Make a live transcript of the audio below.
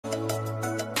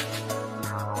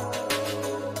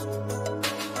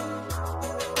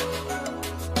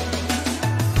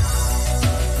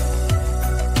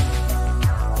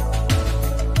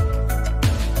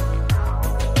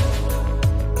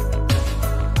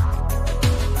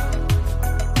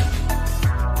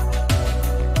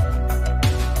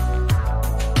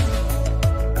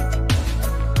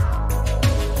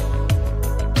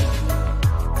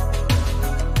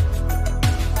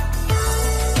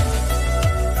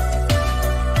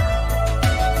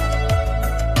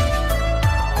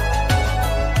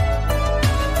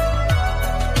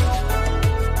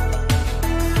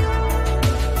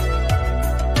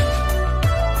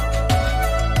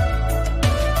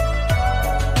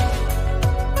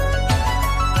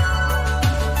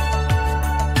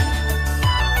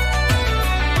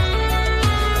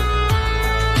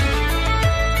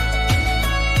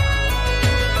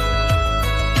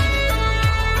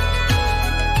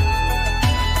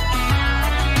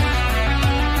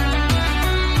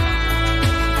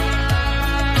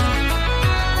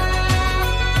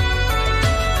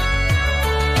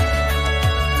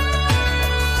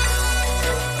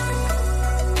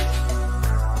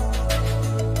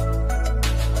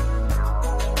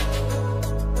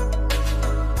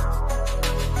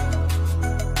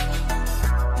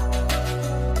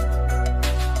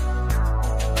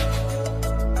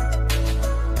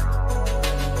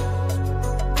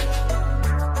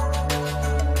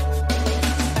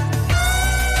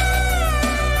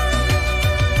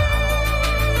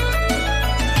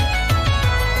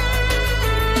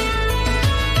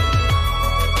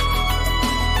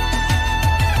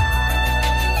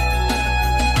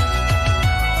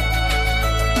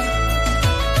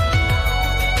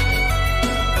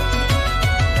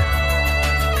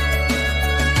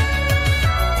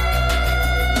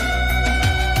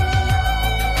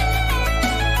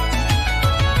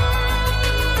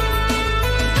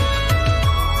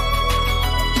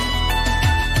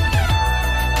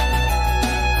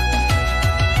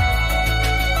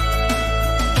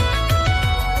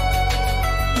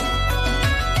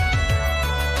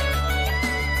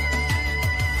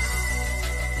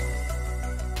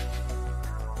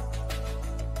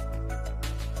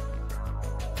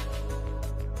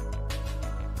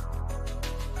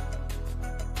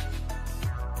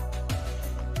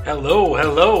Hello,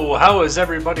 hello. How is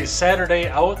everybody Saturday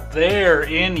out there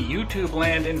in YouTube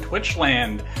land, in Twitch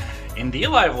land, in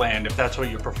DLive land, if that's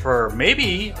what you prefer.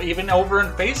 Maybe even over in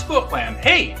Facebook land.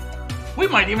 Hey, we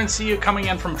might even see you coming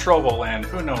in from Trovo land.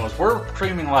 Who knows? We're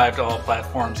streaming live to all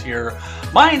platforms here.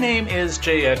 My name is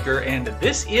Jay Edgar, and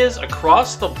this is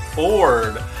Across the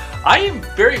Board. I am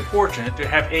very fortunate to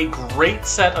have a great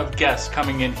set of guests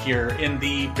coming in here in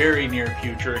the very near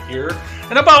future here.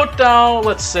 In about,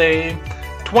 let's say,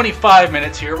 25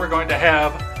 minutes here, we're going to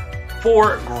have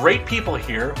four great people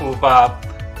here who've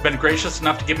been gracious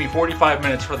enough to give me 45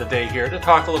 minutes for the day here to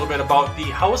talk a little bit about the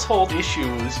household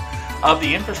issues of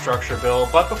the infrastructure bill.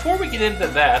 But before we get into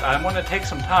that, I'm going to take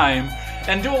some time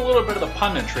and do a little bit of the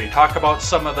punditry, talk about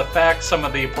some of the facts, some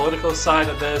of the political side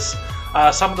of this,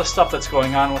 some of the stuff that's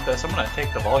going on with this. I'm going to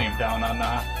take the volume down on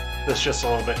this just a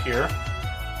little bit here,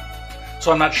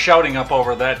 so I'm not shouting up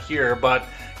over that here. But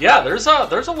yeah, there's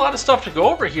a lot of stuff to go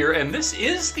over here, and this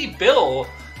is the bill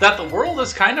that the world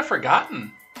has kind of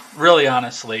forgotten, really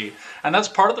honestly. And that's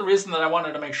part of the reason that I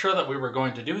wanted to make sure that we were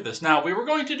going to do this. Now, we were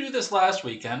going to do this last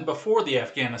weekend before the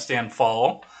Afghanistan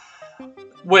fall,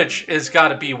 which has got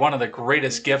to be one of the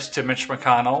greatest gifts to Mitch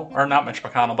McConnell, or not Mitch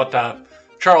McConnell, but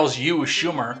Charles U.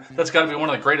 Schumer. That's got to be one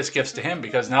of the greatest gifts to him,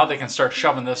 because now they can start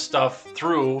shoving this stuff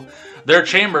through their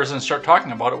chambers and start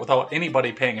talking about it without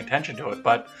anybody paying attention to it.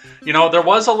 But, you know, there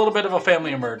was a little bit of a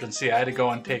family emergency I had to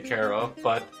go and take care of.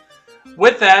 But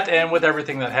with that, and with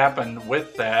everything that happened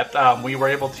with that, we were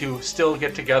able to still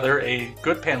get together a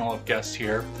good panel of guests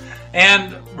here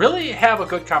and really have a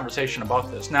good conversation about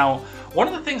this. Now, one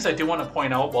of the things I do want to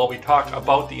point out while we talk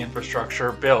about the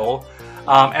infrastructure bill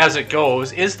as it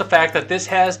goes is the fact that this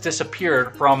has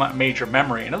disappeared from major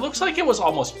memory, and it looks like it was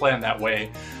almost planned that way.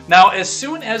 Now, as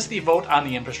soon as the vote on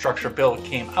the infrastructure bill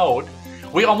came out,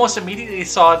 we almost immediately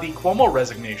saw the Cuomo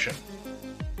resignation.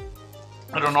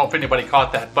 I don't know if anybody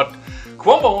caught that, but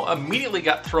Cuomo immediately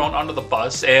got thrown under the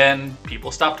bus and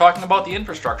people stopped talking about the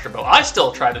infrastructure bill. I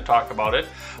still try to talk about it,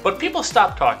 but people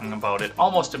stopped talking about it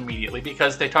almost immediately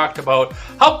because they talked about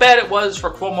how bad it was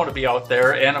for Cuomo to be out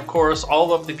there. And of course,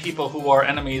 all of the people who are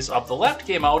enemies of the left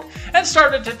came out and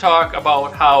started to talk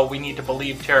about how we need to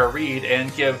believe Tara Reade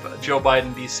and give Joe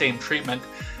Biden the same treatment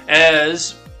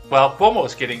as, well, Cuomo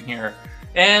is getting here.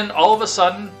 And all of a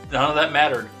sudden, none of that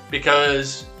mattered,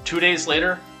 because 2 days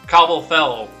later, Kabul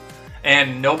fell.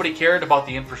 And nobody cared about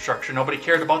the infrastructure. Nobody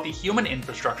cared about the human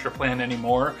infrastructure plan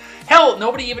anymore. Hell,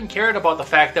 nobody even cared about the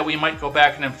fact that we might go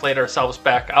back and inflate ourselves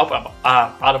back out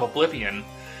of oblivion.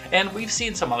 And we've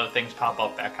seen some other things pop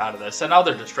up back out of this and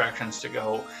other distractions to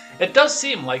go. It does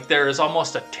seem like there is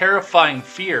almost a terrifying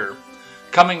fear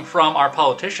coming from our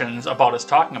politicians about us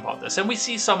talking about this. And we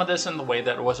see some of this in the way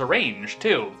that it was arranged,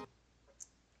 too.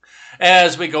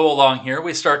 As we go along here,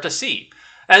 we start to see,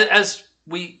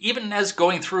 even as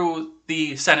going through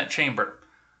the Senate chamber,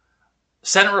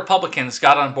 Senate Republicans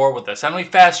got on board with this, and we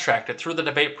fast-tracked it through the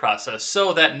debate process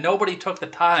so that nobody took the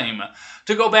time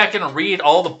to go back and read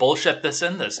all the bullshit that's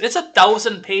in this. It's a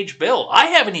 1,000-page bill. I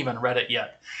haven't even read it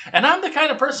yet. And I'm the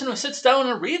kind of person who sits down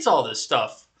and reads all this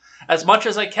stuff as much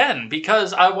as I can,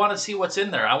 because I want to see what's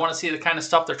in there. I want to see the kind of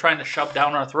stuff they're trying to shove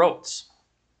down our throats.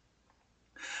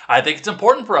 I think it's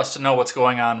important for us to know what's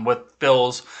going on with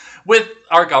bills, with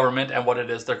our government, and what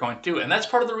it is they're going to do. And that's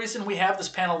part of the reason we have this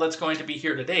panel that's going to be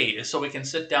here today, is so we can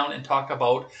sit down and talk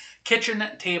about kitchen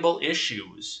table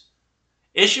issues.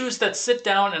 Issues that sit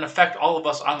down and affect all of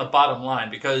us on the bottom line,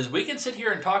 because we can sit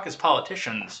here and talk as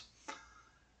politicians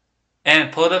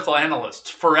and political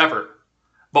analysts forever.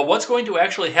 But what's going to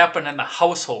actually happen in the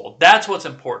household, that's what's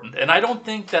important. And I don't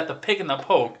think that the pig in the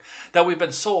poke that we've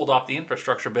been sold off the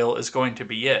infrastructure bill is going to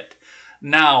be it.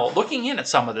 Now, looking in at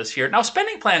some of this here, now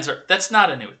spending plans, that's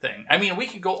not a new thing. I mean, we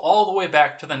could go all the way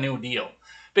back to the New Deal,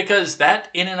 because that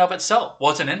in and of itself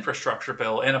was an infrastructure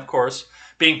bill. And of course,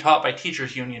 being taught by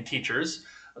teachers union teachers,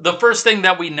 the first thing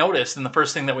that we notice and the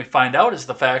first thing that we find out is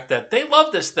the fact that they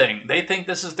love this thing. They think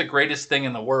this is the greatest thing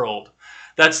in the world.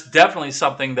 That's definitely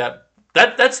something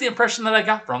that's the impression that I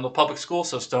got from the public school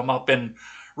system up in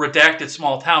redacted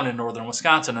small town in northern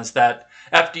Wisconsin, is that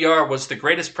FDR was the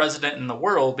greatest president in the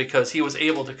world because he was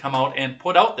able to come out and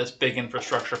put out this big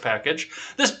infrastructure package,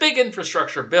 this big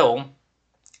infrastructure bill,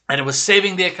 and it was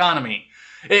saving the economy.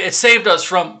 It saved us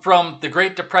from the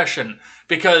Great Depression,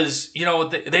 because, you know,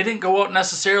 they didn't go out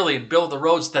necessarily and build the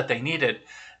roads that they needed.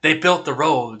 They built the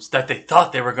roads that they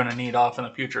thought they were going to need off in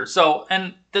the future. So,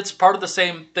 and that's part of the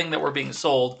same thing that we're being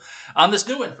sold on this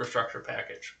new infrastructure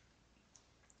package.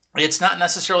 It's not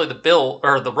necessarily the bill,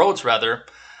 or the roads rather,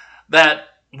 that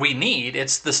we need.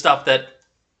 It's the stuff that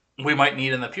we might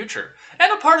need in the future.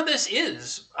 And a part of this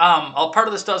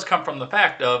does come from the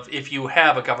fact of if you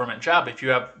have a government job, if you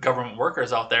have government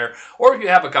workers out there, or if you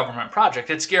have a government project,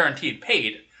 it's guaranteed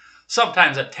paid.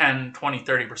 Sometimes at 10, 20,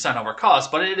 30% over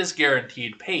cost, but it is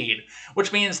guaranteed paid,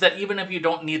 which means that even if you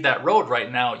don't need that road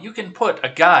right now, you can put a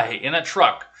guy in a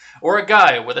truck, or a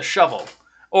guy with a shovel,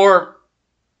 or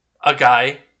a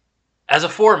guy as a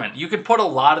foreman. You can put a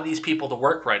lot of these people to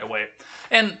work right away.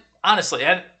 And honestly,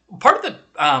 part of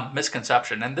the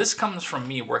misconception, and this comes from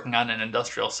me working on an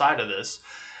industrial side of this,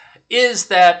 is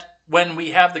that when we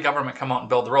have the government come out and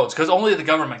build the roads, because only the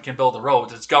government can build the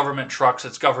roads. It's government trucks,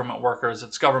 it's government workers,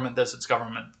 it's government this, it's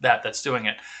government that's doing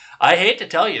it. I hate to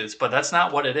tell you this, but that's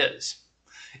not what it is.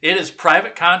 It is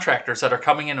private contractors that are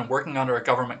coming in and working under a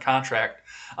government contract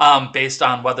based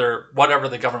on whatever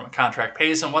the government contract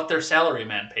pays and what their salary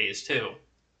man pays too.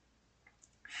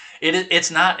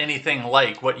 It's not anything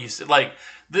like what you see. Like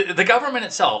the government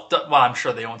itself, well, I'm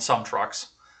sure they own some trucks,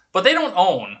 but they don't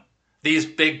own these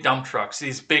big dump trucks,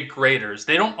 these big graders.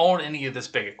 They don't own any of this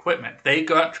big equipment. They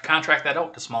contract that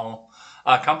out to small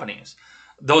companies.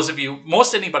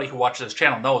 Most anybody who watches this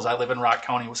channel knows I live in Rock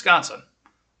County, Wisconsin,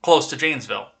 close to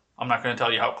Janesville. I'm not going to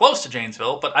tell you how close to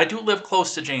Janesville, but I do live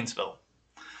close to Janesville.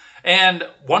 And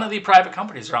one of the private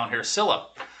companies around here, Scylla,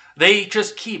 they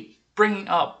just keep bringing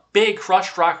up big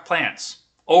crushed rock plants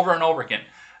over and over again.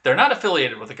 They're not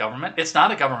affiliated with the government. It's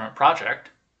not a government project.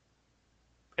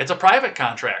 It's a private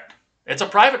contract. It's a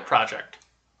private project.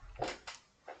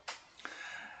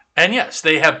 And yes,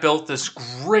 they have built this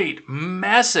great,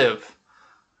 massive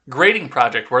grading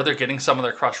project where they're getting some of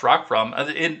their crushed rock from.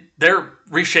 They're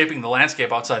reshaping the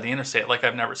landscape outside the interstate like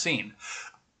I've never seen.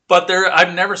 But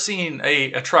I've never seen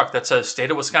a truck that says State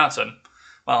of Wisconsin.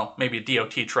 Well, maybe a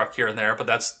DOT truck here and there, but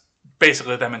that's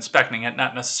basically them inspecting it,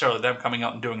 not necessarily them coming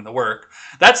out and doing the work.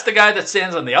 That's the guy that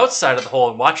stands on the outside of the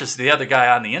hole and watches the other guy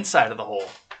on the inside of the hole.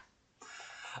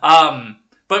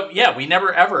 But yeah, we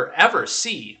never ever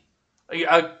see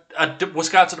a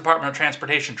Wisconsin Department of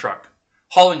Transportation truck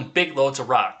hauling big loads of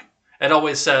rock. It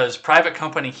always says private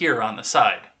company here on the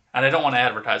side. And I don't want to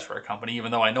advertise for a company,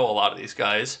 even though I know a lot of these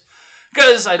guys,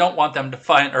 because I don't want them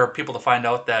to people to find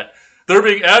out that they're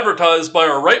being advertised by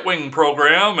a right-wing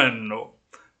program and,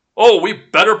 oh, we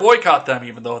better boycott them,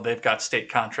 even though they've got state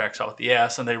contracts out the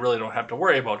ass and they really don't have to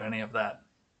worry about any of that.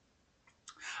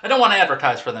 I don't want to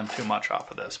advertise for them too much off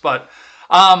of this, but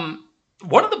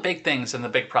one of the big things and the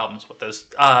big problems with this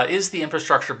is the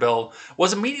infrastructure bill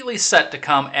was immediately set to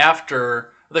come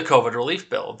after the COVID relief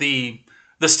bill, the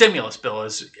stimulus bill,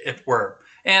 as it were.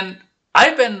 And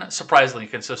I've been surprisingly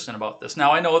consistent about this.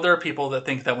 Now, I know there are people that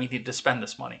think that we need to spend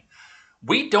this money.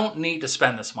 We don't need to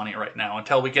spend this money right now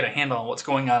until we get a handle on what's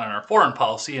going on in our foreign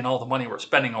policy and all the money we're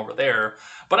spending over there.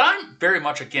 But I'm very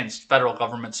much against federal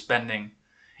government spending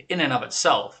in and of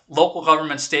itself. Local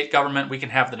government, state government, we can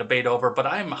have the debate over, but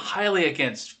I'm highly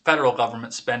against federal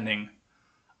government spending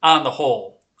on the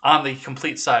whole, on the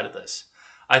complete side of this.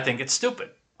 I think it's stupid.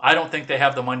 I don't think they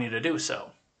have the money to do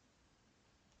so.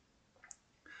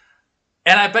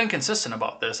 And I've been consistent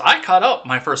about this. I caught up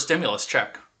my first stimulus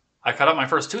check. I caught up my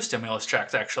first 2 stimulus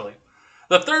checks, actually.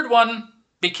 The third one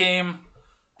became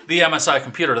the MSI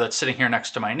computer that's sitting here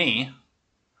next to my knee.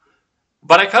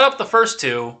 But I caught up the first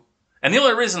 2, and the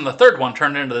only reason the third one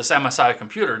turned into this MSI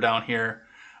computer down here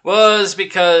was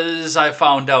because I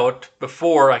found out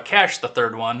before I cashed the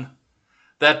third one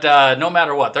that no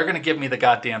matter what, they're going to give me the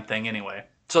goddamn thing anyway.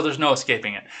 So there's no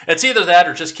escaping it. It's either that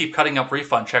or just keep cutting up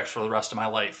refund checks for the rest of my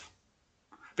life.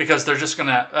 Because they're just going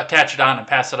to attach it on and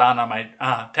pass it on my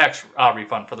tax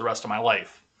refund for the rest of my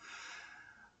life.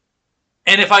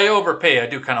 And if I overpay, I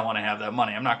do kind of want to have that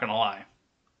money. I'm not going to lie.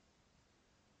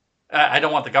 I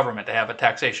don't want the government to have a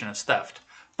taxation as theft.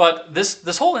 But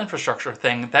this whole infrastructure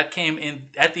thing, that came in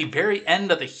at the very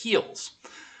end of the heels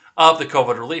of the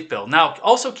COVID relief bill. Now,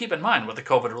 also keep in mind with the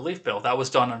COVID relief bill, that was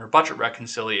done under budget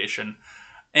reconciliation.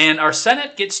 And our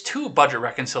Senate gets 2 budget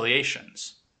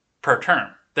reconciliations per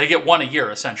term. They get 1 a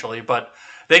year, essentially, but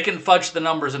they can fudge the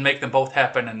numbers and make them both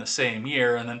happen in the same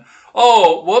year. And then,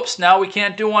 oh, whoops, now we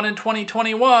can't do one in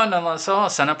 2021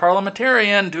 unless, Senate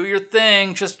parliamentarian, do your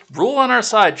thing. Just rule on our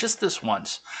side just this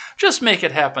once. Just make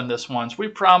it happen this once. We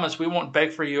promise we won't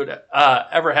beg for you to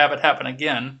ever have it happen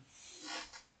again.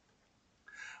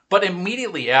 But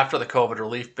immediately after the COVID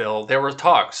relief bill, there were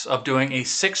talks of doing a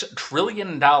 $6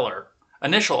 trillion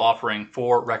initial offering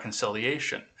for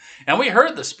reconciliation. And we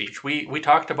heard the speech. We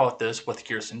talked about this with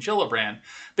Kirsten Gillibrand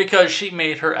because she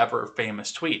made her ever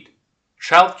famous tweet.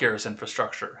 Childcare is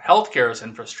infrastructure. Healthcare is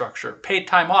infrastructure. Paid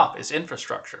time off is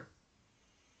infrastructure.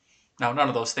 Now, none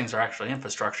of those things are actually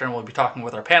infrastructure, and we'll be talking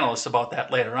with our panelists about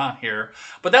that later on here.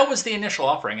 But that was the initial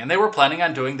offering, and they were planning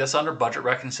on doing this under budget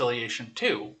reconciliation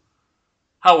too.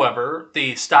 However,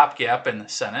 the stopgap in the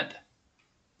Senate,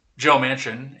 Joe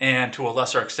Manchin, and to a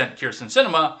lesser extent Kyrsten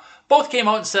Sinema, both came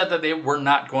out and said that they were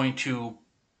not going to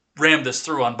ram this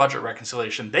through on budget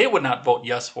reconciliation. They would not vote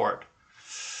yes for it.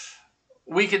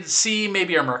 We could see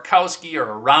maybe a Murkowski or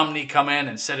a Romney come in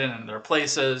and sit in their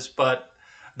places, but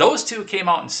those two came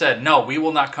out and said, no, we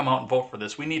will not come out and vote for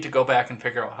this. We need to go back and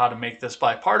figure out how to make this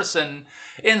bipartisan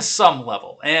in some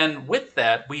level. And with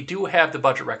that, we do have the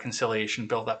budget reconciliation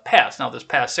bill that passed. Now, this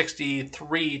passed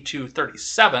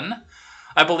 63-37,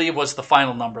 I believe was the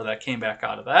final number that came back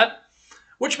out of that,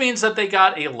 which means that they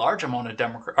got a large amount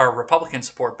of Republican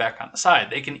support back on the side.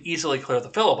 They can easily clear the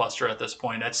filibuster at this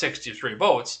point at 63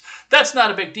 votes. That's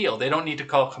not a big deal. They don't need to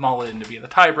call Kamala in to be the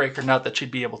tiebreaker, not that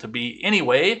she'd be able to be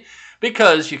anyway,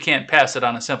 because you can't pass it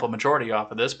on a simple majority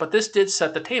off of this. But this did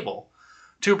set the table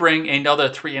to bring another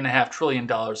 $3.5 trillion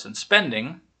in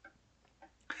spending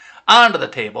onto the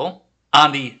table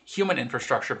on the human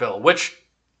infrastructure bill, which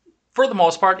for the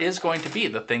most part is going to be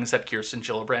the things that Kirsten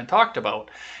Gillibrand talked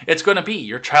about. It's going to be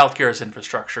your child care's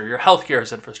infrastructure, your health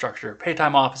care's infrastructure, pay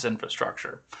time off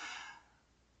infrastructure.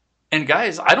 And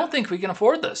guys, I don't think we can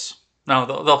afford this. Now,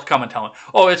 they'll come and tell me,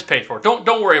 oh, it's paid for. Don't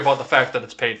worry about the fact that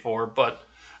it's paid for, but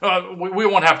we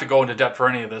won't have to go into debt for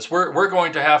any of this. We're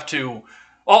going to have to,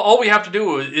 all we have to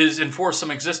do is enforce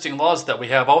some existing laws that we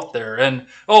have out there. And,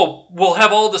 we'll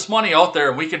have all this money out there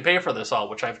and we can pay for this all,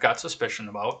 which I've got suspicion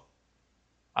about.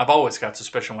 I've always got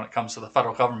suspicion when it comes to the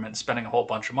federal government spending a whole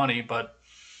bunch of money, but,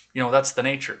 that's the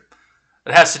nature.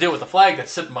 It has to do with the flag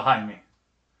that's sitting behind me.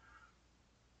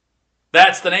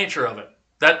 That's the nature of it.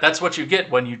 That's what you get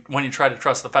when you try to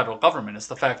trust the federal government, is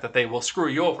the fact that they will screw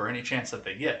you over any chance that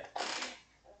they get.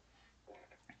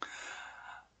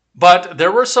 But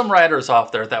there were some riders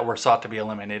off there that were sought to be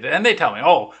eliminated, and they tell me,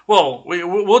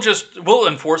 we'll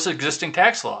enforce existing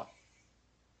tax law.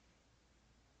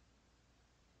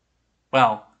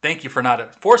 Well, thank you for not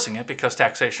enforcing it, because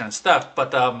taxation is theft,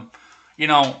 but,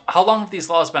 how long have these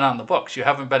laws been on the books? You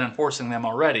haven't been enforcing them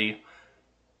already.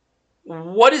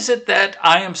 What is it that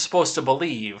I am supposed to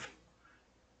believe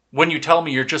when you tell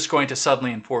me you're just going to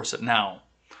suddenly enforce it now?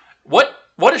 What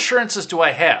assurances do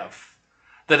I have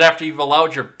that after you've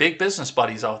allowed your big business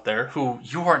buddies out there, who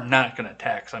you are not going to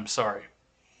tax, I'm sorry.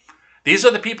 These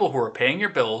are the people who are paying your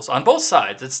bills on both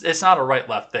sides. It's not a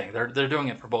right-left thing. They're doing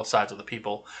it for both sides of the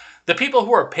people. The people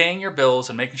who are paying your bills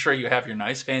and making sure you have your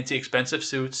nice, fancy, expensive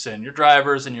suits and your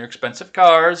drivers and your expensive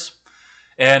cars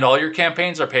and all your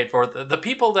campaigns are paid for. The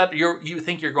people that you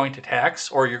think you're going to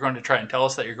tax, or you're going to try and tell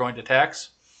us that you're going to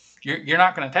tax, you're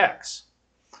not going to tax.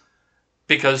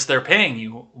 Because they're paying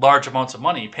you large amounts of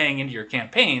money, paying into your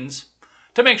campaigns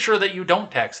to make sure that you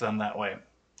don't tax them that way.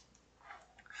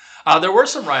 There were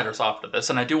some riders off to this,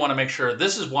 and I do want to make sure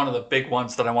this is one of the big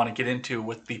ones that I want to get into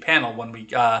with the panel when we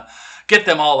get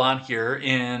them all on here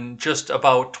in just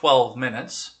about 12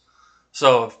 minutes.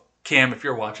 So, Cam, if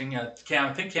you're watching, Cam,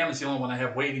 I think Cam is the only one I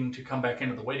have waiting to come back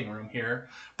into the waiting room here.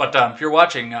 But if you're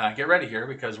watching, get ready here,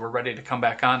 because we're ready to come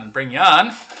back on and bring you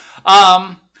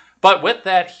on. But with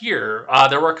that here,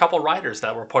 there were a couple riders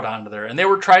that were put onto there, and they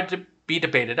were tried to be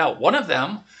debated out. One of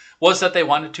them was that they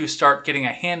wanted to start getting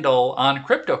a handle on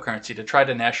cryptocurrency, to try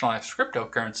to nationalize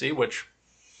cryptocurrency, which,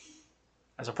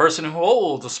 as a person who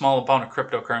holds a small amount of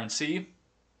cryptocurrency,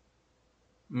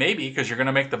 maybe, because you're going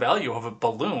to make the value of a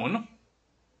balloon.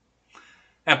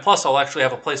 And plus, I'll actually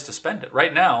have a place to spend it.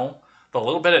 Right now, the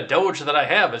little bit of Doge that I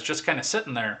have is just kind of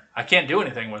sitting there. I can't do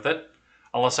anything with it,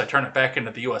 unless I turn it back into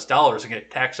the US dollars and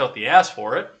get taxed out the ass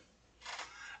for it.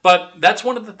 But that's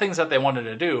one of the things that they wanted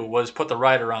to do, was put the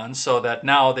rider on so that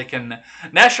now they can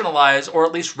nationalize, or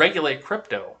at least regulate,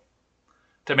 crypto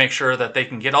to make sure that they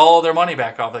can get all their money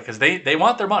back off it, because they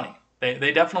want their money.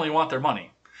 They definitely want their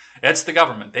money. It's the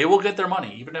government. They will get their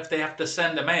money, even if they have to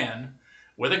send a man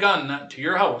with a gun to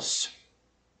your house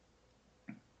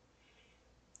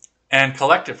and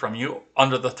collect it from you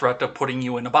under the threat of putting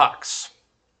you in a box.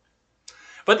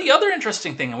 But the other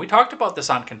interesting thing, and we talked about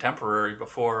this on Contemporary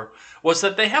before, was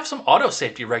that they have some auto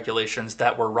safety regulations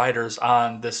that were riders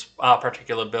on this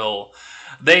particular bill.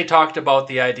 They talked about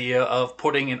the idea of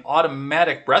putting an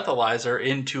automatic breathalyzer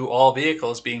into all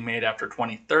vehicles being made after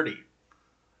 2030.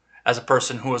 As a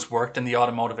person who has worked in the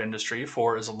automotive industry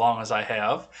for as long as I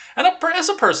have, and as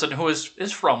a person who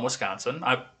is from Wisconsin,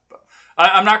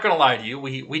 I'm not going to lie to you,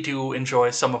 we do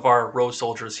enjoy some of our road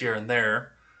soldiers here and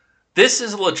there. This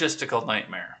is a logistical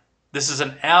nightmare. This is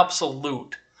an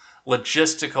absolute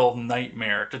logistical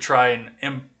nightmare to try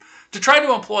and to try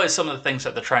to employ some of the things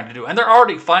that they're trying to do. And they're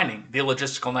already finding the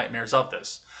logistical nightmares of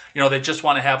this. They just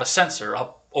want to have a sensor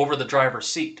up over the driver's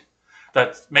seat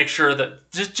that makes sure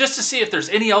that just to see if there's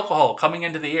any alcohol coming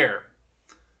into the air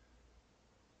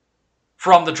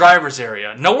from the driver's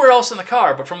area. Nowhere else in the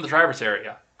car, but from the driver's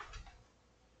area.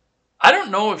 I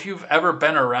don't know if you've ever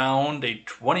been around a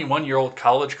 21-year-old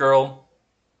college girl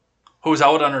who's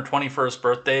out on her 21st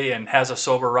birthday and has a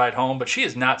sober ride home, but she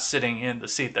is not sitting in the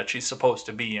seat that she's supposed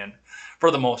to be in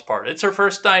for the most part. It's her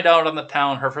first night out on the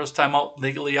town, her first time out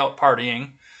legally out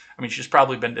partying. I mean, she's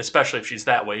probably been, especially if she's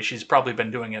that way, she's probably been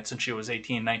doing it since she was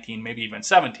 18, 19, maybe even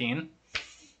 17.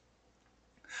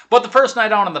 But the first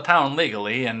night out on the town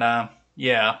legally, and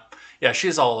yeah,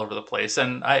 she's all over the place.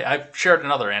 And I've shared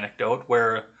another anecdote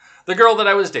where the girl that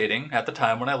I was dating at the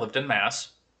time when I lived in Mass,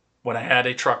 when I had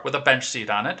a truck with a bench seat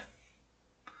on it,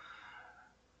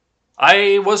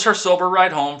 I was her sober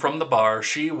ride home from the bar.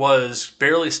 She was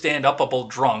barely stand-upable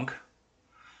drunk.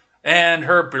 And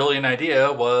her brilliant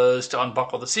idea was to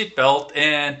unbuckle the seatbelt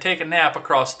and take a nap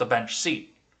across the bench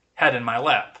seat, head in my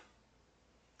lap.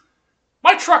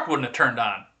 My truck wouldn't have turned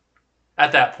on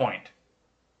at that point.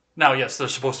 Now, yes,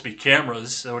 there's supposed to be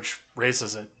cameras, which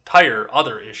raises an entire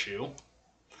other issue.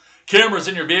 Cameras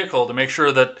in your vehicle to make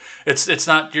sure that it's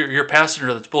not your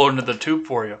passenger that's blowing into the tube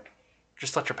for you.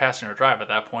 Just let your passenger drive at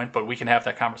that point, but we can have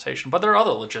that conversation. But there are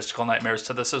other logistical nightmares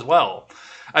to this as well.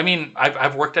 I mean,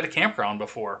 I've worked at a campground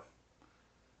before.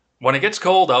 When it gets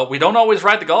cold out, we don't always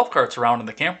ride the golf carts around in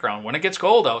the campground. When it gets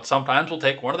cold out, sometimes we'll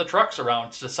take one of the trucks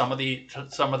around to some of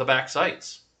the back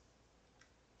sites.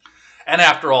 And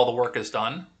after all the work is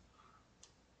done,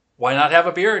 why not have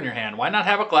a beer in your hand? Why not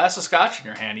have a glass of scotch in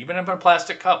your hand, even if in a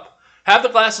plastic cup? Have the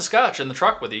glass of scotch in the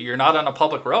truck with you. You're not on a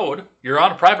public road. You're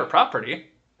on a private property.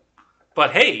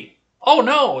 But hey, oh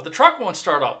no, the truck won't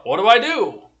start up. What do I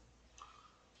do?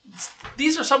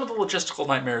 These are some of the logistical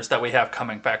nightmares that we have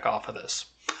coming back off of this.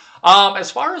 As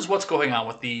far as what's going on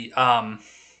with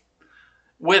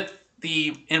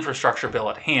the infrastructure bill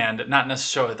at hand, not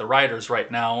necessarily the riders right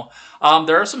now,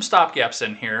 there are some stopgaps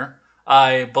in here.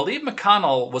 I believe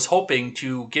McConnell was hoping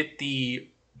to get the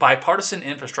bipartisan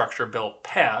infrastructure bill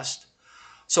passed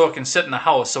so it can sit in the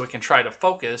House so we can try to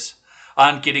focus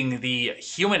on getting the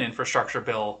human infrastructure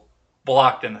bill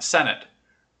blocked in the Senate.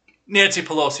 Nancy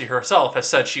Pelosi herself has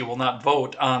said she will not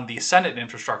vote on the Senate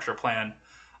infrastructure plan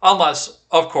unless,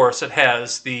 of course, it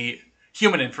has the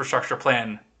human infrastructure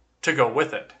plan to go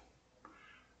with it.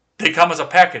 They come as a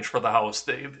package for the House.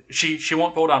 She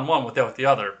won't vote on one without the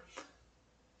other.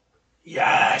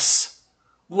 Yes!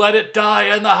 Let it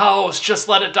die in the House! Just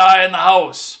let it die in the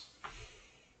House!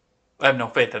 I have no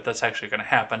faith that that's actually going to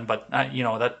happen, but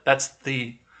that's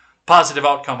the positive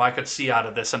outcome I could see out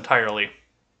of this entirely.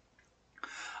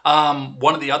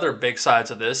 One of the other big sides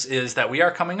of this is that we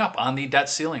are coming up on the debt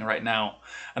ceiling right now.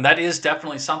 And that is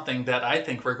definitely something that I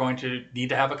think we're going to need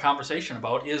to have a conversation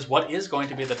about, is what is going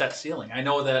to be the debt ceiling. I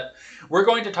know that we're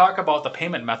going to talk about the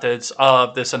payment methods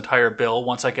of this entire bill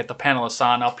once I get the panelists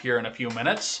on up here in a few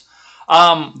minutes.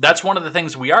 That's one of the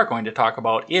things we are going to talk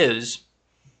about is,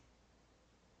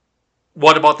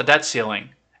 what about the debt ceiling?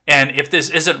 And if this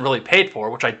isn't really paid for,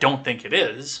 which I don't think it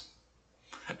is,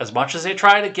 as much as they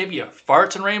try to give you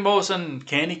farts and rainbows and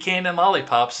candy cane and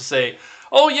lollipops to say,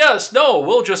 oh yes, no,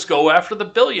 we'll just go after the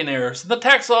billionaires and the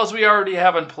tax laws we already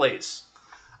have in place.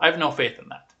 I have no faith in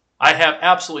that. I have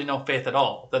absolutely no faith at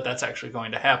all that that's actually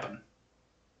going to happen.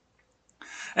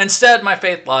 Instead, my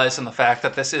faith lies in the fact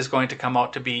that this is going to come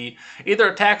out to be either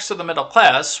a tax to the middle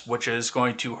class, which is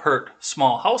going to hurt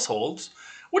small households,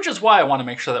 which is why I want to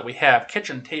make sure that we have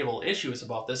kitchen table issues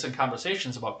about this and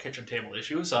conversations about kitchen table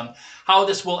issues on how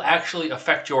this will actually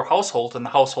affect your household and the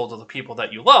household of the people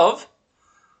that you love.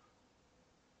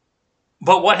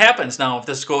 But what happens now if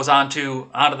this goes onto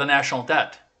the national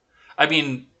debt? I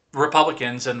mean,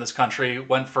 Republicans in this country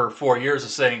went for 4 years of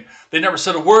saying they never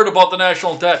said a word about the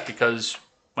national debt because,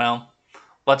 well,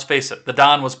 let's face it, the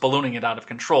Don was ballooning it out of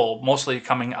control, mostly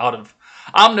coming out of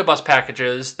omnibus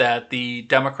packages that the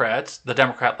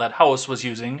Democrat-led House was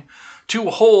using to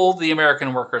hold the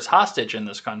American workers hostage in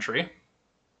this country.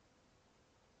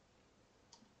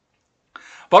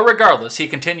 But regardless, he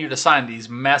continued to sign these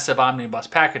massive omnibus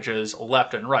packages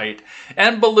left and right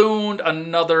and ballooned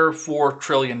another $4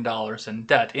 trillion in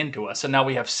debt into us. And now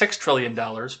we have $5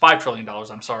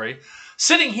 trillion,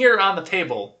 sitting here on the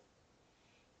table.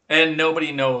 And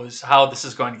nobody knows how this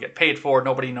is going to get paid for.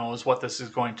 Nobody knows what this is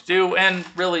going to do. And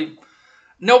really,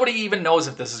 nobody even knows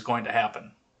if this is going to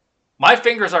happen. My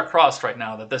fingers are crossed right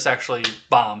now that this actually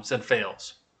bombs and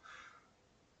fails.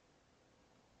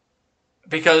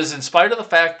 Because in spite of the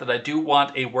fact that I do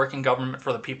want a working government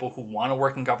for the people who want a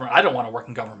working government, I don't want a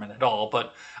working government at all,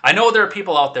 but I know there are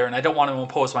people out there and I don't want to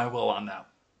impose my will on them.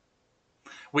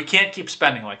 We can't keep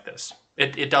spending like this.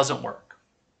 It doesn't work.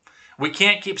 We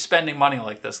can't keep spending money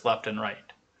like this left and right.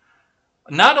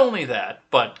 Not only that,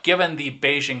 but given the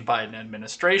Beijing-Biden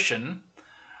administration,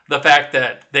 the fact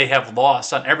that they have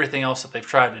lost on everything else that they've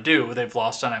tried to do, they've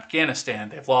lost on Afghanistan,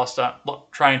 they've lost on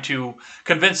trying to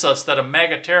convince us that a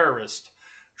MAGA terrorist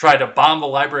tried to bomb the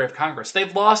Library of Congress.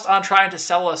 They've lost on trying to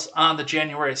sell us on the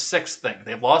January 6th thing.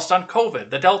 They've lost on COVID,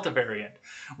 the Delta variant.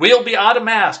 We'll be out of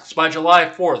masks by July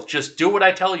 4th. Just do what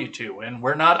I tell you to. And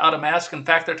we're not out of masks. In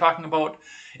fact, they're talking about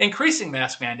increasing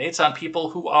mask mandates on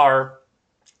people who are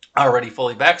already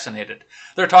fully vaccinated.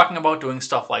 They're talking about doing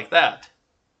stuff like that.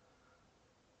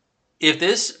 If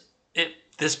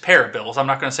this pair of bills, I'm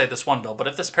not going to say this one bill, but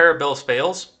if this pair of bills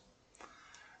fails,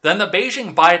 then the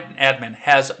Beijing-Biden admin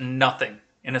has nothing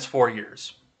in its 4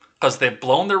 years because they've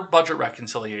blown their budget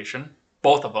reconciliation,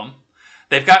 both of them.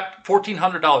 They've got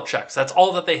 $1,400 checks. That's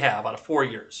all that they have out of 4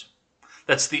 years.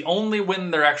 That's the only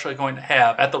win they're actually going to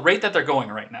have at the rate that they're going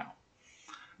right now.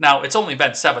 Now, it's only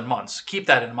been 7 months. Keep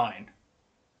that in mind.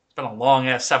 It's been a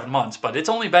long-ass 7 months, but it's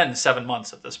only been 7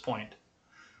 months at this point.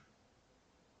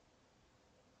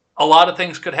 A lot of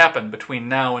things could happen between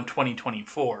now and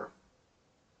 2024.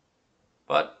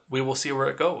 But we will see where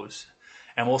it goes.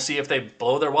 And we'll see if they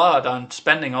blow their wad on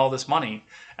spending all this money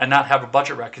and not have a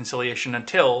budget reconciliation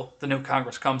until the new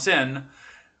Congress comes in,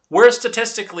 where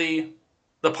statistically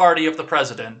the party of the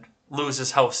president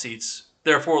loses House seats,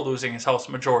 therefore losing his House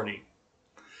majority,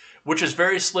 which is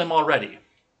very slim already.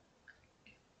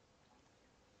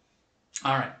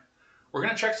 All right. We're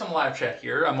going to check some live chat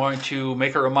here. I'm going to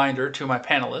make a reminder to my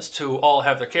panelists who all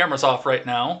have their cameras off right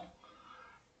now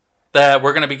that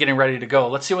we're going to be getting ready to go.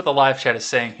 Let's see what the live chat is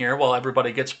saying here while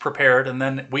everybody gets prepared, and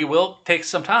then we will take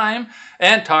some time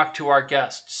and talk to our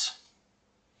guests.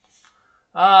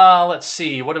 Let's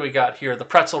see. What do we got here? The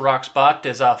Pretzel Rocks bot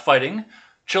is fighting.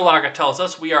 Chilaga tells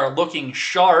us we are looking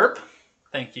sharp.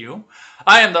 Thank you.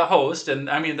 I am the host, and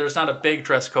I mean, there's not a big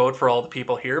dress code for all the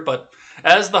people here, but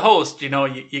as the host, you know,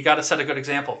 you got to set a good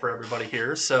example for everybody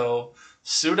here. So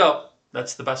suit up.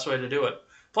 That's the best way to do it.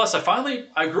 Plus,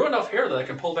 I grew enough hair that I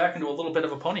can pull back into a little bit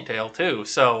of a ponytail too,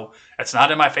 so it's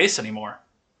not in my face anymore.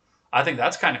 I think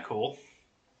that's kind of cool.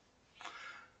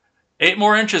 8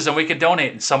 more inches and we can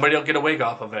donate, and somebody will get a wig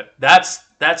off of it. That's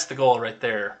the goal right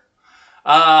there.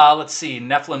 Let's see.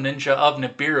 Nephilim Ninja of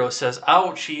Nibiru says,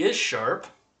 ouch, he is sharp.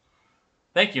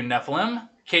 Thank you, Nephilim.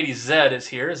 Katie Zed is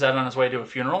here. Is that on his way to a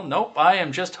funeral? Nope, I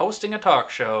am just hosting a talk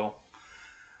show.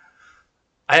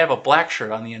 I have a black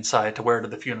shirt on the inside to wear to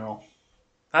the funeral.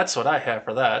 That's what I have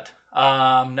for that.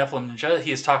 Nephilim Ninja,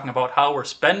 he is talking about how we're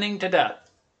spending to death.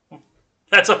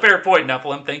 That's a fair point,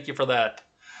 Nephilim. Thank you for that.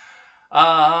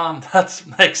 That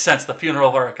makes sense. The funeral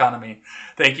of our economy.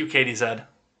 Thank you, Katie Zed.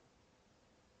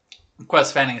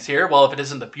 Quest Fanning is here. Well, if it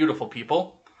isn't the beautiful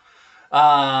people.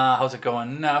 How's it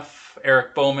going, Neff?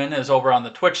 Eric Bowman is over on the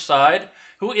Twitch side,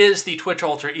 who is the Twitch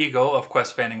alter ego of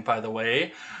Quest Fanning, by the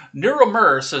way.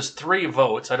 Neuromur says 3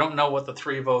 votes. I don't know what the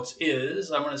 3 votes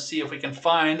is. I'm going to see if we can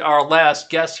find our last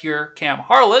guest here, Cam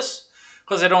Harless,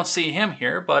 because I don't see him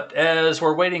here. But as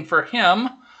we're waiting for him,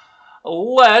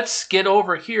 let's get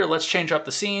over here. Let's change up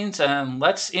the scenes and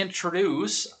let's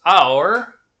introduce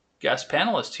our guest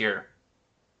panelist here.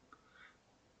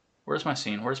 Where's my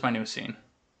scene? Where's my new scene?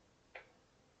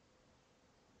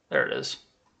 There it is.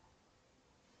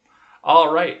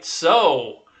 All right,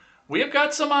 so we have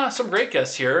got some great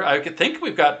guests here. I could think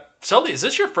we've got Sully. Is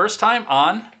this your first time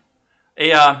on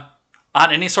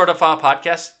any sort of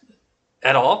podcast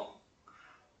at all?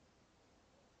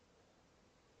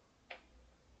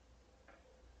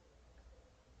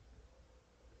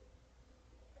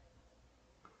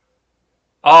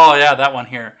 Oh yeah, that one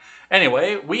here.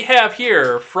 Anyway, we have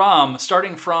here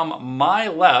starting from my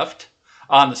left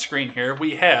on the screen here,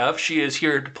 she is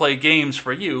here to play games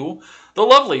for you, the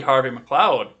lovely Harvey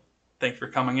McLeod. Thanks for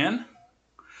coming in.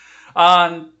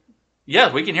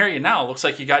 Yeah, we can hear you now. Looks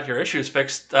like you got your issues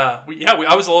fixed. I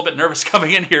was a little bit nervous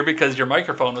coming in here because your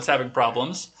microphone was having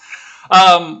problems.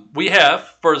 We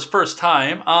have, for his first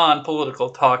time on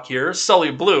Political Talk here,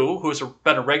 Sully Blue, who's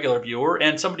been a regular viewer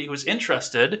and somebody who's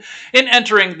interested in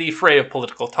entering the fray of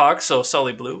Political Talk. So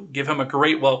Sully Blue, give him a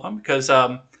great welcome because,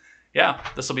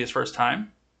 this will be his first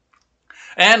time.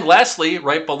 And lastly,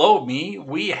 right below me,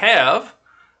 we have,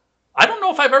 I don't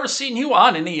know if I've ever seen you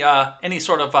on any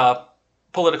sort of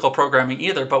political programming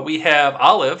either, but we have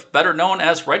Olive, better known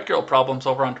as Red Girl Problems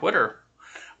over on Twitter.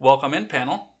 Welcome in,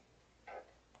 panel.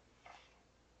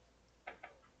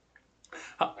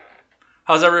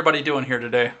 How's everybody doing here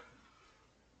today? If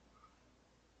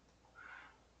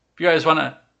you guys want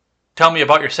to tell me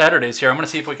about your Saturdays here, I'm going to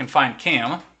see if we can find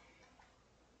Cam.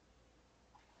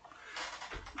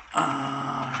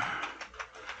 Because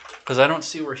I don't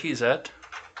see where he's at.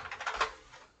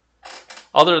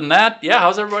 Other than that, yeah,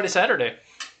 how's everybody Saturday?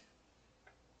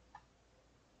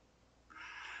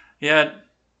 Yeah,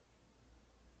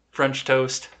 French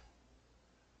toast.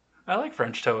 I like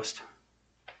French toast.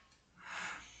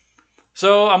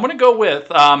 So I'm going to go with,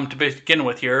 to begin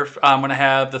with here, I'm going to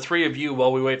have the three of you,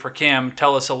 while we wait for Cam,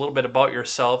 tell us a little bit about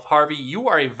yourself. Harvey, you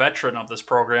are a veteran of this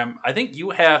program. I think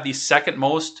you have the second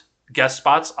most guest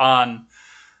spots on,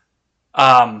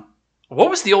 what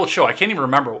was the old show? I can't even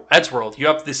remember. Ed's World. You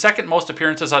have the second most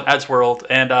appearances on Ed's World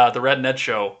and the Red Ned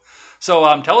Show. So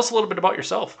tell us a little bit about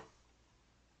yourself.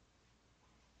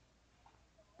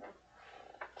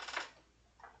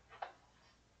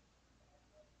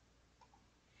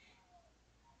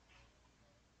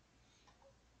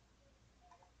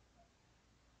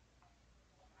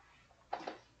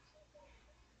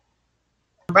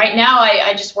 Right now,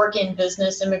 I just work in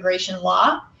business immigration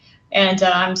law, and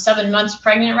I'm 7 months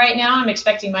pregnant right now. I'm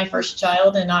expecting my first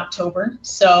child in October.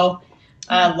 So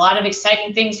a lot of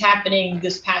exciting things happening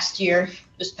this past year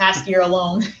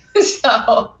alone.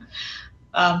 So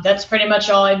that's pretty much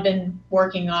all I've been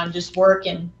working on, just work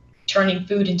and turning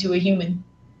food into a human.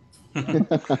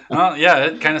 Well, yeah,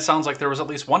 it kind of sounds like there was at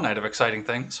least one night of exciting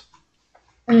things.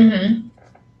 Mm-hmm.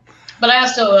 But I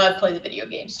also play the video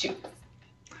games too.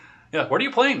 Yeah, what are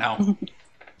you playing now?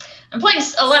 I'm playing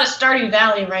a lot of Stardew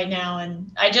Valley right now,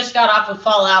 and I just got off of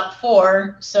Fallout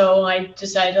 4, so I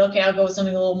decided, okay, I'll go with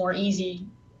something a little more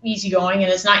easygoing,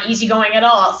 and it's not easygoing at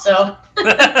all. So,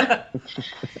 Yeah,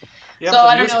 so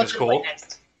I don't know what to play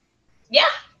next. Yeah,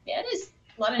 it is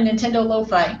a lot of Nintendo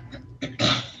lo-fi.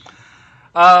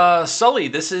 Sully,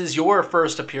 this is your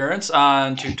first appearance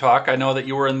on To Talk. I know that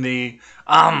you were in the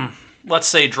let's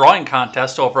say drawing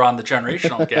contest over on the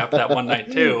Generational Gap that one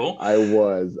night too. I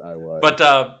was.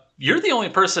 But you're the only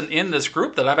person in this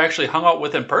group that I've actually hung out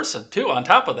with in person too, on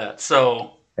top of that.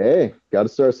 So hey, got to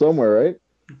start somewhere, right?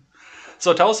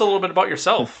 So tell us a little bit about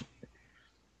yourself.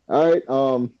 All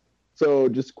right. So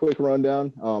just a quick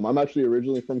rundown. I'm actually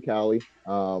originally from Cali.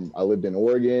 I lived in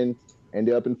Oregon,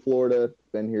 ended up in Florida,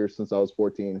 been here since I was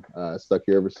 14, stuck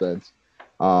here ever since.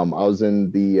 I was in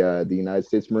the United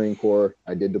States Marine Corps.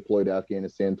 I did deploy to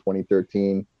Afghanistan in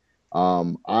 2013.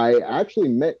 I actually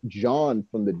met John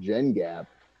from the Gen Gap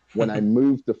when I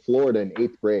moved to Florida in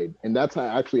 8th grade. And that's how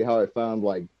I found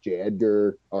like J.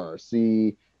 Edgar,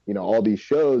 RRC, all these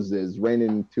shows, is ran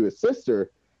into his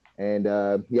sister. And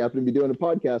he happened to be doing a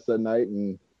podcast that night.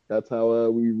 And that's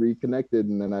how we reconnected.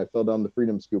 And then I fell down the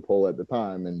Freedom Scoop hole at the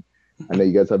time. And I know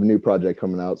you guys have a new project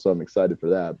coming out, so I'm excited for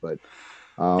that. But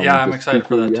yeah, I'm excited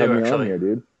for that too, actually. Here,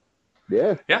 dude.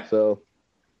 Yeah. So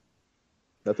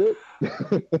that's it.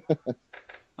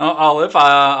 Olive,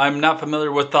 I'm not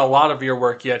familiar with a lot of your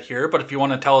work yet here, but if you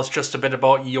want to tell us just a bit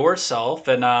about yourself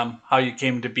and how you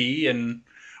came to be and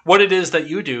what it is that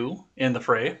you do in the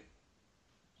fray.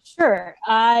 Sure.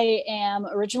 I am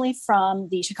originally from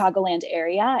the Chicagoland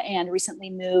area and recently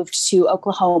moved to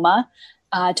Oklahoma.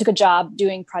 Took a job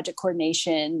doing project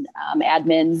coordination,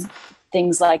 admin,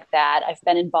 things like that. I've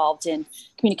been involved in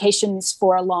communications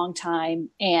for a long time.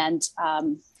 And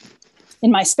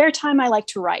in my spare time, I like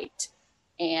to write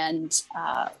and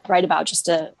write about just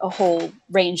a whole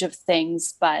range of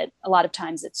things. But a lot of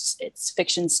times it's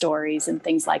fiction stories and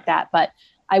things like that. But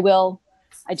I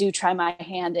do try my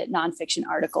hand at nonfiction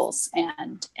articles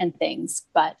and things.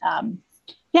 But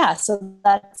yeah, so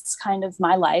that's kind of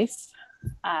my life.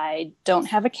 I don't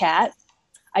have a cat.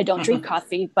 I don't drink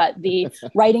coffee, but the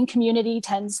writing community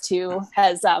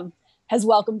has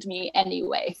welcomed me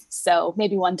anyway. So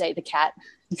maybe one day the cat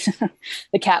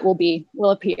will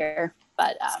appear.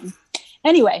 But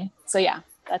anyway, so yeah,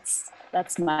 that's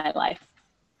my life.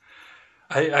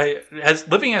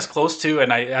 Living as close to,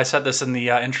 and I said this in the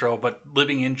intro, but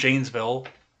living in Janesville,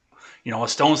 a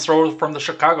stone's throw from the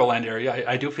Chicagoland area,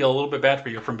 I do feel a little bit bad for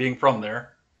you from being from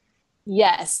there.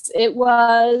 Yes, it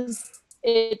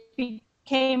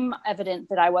became evident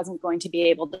that I wasn't going to be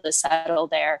able to settle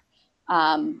there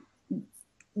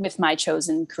with my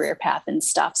chosen career path and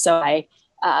stuff. So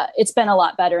it's been a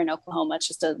lot better in Oklahoma. It's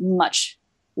just a much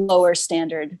lower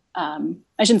standard. I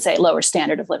shouldn't say lower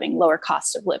standard of living, lower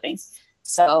cost of living.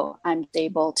 So I'm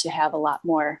able to have a lot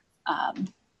more,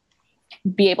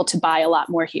 be able to buy a lot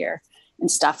more here and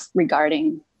stuff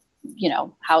regarding,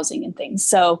 housing and things.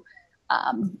 So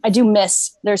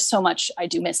there's so much I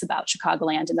do miss about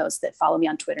Chicagoland, and those that follow me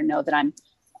on Twitter know that I'm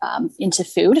into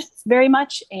food very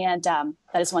much. And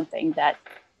that is one thing that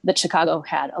Chicago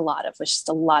had a lot of, was just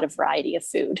a lot of variety of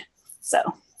food. So,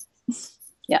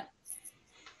 yeah.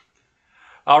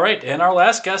 All right, and our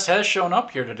last guest has shown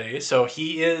up here today. So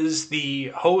he is the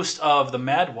host of the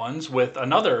Mad Ones with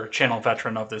another channel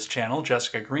veteran of this channel,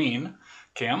 Jessica Green.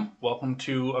 Cam, welcome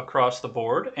to Across the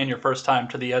Board, and your first time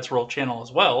to the Ed's World channel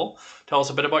as well. Tell us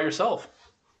a bit about yourself.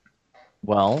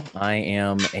 Well, I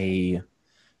am a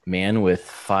man with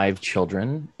 5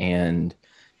 children, and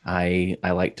I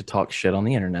like to talk shit on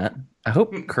the internet. I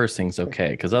hope cursing's okay,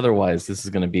 because otherwise this is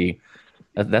going to be...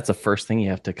 That's the first thing you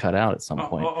have to cut out at some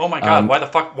point. Oh my God! Why the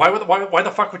fuck? Why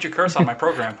the fuck would you curse on my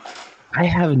program? I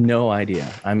have no idea.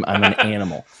 I'm an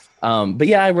animal. But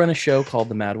yeah, I run a show called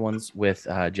The Mad Ones with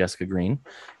Jessica Green,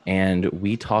 and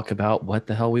we talk about what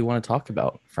the hell we want to talk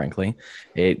about. Frankly,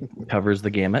 it covers the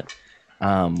gamut.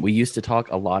 We used to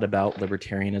talk a lot about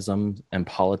libertarianism and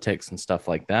politics and stuff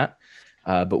like that,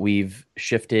 but we've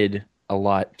shifted a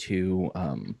lot to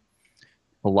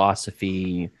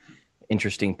philosophy,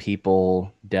 interesting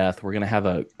people, death. Of have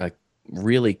a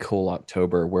really cool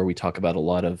October where we talk about a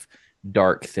lot of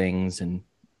dark things and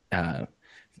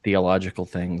theological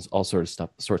things, all sorts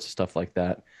of stuff like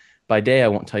that. By day, I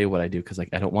won't tell you what I do because I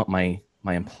don't want my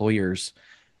employers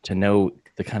to know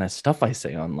the kind of stuff I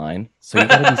say online. So you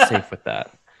got to be safe with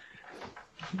that.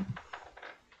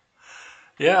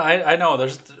 Yeah, I know.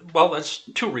 There's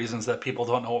 2 reasons that people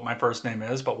don't know what my first name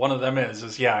is, but one of them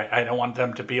is I don't want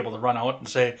them to be able to run out and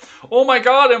say, "Oh my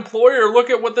God, employer, look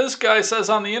at what this guy says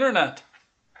on the internet."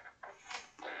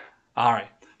 All right.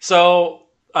 So,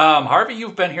 Harvey,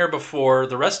 you've been here before.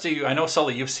 The rest of you, I know,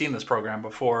 Sully, you've seen this program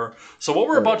before. So what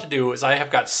we're about to do is I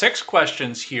have got 6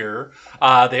 questions here.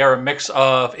 They are a mix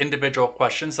of individual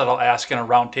questions that I'll ask in a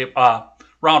round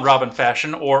robin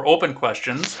fashion, or open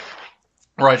questions,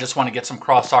 where I just want to get some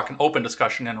crosstalk and open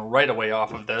discussion in right away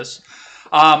off of this.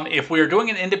 If we are doing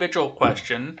an individual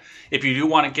question, if you do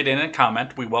want to get in and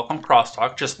comment, we welcome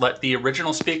crosstalk. Just let the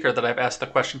original speaker that I've asked the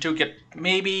question to get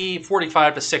maybe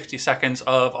 45 to 60 seconds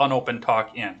of unopened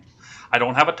talk in. I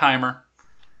don't have a timer.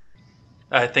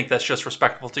 I think that's just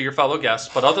respectful to your fellow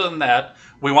guests. But other than that,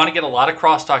 we want to get a lot of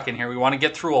crosstalk in here. We want to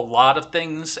get through a lot of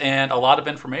things and a lot of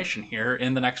information here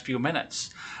in the next few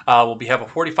minutes. We'll have a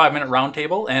 45-minute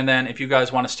roundtable, and then if you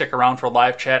guys want to stick around for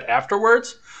live chat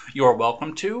afterwards, you are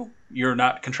welcome to. You're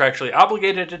not contractually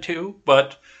obligated to,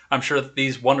 but I'm sure that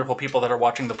these wonderful people that are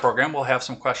watching the program will have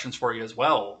some questions for you as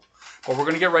well. But we're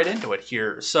going to get right into it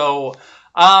here. So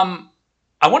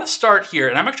I want to start here,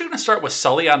 and I'm actually going to start with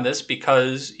Sully on this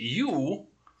because you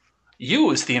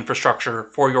use the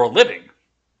infrastructure for your living.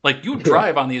 Like, you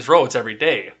drive on these roads every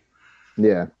day.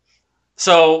 Yeah.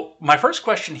 So my first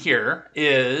question here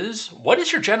is, what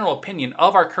is your general opinion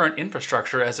of our current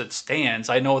infrastructure as it stands?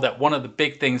 I know that one of the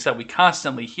big things that we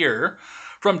constantly hear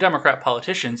from Democrat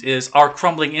politicians is our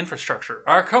crumbling infrastructure.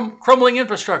 Our crumbling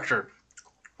infrastructure.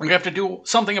 We have to do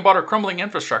something about our crumbling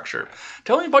infrastructure.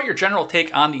 Tell me about your general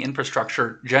take on the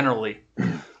infrastructure generally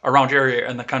around your area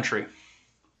in the country.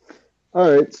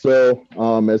 All right. So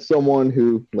as someone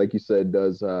who, like you said,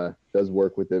 does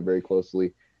work with it very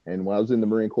closely, and when I was in the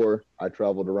Marine Corps, I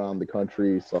traveled around the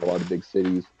country, saw a lot of big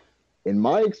cities. In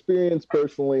my experience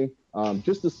personally,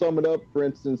 just to sum it up, for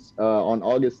instance, on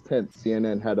August 10th,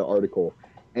 CNN had an article,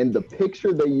 and the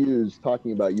picture they used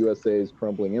talking about USA's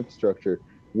crumbling infrastructure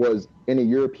was in a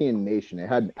European nation. It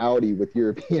had an Audi with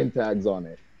European tags on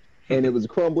it, and it was a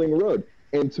crumbling road.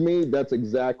 And to me, that's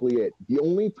exactly it. The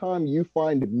only time you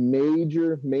find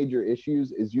major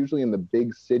issues is usually in the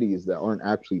big cities that aren't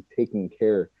actually taking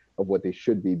care of what they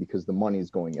should be because the money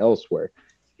is going elsewhere.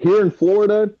 Here in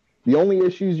Florida, the only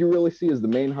issues you really see is the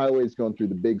main highways going through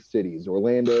the big cities: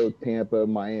 Orlando, Tampa,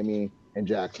 Miami, and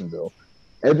Jacksonville.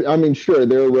 I mean, sure,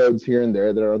 there are roads here and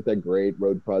there that aren't that great.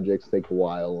 Road projects take a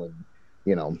while, and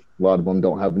a lot of them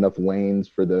don't have enough lanes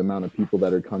for the amount of people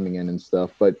that are coming in and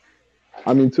stuff. But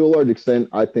I mean, to a large extent,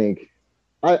 I think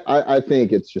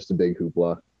think it's just a big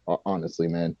hoopla. Honestly,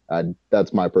 man,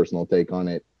 that's my personal take on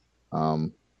it.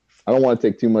 I don't want to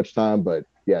take too much time, but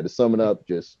yeah, to sum it up,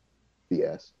 just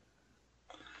BS.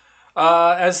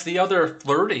 As the other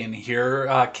flirting here,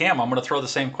 Cam, I'm going to throw the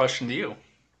same question to you.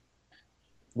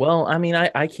 Well, I mean,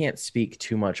 I can't speak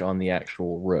too much on the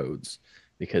actual roads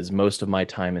because most of my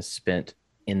time is spent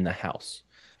in the house,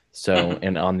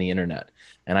 and on the internet.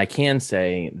 And I can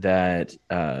say that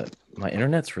my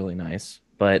internet's really nice.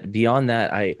 But beyond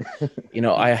that, I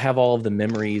have all of the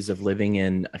memories of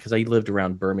living because I lived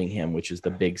around Birmingham, which is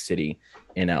the big city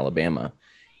in Alabama.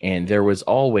 And there was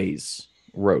always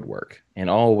road work and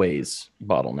always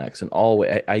bottlenecks and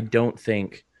always,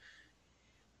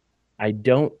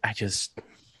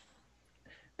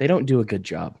 they don't do a good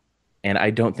job. And I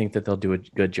don't think that they'll do a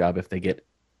good job if they get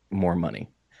more money.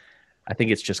 I think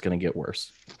it's just going to get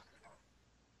worse.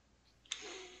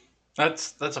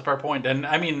 That's a fair point. And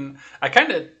I mean, I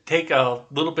kind of take a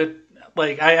little bit,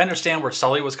 like, I understand where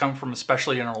Sully was coming from,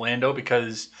 especially in Orlando,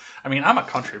 because I mean, I'm a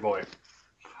country boy.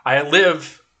 I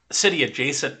live city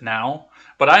adjacent now,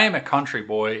 but I am a country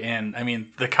boy. And I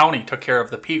mean, the county took care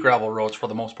of the pea gravel roads for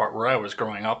the most part where I was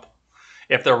growing up,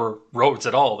 if there were roads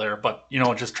at all there. But, you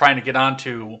know, just trying to get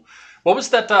onto, what was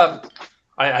that?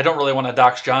 I don't really want to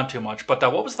dox John too much, but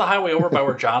what was the highway over by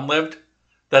where John lived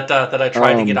that I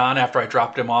tried to get on after I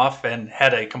dropped him off and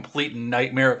had a complete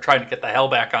nightmare of trying to get the hell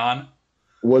back on?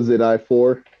 Was it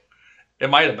I-4? It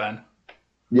might have been.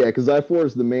 Yeah, because I-4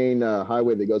 is the main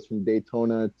highway that goes from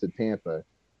Daytona to Tampa.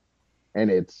 And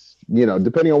it's, you know,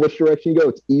 depending on which direction you go,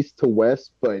 it's east to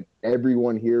west, but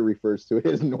everyone here refers to it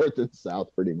as north and south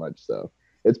pretty much. So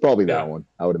it's probably that one,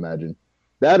 I would imagine.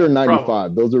 That or 95.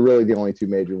 Probably. Those are really the only two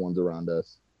major ones around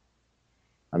us.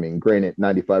 I mean, granted,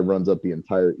 95 runs up the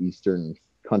entire eastern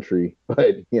country,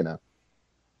 but, you know.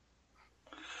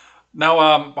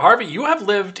 Now, Harvey, you have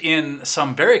lived in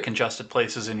some very congested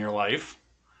places in your life.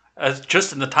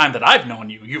 Just in the time that I've known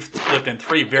you, you've lived in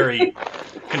 3 very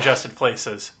congested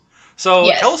places.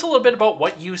 So Tell us a little bit about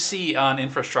what you see on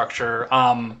infrastructure,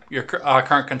 your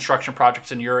current construction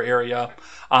projects in your area,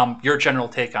 your general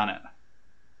take on it.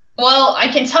 Well, I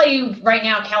can tell you right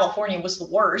now, California was the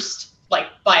worst, like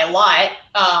by a lot.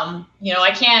 You know,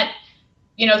 I can't,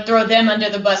 you know, throw them under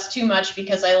the bus too much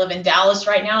because I live in Dallas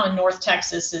right now, and North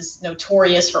Texas is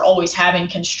notorious for always having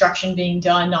construction being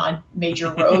done on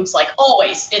major roads. Like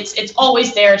always, it's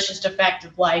always there. It's just a fact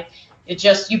of life. It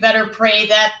just, you better pray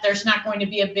that there's not going to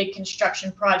be a big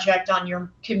construction project on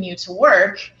your commute to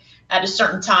work at a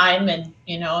certain time. And,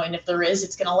 you know, and if there is,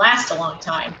 it's going to last a long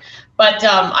time. But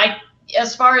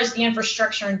as far as the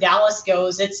infrastructure in Dallas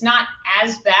goes, it's not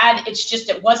as bad. It's just,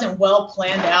 it wasn't well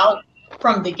planned out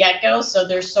from the get-go. So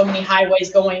there's so many highways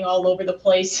going all over the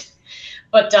place.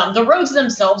 But the roads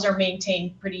themselves are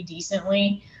maintained pretty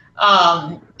decently.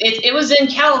 It was in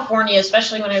California,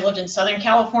 especially when I lived in Southern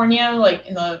California, like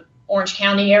in the Orange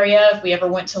County area. If we ever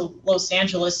went to Los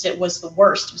Angeles, it was the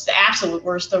worst. It was the absolute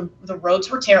worst. The roads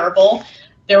were terrible.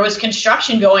 There was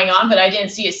construction going on, but I didn't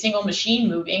see a single machine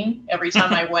moving every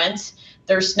time I went.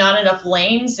 There's not enough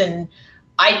lanes. And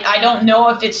I don't know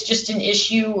if it's just an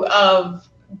issue of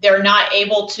they're not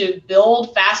able to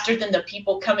build faster than the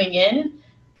people coming in.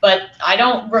 But I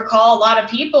don't recall a lot of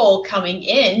people coming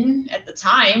in at the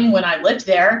time when I lived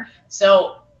there.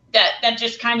 So that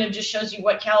just kind of just shows you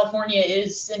what California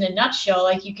is in a nutshell.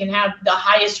 Like, you can have the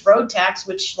highest road tax,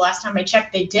 which last time I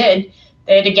checked they did.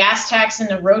 They had a gas tax and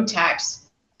a road tax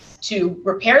to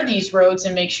repair these roads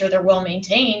and make sure they're well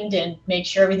maintained and make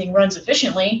sure everything runs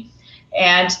efficiently.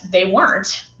 And they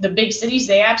weren't. The big cities,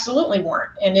 they absolutely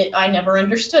weren't. And I never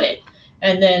understood it.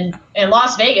 And then in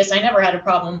Las Vegas, I never had a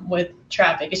problem with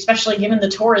traffic, especially given the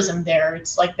tourism there.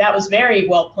 It's like that was very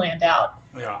well planned out.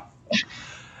 Yeah.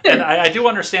 And I do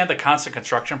understand the constant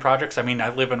construction projects. I mean,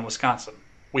 I live in Wisconsin.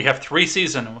 We have 3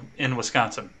 seasons in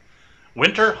Wisconsin: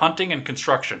 winter, hunting, and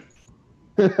construction.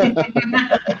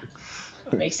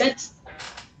 Makes sense.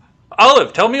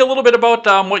 Olive, tell me a little bit about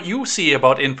what you see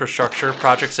about infrastructure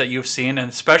projects that you've seen, and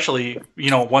especially, you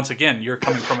know, once again, you're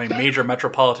coming from a major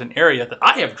metropolitan area that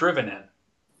I have driven in.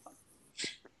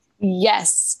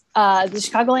 Yes. The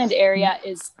Chicagoland area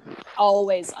is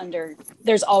always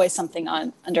there's always something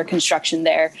under construction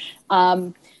there.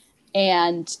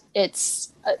 And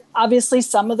it's obviously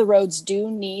some of the roads do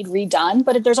need redone,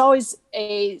 but there's always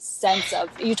a sense of,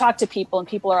 you talk to people and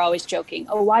people are always joking,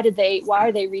 oh, why are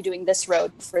they redoing this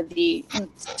road for the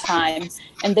time?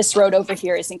 And this road over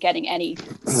here isn't getting any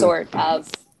sort of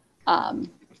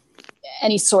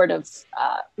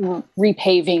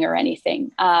repaving or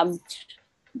anything.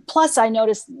 Plus, I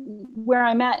noticed where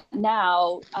I'm at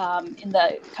now in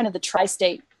the kind of the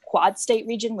tri-state quad state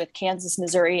region with Kansas,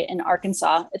 Missouri, and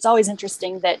Arkansas. It's always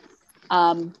interesting that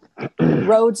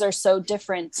roads are so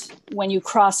different. When you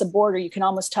cross a border, you can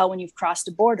almost tell when you've crossed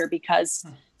a border because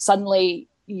suddenly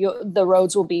the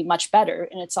roads will be much better.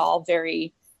 And it's all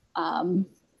very,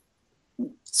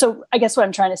 so I guess what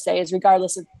I'm trying to say is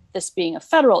regardless of this being a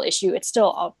federal issue, it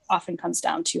still often comes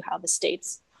down to how the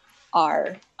states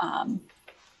are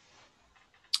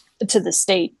to the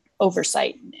state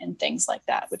oversight and things like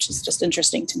that, which is just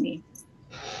interesting to me.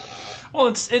 Well,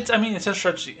 it's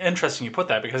interesting you put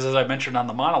that, because as I mentioned on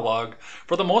the monologue,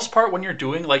 for the most part, when you're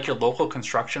doing like your local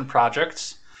construction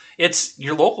projects, it's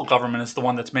your local government is the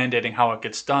one that's mandating how it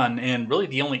gets done. And really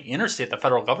the only interstate the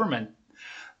federal government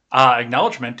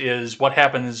acknowledgement is what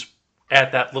happens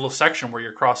at that little section where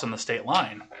you're crossing the state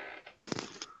line.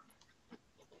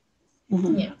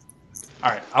 Mhm. Yeah. All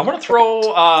right, I want to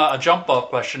throw a jump ball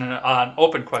question, an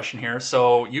open question here.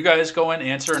 So you guys go in,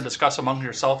 answer, and discuss among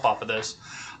yourself off of this.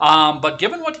 But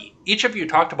given what each of you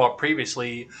talked about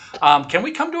previously, can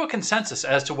we come to a consensus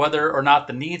as to whether or not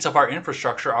the needs of our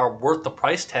infrastructure are worth the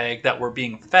price tag that we're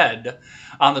being fed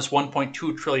on this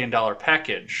 $1.2 trillion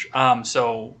package?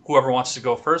 So whoever wants to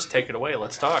go first, take it away.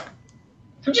 Let's talk.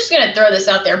 I'm just going to throw this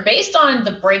out there. Based on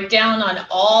the breakdown on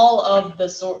all of the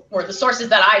sources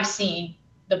that I've seen,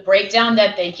 the breakdown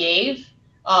that they gave,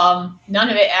 none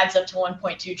of it adds up to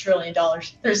 $1.2 trillion.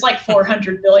 There's like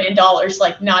 $400 billion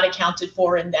like not accounted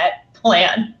for in that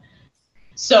plan.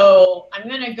 So I'm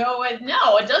going to go with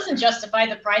no, it doesn't justify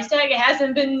the price tag. It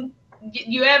hasn't been,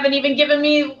 you haven't even given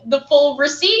me the full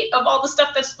receipt of all the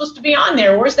stuff that's supposed to be on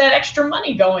there. Where's that extra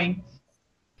money going?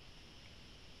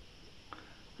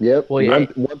 Yep. Well, yeah.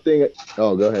 One thing.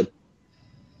 Oh, go ahead.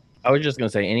 I was just going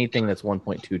to say anything that's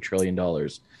 $1.2 trillion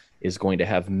is going to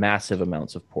have massive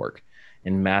amounts of pork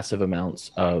and massive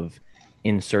amounts of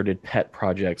inserted pet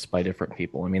projects by different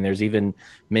people. I mean, there's even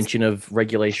mention of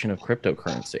regulation of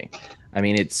cryptocurrency. I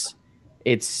mean,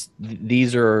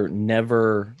 these are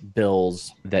never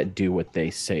bills that do what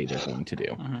they say they're going to do.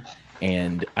 Mm-hmm.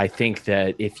 And I think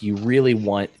that if you really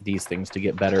want these things to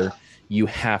get better, you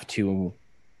have to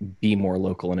be more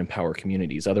local and empower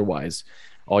communities. Otherwise,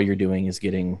 all you're doing is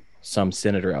getting some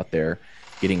senator out there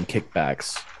getting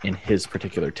kickbacks in his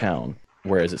particular town,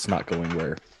 whereas it's not going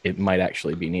where it might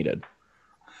actually be needed.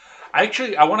 I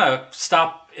want to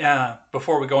stop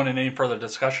before we go into any further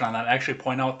discussion on that. Actually,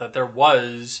 point out that there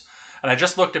was, and I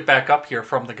just looked it back up here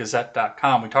from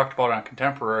thegazette.com. We talked about it on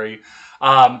Contemporary.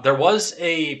 There was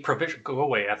a provision, go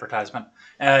away advertisement,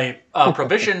 a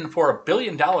provision for $1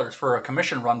 billion for a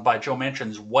commission run by Joe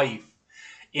Manchin's wife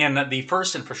in the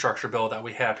first infrastructure bill that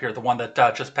we have here, the one that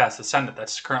just passed the Senate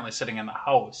that's currently sitting in the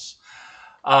House.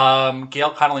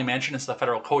 Gail Connolly Manchin is the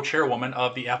federal co-chairwoman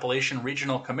of the Appalachian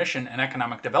Regional Commission and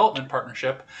Economic Development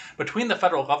Partnership between the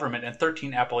federal government and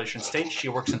 13 Appalachian states. She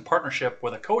works in partnership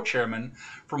with a co-chairman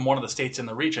from one of the states in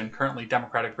the region, currently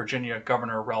Democratic Virginia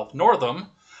Governor Ralph Northam,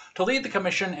 to lead the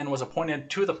commission, and was appointed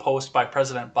to the post by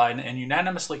President Biden and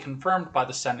unanimously confirmed by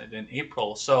the Senate in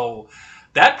April. So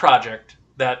that project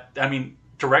that,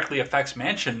 directly affects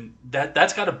Manchin,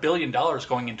 that's got $1 billion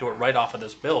going into it right off of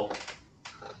this bill.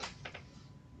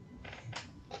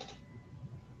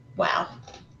 Wow.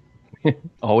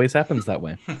 Always happens that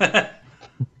way.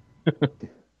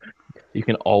 You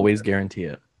can always guarantee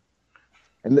it.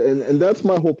 And that's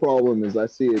my whole problem, is I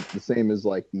see it the same as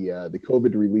like the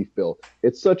COVID relief bill.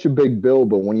 It's such a big bill,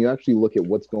 but when you actually look at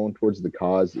what's going towards the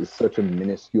cause, it's such a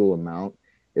minuscule amount.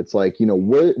 It's like,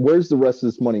 where's the rest of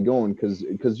this money going?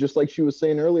 Because just like she was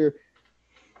saying earlier,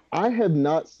 I have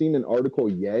not seen an article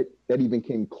yet that even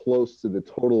came close to the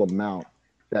total amount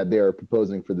that they are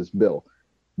proposing for this bill.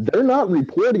 They're not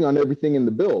reporting on everything in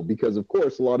the bill because, of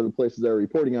course, a lot of the places they're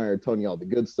reporting on are telling you all the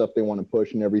good stuff they want to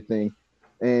push and everything.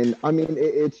 And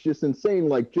it's just insane.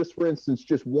 Like, just for instance,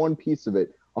 just one piece of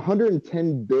it,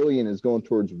 $110 billion is going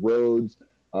towards roads,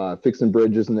 fixing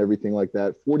bridges and everything like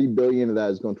that. $40 billion of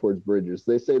that is going towards bridges.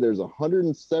 They say there's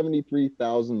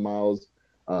 173,000 miles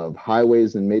of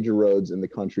highways and major roads in the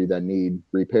country that need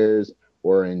repairs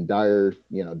or in dire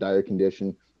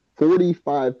condition.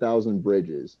 45,000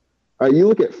 bridges. You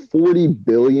look at 40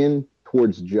 billion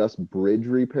towards just bridge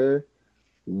repair.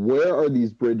 Where are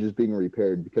these bridges being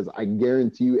repaired? Because I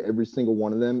guarantee you every single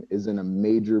one of them is in a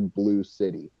major blue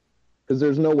city. Because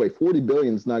there's no way 40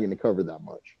 billion is not going to cover that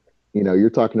much.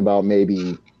 You're talking about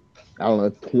maybe,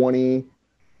 20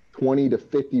 to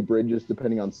 50 bridges,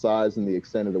 depending on size and the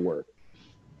extent of the work.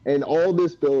 And all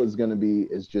this bill is going to be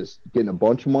is just getting a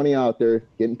bunch of money out there,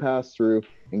 getting passed through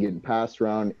and getting passed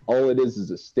around. All it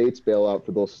is a state's bailout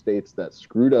for those states that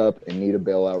screwed up and need a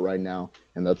bailout right now.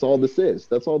 And that's all this is.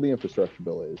 That's all the infrastructure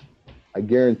bill is. I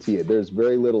guarantee it. There's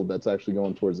very little that's actually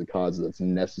going towards the cause that's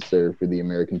necessary for the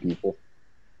American people.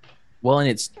 Well, and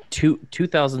it's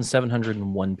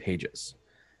 2,701 pages.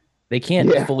 They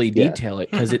can't fully detail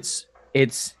it because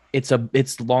it's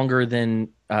longer than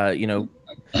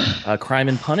Crime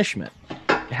and Punishment.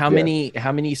 How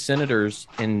many senators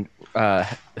and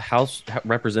House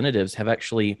representatives have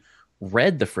actually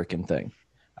read the frickin' thing?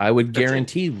 I would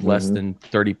guarantee less than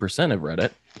 30% have read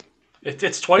it.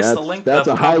 It's twice the length of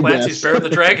Tom Clancy's Bear the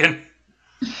Dragon.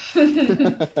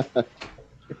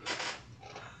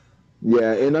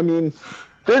 Yeah, and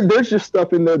there's just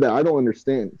stuff in there that I don't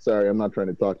understand. Sorry, I'm not trying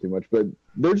to talk too much, but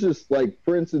there's just, like,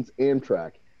 for instance,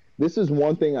 Amtrak. This is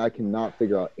one thing I cannot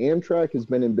figure out. Amtrak has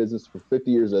been in business for 50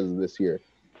 years as of this year.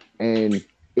 And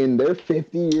in their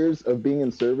 50 years of being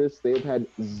in service, they have had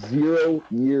 0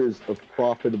 years of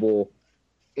profitable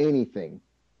anything.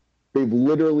 They've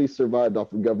literally survived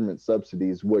off of government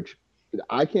subsidies, which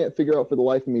I can't figure out for the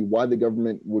life of me why the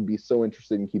government would be so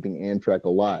interested in keeping Amtrak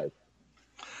alive.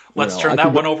 Let's turn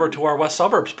that one over to our West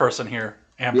Suburbs person here,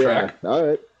 Amtrak. Yeah, all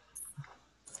right.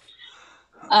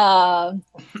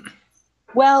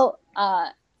 Well,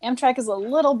 Amtrak is a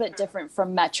little bit different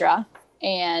from Metra,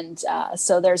 and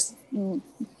so there's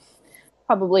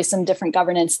probably some different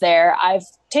governance there. I've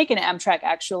taken Amtrak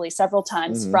actually several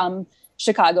times from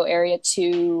Chicago area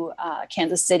to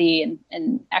Kansas City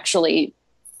and actually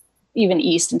even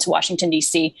east into Washington,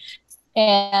 D.C.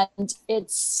 And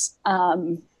it's,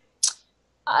 I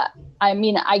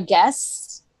mean, I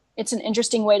guess it's an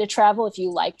interesting way to travel if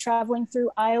you like traveling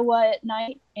through Iowa at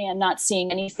night and not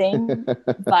seeing anything.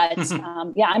 But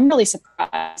yeah, I'm really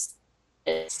surprised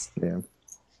that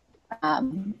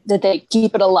they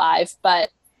keep it alive. But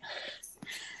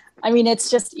I mean,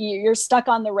 it's just, you're stuck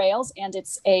on the rails, and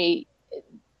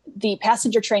the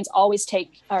passenger trains always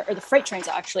take, or the freight trains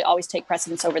actually always take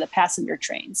precedence over the passenger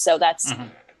trains. So that's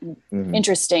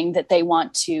interesting that they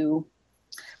want to,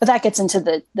 but that gets into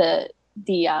the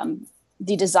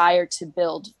desire to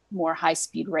build more high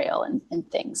speed rail and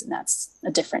things. And that's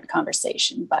a different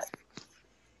conversation, but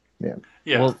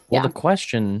Well, the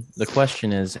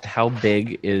question is, how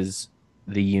big is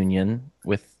the union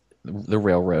with the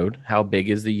railroad? How big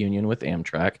is the union with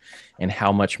Amtrak? And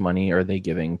how much money are they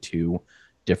giving to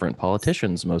different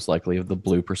politicians, most likely of the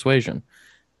blue persuasion?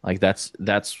 Like that's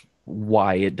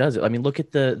why it does it. I mean, look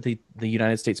at the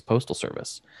United States Postal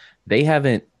Service. They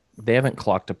haven't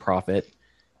clocked a profit,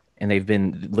 and they've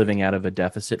been living out of a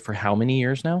deficit for how many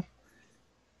years now?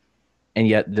 And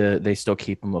yet they still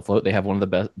keep them afloat. They have one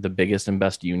of the biggest and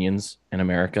best unions in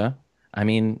America. I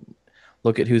mean,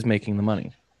 look at who's making the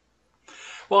money.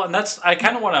 Well, and I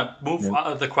kind of want to move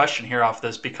the question here off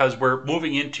this, because we're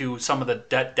moving into some of the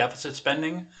debt deficit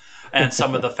spending and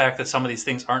some of the fact that some of these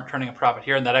things aren't turning a profit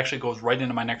here. And that actually goes right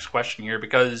into my next question here,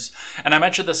 because, and I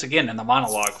mentioned this again in the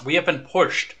monologue, we have been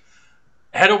pushed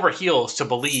head over heels to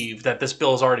believe that this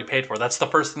bill is already paid for. That's the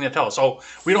first thing they tell us. Oh,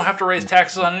 we don't have to raise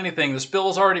taxes on anything. This bill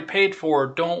is already paid for.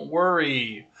 Don't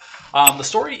worry. The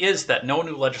story is that no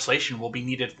new legislation will be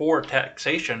needed for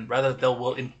taxation. Rather, they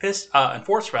will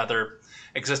enforce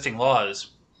existing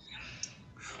laws.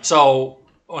 So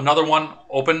another one,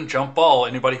 open jump ball.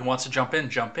 Anybody who wants to jump in,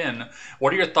 jump in.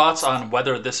 What are your thoughts on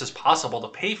whether this is possible to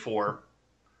pay for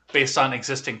based on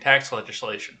existing tax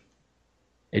legislation?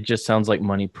 It just sounds like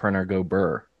money printer go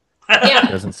burr. Yeah. It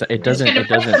doesn't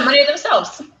The money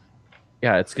themselves.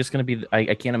 Yeah, it's just going to be.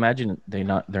 I can't imagine they're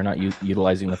not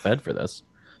utilizing the Fed for this.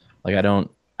 Like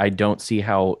I don't see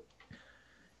how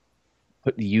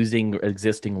using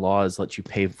existing laws lets you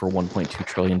pay for $1.2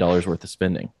 trillion worth of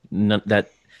spending. That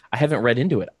I haven't read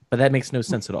into it, but that makes no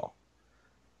sense at all.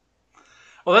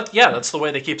 Well, that's the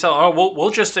way they keep saying, oh,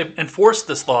 we'll just enforce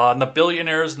this law on the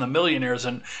billionaires and the millionaires,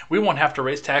 and we won't have to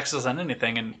raise taxes on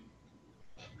anything. And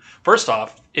first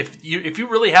off, if you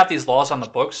really have these laws on the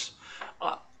books,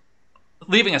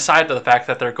 leaving aside to the fact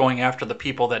that they're going after the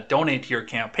people that donate to your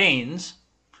campaigns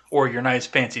or your nice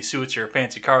fancy suits, your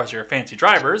fancy cars, your fancy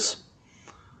drivers,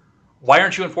 why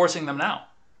aren't you enforcing them now?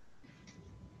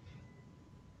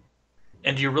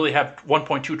 And do you really have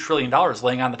 $1.2 trillion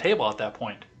laying on the table at that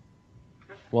point?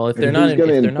 Well, if they're not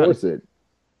going to enforce it,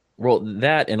 well,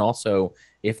 that, and also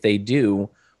if they do,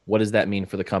 what does that mean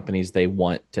for the companies they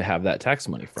want to have that tax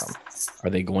money from? Are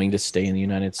they going to stay in the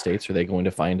United States? Or are they going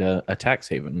to find a tax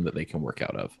haven that they can work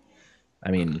out of?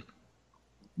 I mean,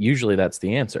 usually that's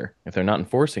the answer. If they're not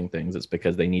enforcing things, it's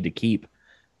because they need to keep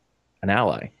an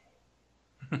ally.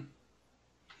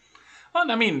 Well,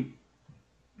 I mean,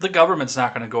 the government's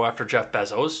not going to go after Jeff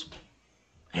Bezos.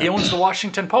 He owns the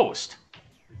Washington Post,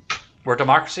 where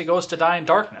democracy goes to die in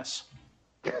darkness.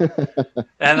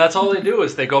 And that's all they do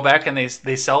is they go back and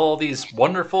they sell all these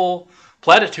wonderful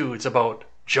platitudes about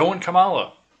Joe and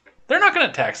Kamala. They're not going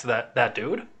to tax that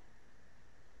dude.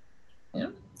 Yeah.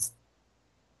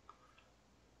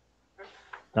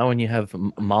 Not when you have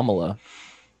Mamala.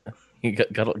 You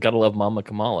gotta love Mama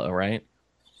Kamala, right?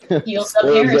 Heels up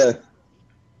Harris.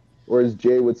 Or as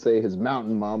Jay would say, his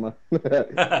mountain mama.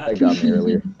 That got me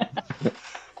earlier.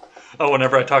 Oh,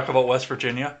 whenever I talk about West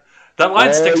Virginia. That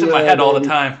line sticks in my head all the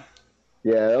time.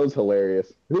 Yeah, that was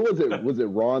hilarious. Who was it? Was it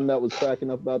Ron that was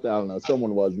cracking up about that? I don't know.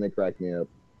 Someone was, and they cracked me up.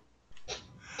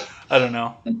 I don't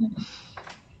know.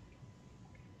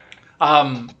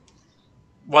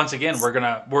 Once again, we're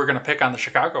gonna pick on the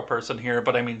Chicago person here,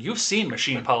 but I mean, you've seen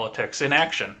machine politics in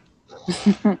action.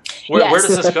 Where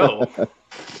does this go?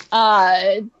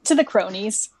 To the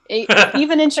cronies.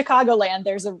 Even in Chicagoland,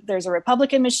 there's a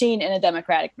Republican machine and a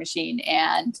Democratic machine,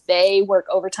 and they work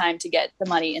overtime to get the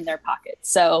money in their pocket.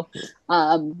 So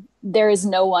there is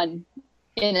no one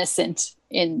innocent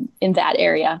in that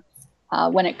area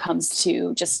when it comes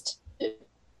to just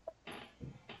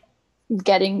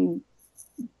getting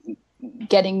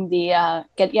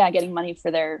money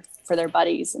for their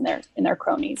buddies and their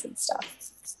cronies and stuff.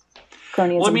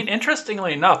 Cronyism. Well, I mean,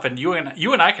 interestingly enough, and you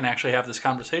and I can actually have this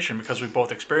conversation because we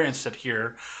both experienced it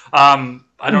here. I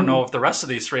don't know if the rest of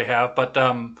these three have, but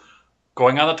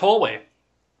going on the tollway,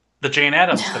 the Jane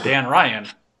Addams, the Dan Ryan,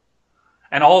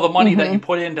 and all the money that you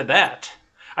put into that.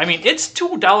 I mean, it's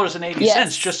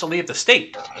 $2.80 just to leave the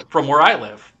state from where I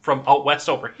live, from out west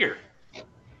over here. So,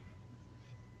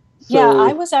 yeah,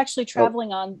 I was actually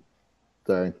traveling on.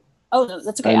 Sorry. Oh, no,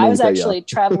 that's okay. I was actually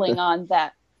traveling on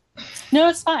that. No,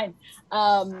 it's fine.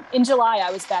 In July,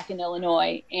 I was back in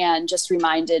Illinois and just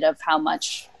reminded of how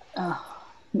much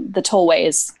the tollway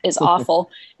is awful.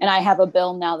 And I have a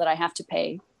bill now that I have to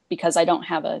pay because I don't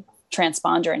have a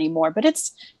transponder anymore. But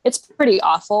it's pretty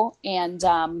awful. And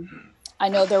I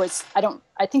know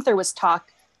I think there was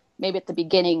talk maybe at the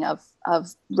beginning of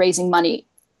raising money.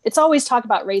 It's always talk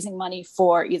about raising money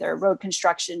for either road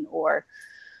construction or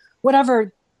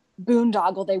whatever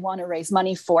boondoggle they want to raise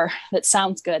money for. That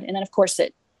sounds good. And then of course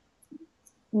it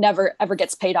never ever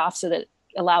gets paid off, so that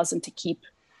allows them to keep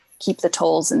the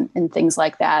tolls and things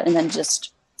like that, and then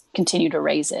just continue to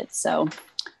raise it. So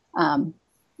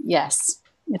yes,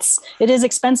 it is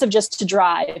expensive just to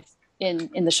drive in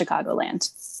the Chicagoland.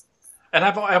 And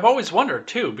I've always wondered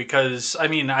too, because I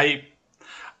mean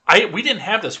we didn't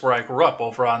have this where I grew up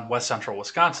over on West Central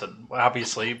Wisconsin.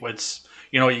 Obviously, it's,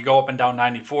 you go up and down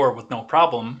 94 with no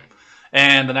problem.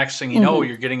 And the next thing you know,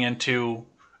 you're getting into,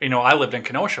 I lived in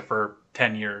Kenosha for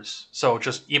 10 years. So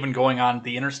just even going on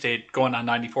the interstate, going on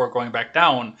 94, going back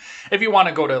down, if you want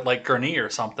to go to like Gurnee or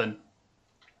something,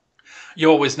 you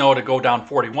always know to go down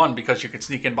 41 because you could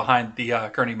sneak in behind the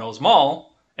Gurnee Mills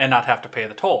Mall and not have to pay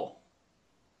the toll.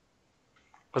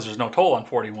 Because there's no toll on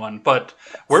 41. But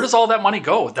where does all that money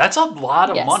go? That's a lot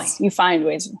of money. You find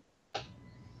ways.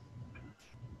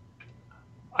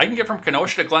 I can get from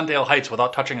Kenosha to Glendale Heights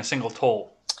without touching a single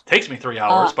toll. Takes me 3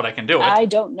 hours, but I can do it. I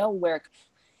don't know where.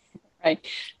 Right.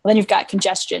 Well, then you've got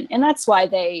congestion. And that's why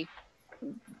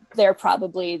they're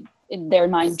probably, in their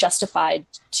mind, justified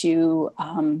to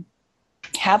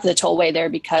have the tollway there,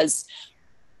 because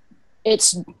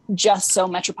it's just so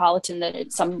metropolitan that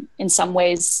in some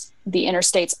ways the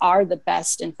interstates are the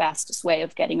best and fastest way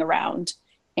of getting around.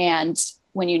 And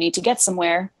when you need to get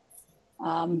somewhere,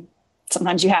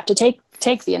 sometimes you have to take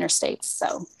the interstates.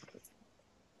 So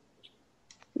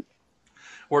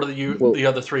what are the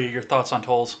other three, your thoughts on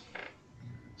tolls?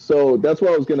 So that's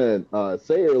what I was gonna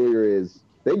say earlier is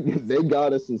they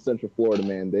got us in Central Florida,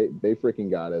 man. They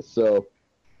freaking got us. So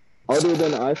other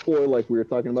than I-4, like we were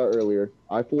talking about earlier,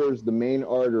 I-4 is the main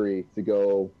artery to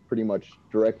go pretty much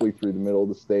directly through the middle of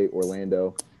the state,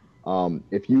 Orlando.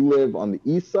 If you live on the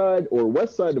east side or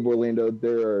west side of Orlando,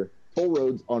 there are toll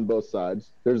roads on both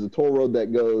sides. There's a toll road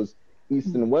that goes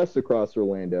east and west across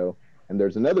Orlando, and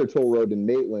there's another toll road in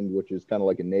Maitland, which is kind of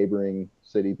like a neighboring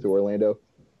city to Orlando.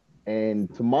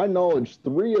 And to my knowledge,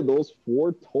 3 of those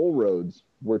 4 toll roads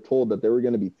were told that they were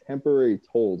going to be temporary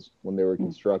tolls when they were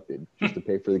constructed, just to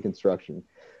pay for the construction.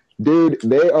 Dude,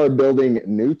 they are building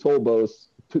new toll booths.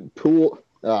 Toll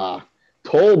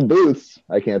booths.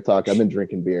 I can't talk. I've been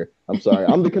drinking beer. I'm sorry.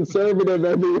 I'm the conservative,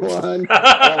 everyone.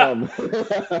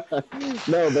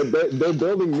 No, but they're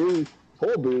building new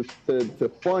toll booths to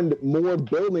fund more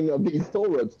building of these toll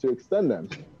roads to extend them.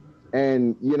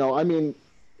 And, I mean,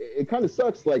 it kind of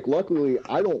sucks. Like, luckily,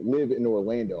 I don't live in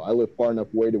Orlando. I live far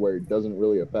enough away to where it doesn't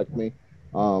really affect me.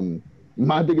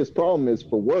 My biggest problem is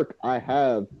for work, I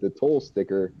have the toll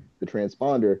sticker, the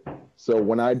transponder. So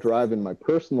when I drive in my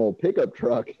personal pickup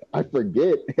truck, I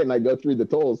forget and I go through the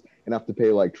tolls and have to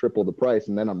pay like triple the price.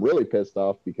 And then I'm really pissed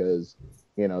off because,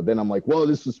 then I'm like, well,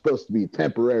 this was supposed to be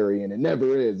temporary and it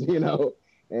never is,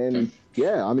 And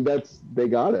yeah, I mean, they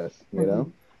got us,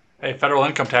 Hey, federal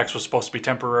income tax was supposed to be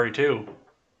temporary too.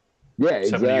 Yeah,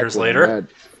 exactly. 70 years later.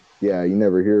 Yeah, you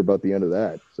never hear about the end of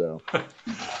that. So, all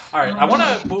right, I want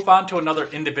to move on to another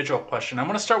individual question. I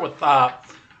want to start with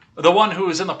the one who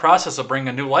is in the process of bringing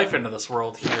a new life into this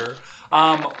world here.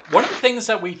 One of the things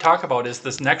that we talk about is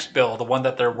this next bill, the one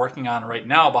that they're working on right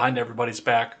now behind everybody's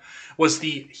back, was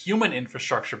the human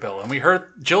infrastructure bill. And we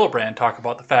heard Gillibrand talk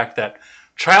about the fact that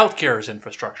childcare is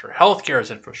infrastructure, healthcare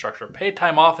is infrastructure, paid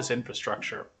time off is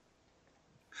infrastructure.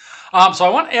 So I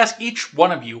want to ask each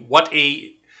one of you what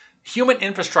a human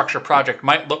infrastructure project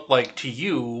might look like to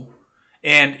you,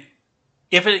 and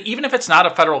even if it's not a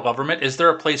federal government, is there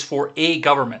a place for a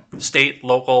government, state,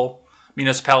 local,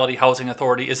 municipality, housing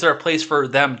authority? Is there a place for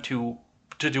them to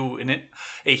do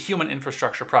a human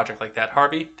infrastructure project like that?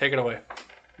 Harvey, take it away.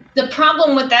 The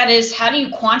problem with that is, how do you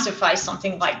quantify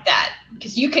something like that?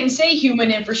 Because you can say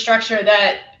human infrastructure,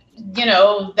 that, you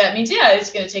know, that means, yeah,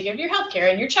 it's going to take care of your healthcare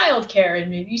and your childcare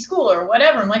and maybe school or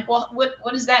whatever. I'm like, well,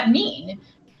 what does that mean?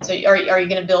 So are you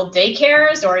going to build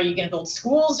daycares, or are you going to build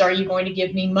schools? Are you going to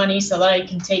give me money so that I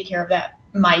can take care of that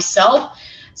myself?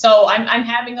 So I'm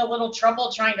having a little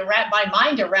trouble trying to wrap my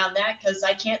mind around that, because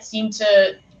I can't seem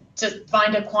to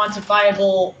find a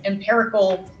quantifiable,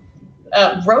 empirical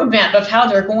roadmap of how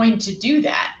they're going to do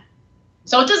that.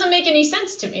 So it doesn't make any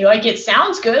sense to me. Like, it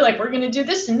sounds good, like we're going to do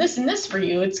this and this and this for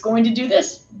you, it's going to do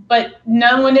this, but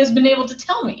no one has been able to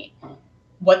tell me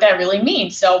what that really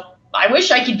means. So I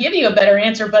wish I could give you a better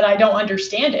answer, but I don't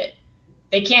understand it.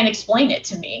 They can't explain it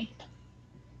to me.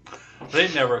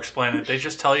 They never explain it. They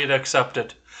just tell you to accept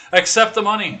it. Accept the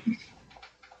money.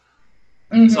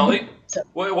 Mm-hmm. Sully,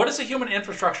 what does a human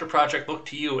infrastructure project look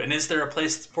to you? And is there a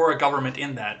place for a government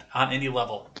in that on any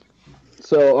level?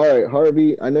 So, all right,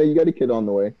 Harvey, I know you got a kid on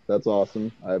the way. That's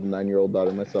awesome. I have a 9-year-old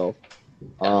daughter myself.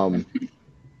 I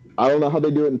don't know how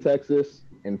they do it in Texas.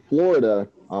 In Florida,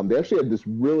 they actually have this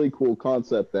really cool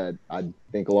concept that I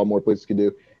think a lot more places could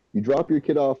do. You drop your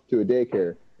kid off to a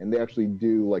daycare, and they actually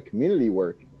do like community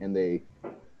work, and they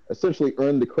essentially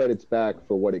earn the credits back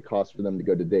for what it costs for them to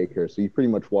go to daycare. So you pretty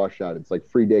much wash out. It's like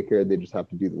free daycare. They just have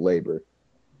to do the labor.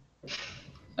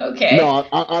 Okay. No,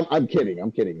 I'm kidding.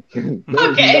 I'm kidding.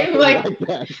 Okay, like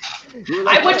that.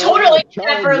 I would totally do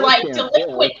that for like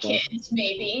delinquent kids,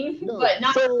 maybe, no, but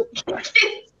not so, kids.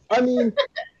 I mean,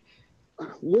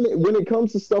 when it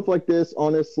comes to stuff like this,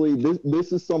 honestly,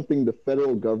 this is something the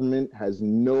federal government has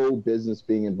no business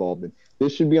being involved in.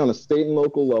 This should be on a state and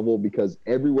local level, because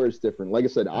everywhere is different. Like I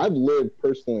said, I've lived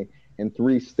personally in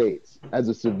 3 states as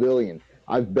a civilian.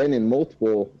 I've been in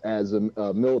multiple as a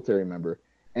military member.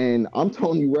 And I'm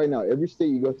telling you right now, every state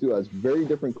you go through has very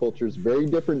different cultures, very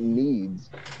different needs,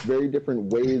 very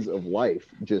different ways of life,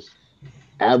 just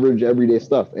average everyday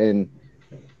stuff. And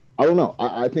I don't know.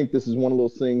 I think this is one of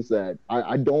those things that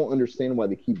I don't understand why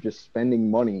they keep just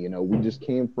spending money. You know, we just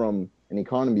came from an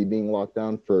economy being locked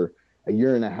down for a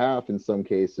year and a half in some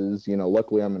cases. You know,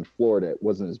 luckily I'm in Florida. It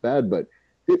wasn't as bad. But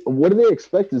what do they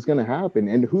expect is going to happen?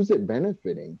 And who's it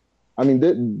benefiting? I mean,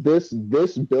 this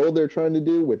bill they're trying to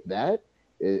do with that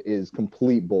is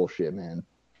complete bullshit, man.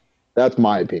 That's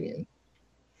my opinion.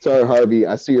 Sorry, Harvey.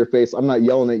 I see your face. I'm not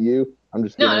yelling at you. I'm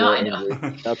just getting I know.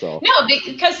 angry. That's all. No,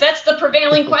 because that's the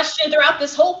prevailing question throughout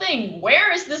this whole thing.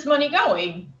 Where is this money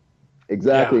going?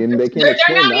 Exactly, and they can't.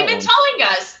 They're not even one. telling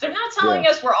us. They're not telling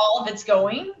us where all of it's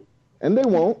going. And they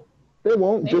won't. They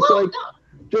won't. They just won't,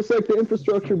 just like the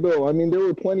infrastructure bill. I mean, there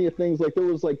were plenty of things. Like there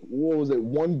was like, what was it?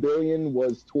 $1 billion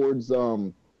was towards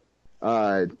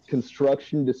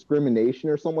construction discrimination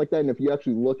or something like that. And if you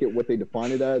actually look at what they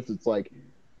define it as, it's like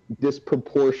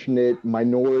disproportionate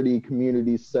minority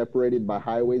communities separated by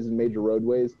highways and major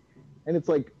roadways. And it's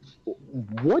like,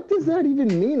 what does that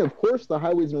even mean? Of course, the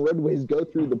highways and roadways go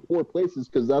through the poor places,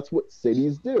 because that's what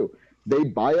cities do. They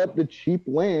buy up the cheap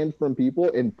land from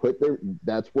people and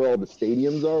that's where all the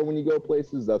stadiums are when you go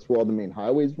places. That's where all the main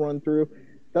highways run through.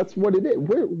 That's what it is.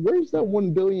 Where's that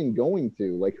 $1 billion going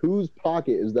to? Like, whose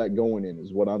pocket is that going in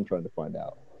is what I'm trying to find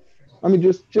out. I mean,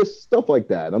 just stuff like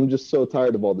that. I'm just so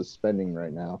tired of all this spending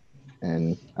right now.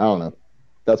 And I don't know.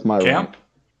 That's my Camp?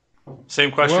 Same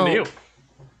question to you.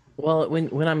 Well,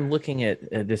 when I'm looking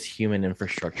at this human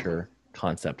infrastructure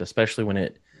concept, especially when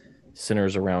it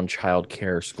centers around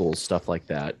childcare, schools, stuff like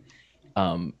that,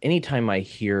 anytime I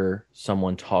hear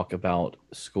someone talk about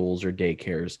schools or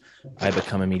daycares, I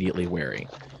become immediately wary,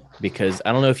 because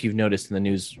I don't know if you've noticed in the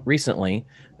news recently,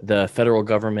 the federal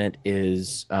government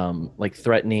is like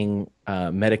threatening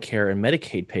Medicare and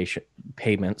Medicaid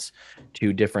payments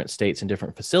to different states and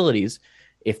different facilities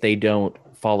if they don't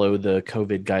follow the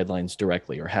COVID guidelines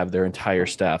directly or have their entire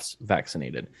staffs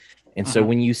vaccinated. And so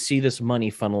when you see this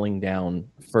money funneling down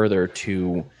further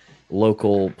to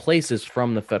local places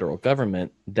from the federal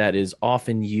government, that is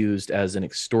often used as an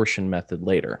extortion method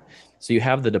later. So you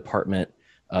have the Department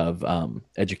of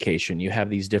Education, you have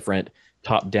these different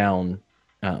top-down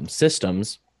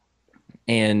systems,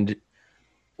 and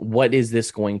what is this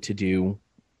going to do?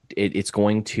 It's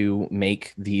going to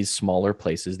make these smaller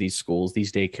places, these schools,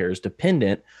 these daycares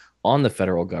dependent on the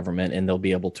federal government, and they'll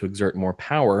be able to exert more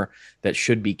power that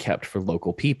should be kept for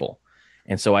local people.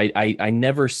 And so I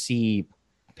never see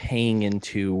paying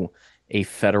into a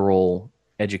federal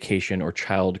education or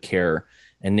child care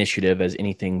initiative as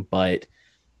anything but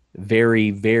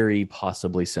very, very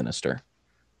possibly sinister.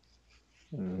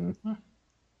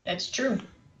 That's true.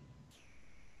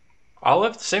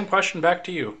 Olive, the same question back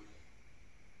to you.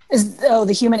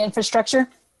 The human infrastructure?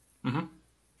 Mm-hmm.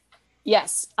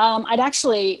 Yes.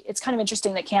 It's kind of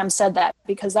interesting that Cam said that,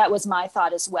 because that was my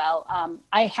thought as well.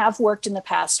 I have worked in the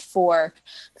past for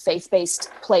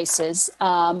faith-based places.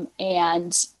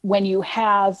 And when you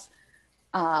have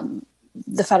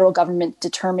the federal government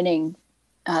determining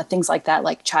things like that,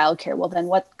 like childcare, well, then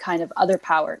what kind of other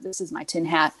power, this is my tin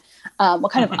hat,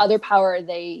 what kind of other power are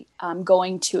they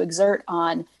going to exert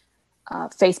on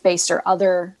faith-based or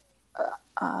other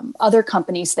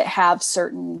companies that have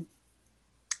certain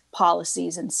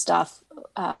policies and stuff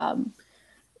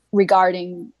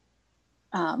regarding,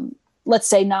 let's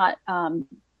say not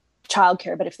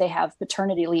childcare, but if they have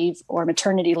paternity leave or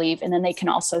maternity leave, and then they can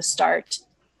also start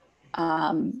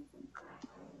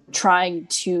trying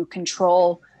to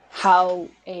control how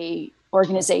a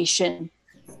organization,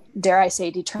 dare I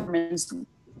say, determines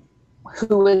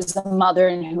who is a mother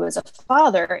and who is a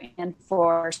father. And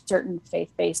for certain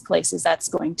faith-based places, that's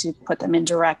going to put them in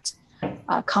direct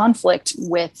conflict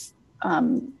with,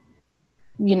 could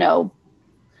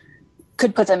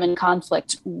put them in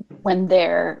conflict when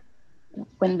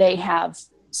they have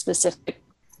specific,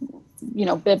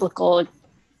 biblical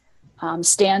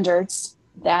standards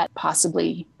that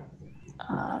possibly,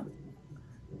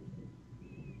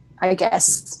 I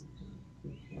guess,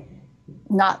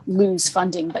 not lose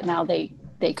funding, but now they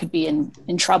could be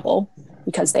in trouble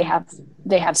because they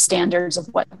have standards of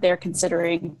what they're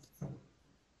considering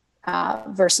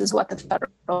versus what the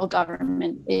federal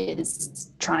government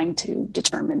is trying to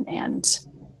determine and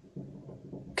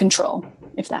control,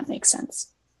 if that makes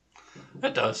sense.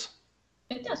 It does.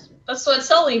 It does. That's what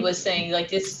Sully was saying. Like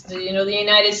this, the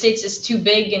United States is too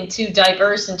big and too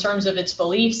diverse in terms of its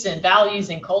beliefs and values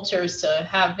and cultures to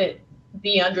have it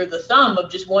be under the thumb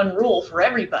of just one rule for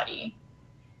everybody.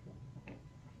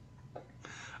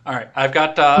 All right, I've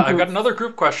got another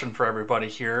group question for everybody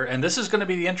here, and this is going to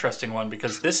be the interesting one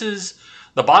because this is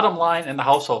the bottom line in the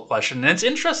household question. And it's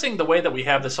interesting the way that we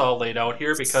have this all laid out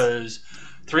here because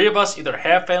 3 of us either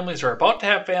have families or are about to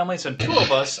have families, and 2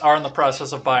 of us are in the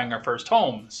process of buying our first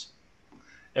homes,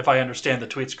 if I understand the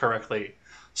tweets correctly.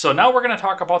 So now we're going to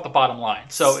talk about the bottom line.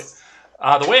 So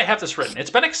the way I have this written,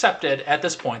 it's been accepted at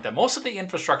this point that most of the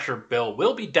infrastructure bill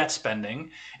will be debt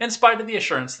spending in spite of the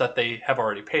assurance that they have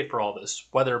already paid for all this,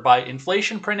 whether by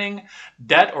inflation printing,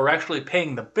 debt, or actually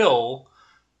paying the bill.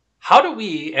 How do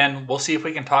we, and we'll see if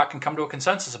we can talk and come to a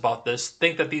consensus about this,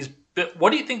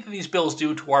 what do you think that these bills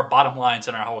do to our bottom lines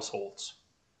in our households?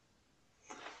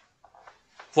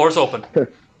 Floor's open.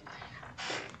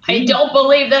 I don't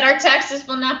believe that our taxes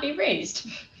will not be raised.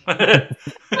 That's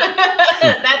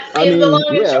the long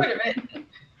and short of it.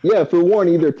 Yeah, for one,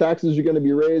 either taxes are going to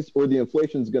be raised or the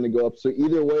inflation is going to go up. So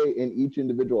either way, in each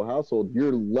individual household,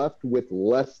 you're left with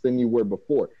less than you were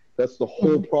before. That's the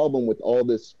whole problem with all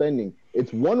this spending.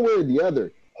 It's one way or the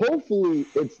other. Hopefully,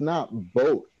 it's not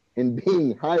both in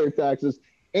being higher taxes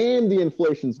and the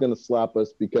inflation is going to slap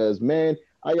us because, man,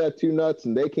 I got 2 nuts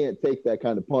and they can't take that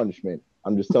kind of punishment.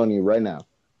 I'm just telling you right now.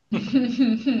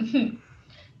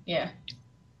 Yeah.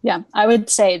 Yeah, I would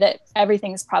say that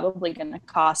everything's probably going to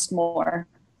cost more.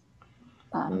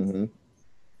 Yeah,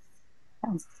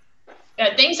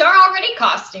 things are already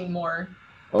costing more.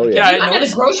 Oh, yeah. Have you gone to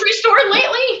the grocery store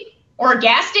lately? Or a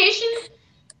gas station?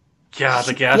 Yeah,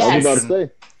 the gas I was station. about to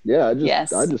say, yeah,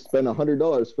 I just spent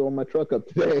 $100 filling my truck up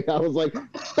today. I was like,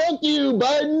 "Fuck you,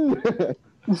 Biden."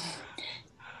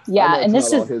 Yeah, and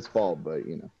this not is all his fault, but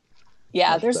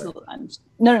yeah. There's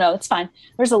no, it's fine.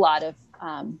 There's a lot of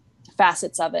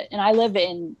facets of it, and I live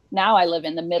in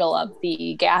the middle of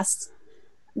the gas.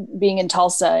 Being in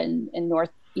Tulsa in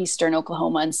northeastern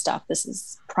Oklahoma and stuff, this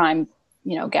is prime,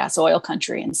 gas oil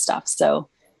country and stuff. So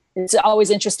it's always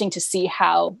interesting to see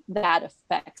how that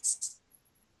affects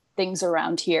things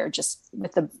around here, just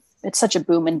it's such a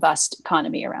boom and bust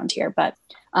economy around here. But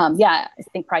I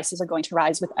think prices are going to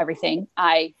rise with everything.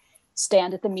 I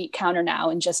stand at the meat counter now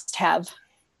and just have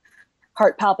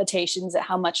heart palpitations at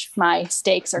how much my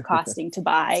steaks are costing to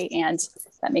buy. And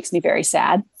that makes me very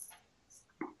sad.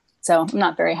 So I'm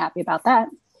not very happy about that.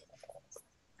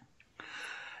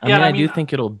 I do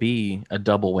think it'll be a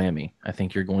double whammy. I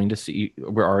think you're going to see,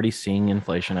 we're already seeing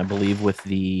inflation, I believe, with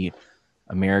the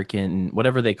American,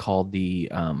 whatever they called the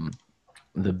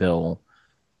bill,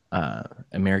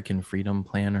 American Freedom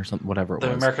Plan or something, whatever it was.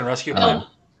 The American Rescue Plan.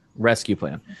 Rescue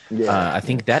Plan. Yeah. I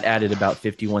think that added about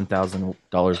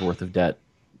 $51,000 worth of debt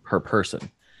per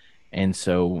person. And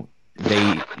so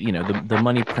the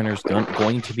money printer's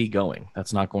going to be going.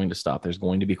 That's not going to stop. There's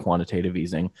going to be quantitative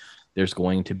easing. There's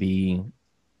going to be,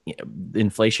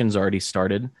 inflation's already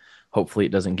started. Hopefully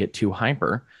it doesn't get too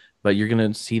hyper, but you're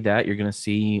going to see that. You're going to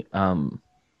see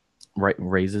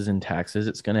raises in taxes.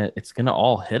 It's going to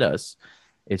all hit us.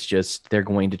 It's just, they're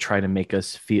going to try to make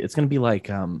us feel, it's going to be like,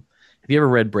 have you ever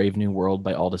read Brave New World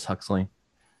by Aldous Huxley?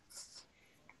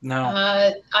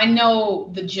 No. I know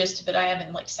the gist of it. I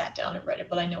haven't sat down and read it,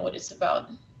 but I know what it's about.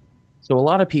 So a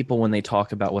lot of people, when they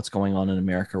talk about what's going on in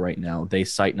America right now, they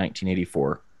cite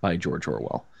 1984 by George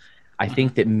Orwell. I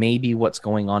think that maybe what's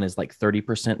going on is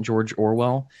 30% George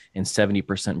Orwell and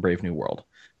 70% Brave New World,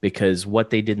 because what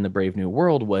they did in the Brave New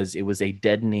World was, it was a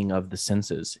deadening of the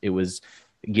senses. It was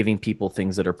giving people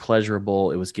things that are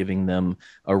pleasurable. It was giving them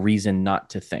a reason not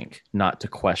to think, not to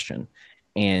question.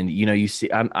 And, you see,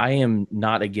 I am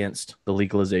not against the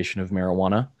legalization of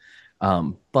marijuana,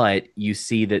 but you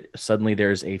see that suddenly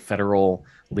there's a federal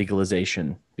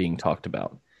legalization being talked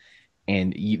about.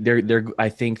 And I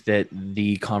think that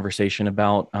the conversation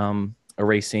about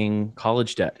erasing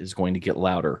college debt is going to get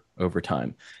louder over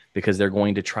time, because they're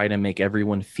going to try to make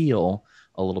everyone feel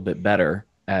a little bit better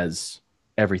as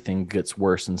everything gets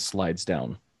worse and slides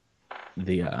down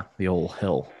the old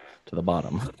hill to the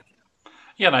bottom.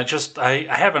 Yeah, and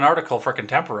I have an article for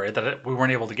Contemporary that we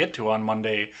weren't able to get to on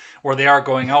Monday, where they are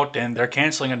going out and they're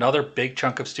canceling another big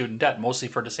chunk of student debt, mostly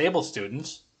for disabled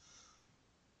students.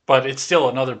 But it's still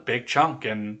another big chunk.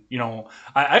 And,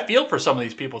 I feel for some of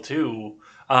these people too.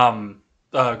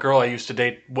 A girl I used to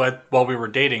date while we were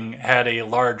dating had a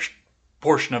large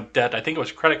portion of debt. I think it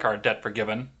was credit card debt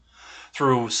forgiven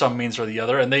through some means or the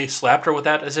other. And they slapped her with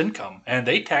that as income. And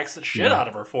they taxed the shit out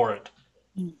of her for it.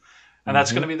 And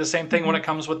that's going to be the same thing when it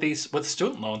comes with the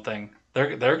student loan thing.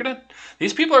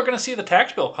 These people are going to see the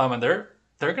tax bill come, and they're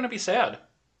going to be sad.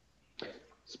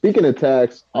 Speaking of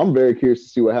tax, I'm very curious to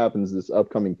see what happens this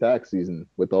upcoming tax season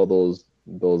with all those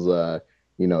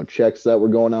checks that were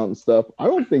going out and stuff. I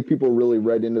don't think people really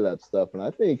read into that stuff, and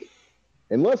I think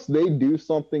unless they do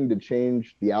something to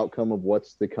change the outcome of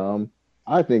what's to come,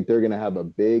 I think they're going to have a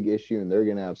big issue, and they're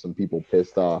going to have some people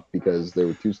pissed off because they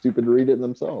were too stupid to read it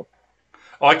themselves.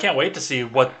 Oh, I can't wait to see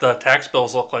what the tax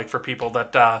bills look like for people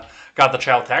that got the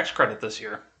child tax credit this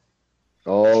year.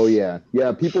 Oh, yeah.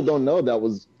 Yeah, people don't know that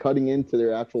was cutting into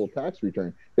their actual tax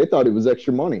return. They thought it was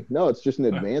extra money. No, it's just an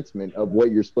advancement of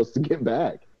what you're supposed to get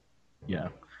back. Yeah.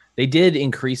 They did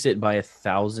increase it by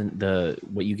 1,000,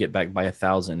 what you get back by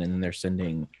 1,000, and then they're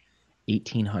sending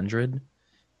 1,800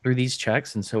 through these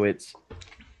checks. And so it's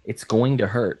going to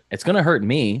hurt. It's going to hurt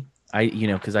me,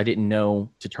 because I didn't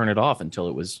know to turn it off until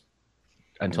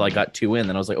I got 2 in.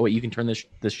 Then I was like, oh wait, you can turn this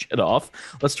shit off.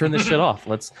 Let's turn this shit off.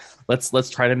 Let's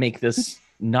try to make this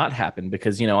not happen,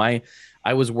 because I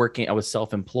was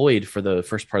self-employed for the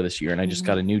first part of this year, and I just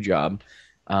got a new job,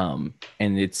 and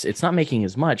it's not making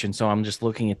as much, and so I'm just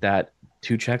looking at that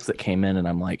 2 checks that came in, and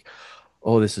I'm like,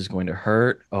 oh, this is going to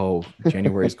hurt. Oh,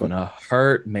 January is going to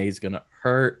hurt. May is going to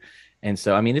hurt, and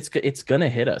so it's going to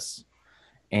hit us,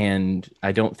 and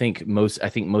I think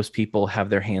most people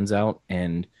have their hands out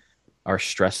and are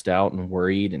stressed out and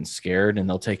worried and scared, and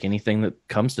they'll take anything that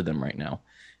comes to them right now.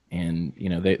 And,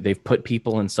 they've put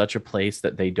people in such a place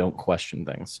that they don't question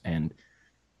things, and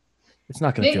it's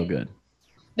not going to feel good.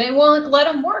 They won't let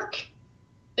them work.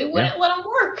 They wouldn't let them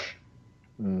work.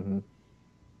 Mm-hmm.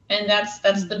 And that's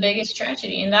the biggest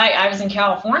tragedy. And I was in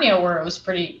California, where it was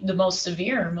the most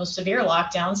severe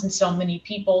lockdowns, and so many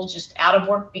people just out of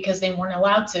work because they weren't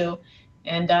allowed to.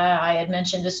 And I had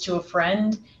mentioned this to a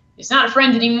friend. He's not a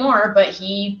friend anymore, but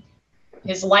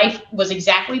his life was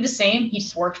exactly the same. He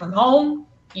just worked from home.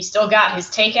 He still got his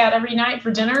takeout every night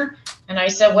for dinner. And I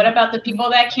said, what about the people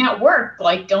that can't work?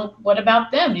 What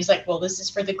about them? And he's like, well, this is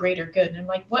for the greater good. And I'm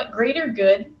like, what greater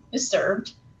good is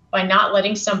served by not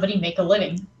letting somebody make a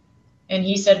living? And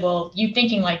he said, well, you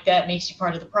thinking like that makes you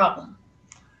part of the problem.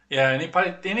 Yeah,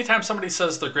 anytime somebody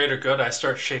says the greater good, I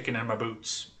start shaking in my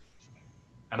boots.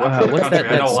 And what's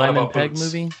that Simon Pegg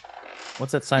movie?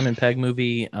 What's that Simon Pegg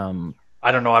movie?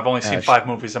 I don't know. I've only seen 5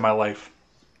 movies in my life.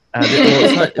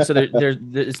 It's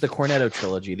the Cornetto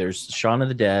trilogy. There's Shaun of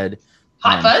the Dead,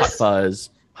 Hot Fuzz.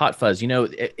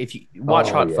 If you watch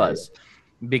Hot Fuzz,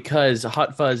 because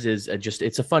Hot Fuzz is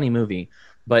it's a funny movie,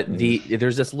 but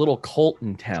there's this little cult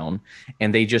in town,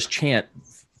 and they just chant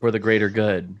for the greater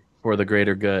good,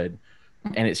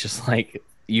 and it's just like,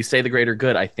 you say the greater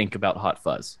good, I think about Hot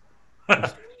Fuzz.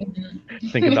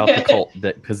 Think about the cult,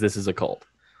 because this is a cult.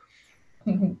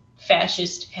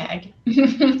 Fascist hag.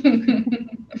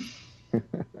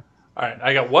 All right,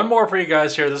 I got one more for you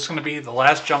guys here. This is going to be the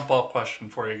last jump ball question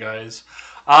for you guys.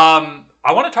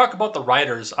 I want to talk about the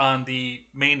riders on the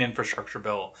main infrastructure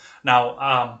bill.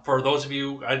 Now, for those of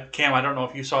you, Cam, I don't know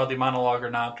if you saw the monologue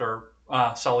or not, or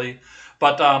Sully,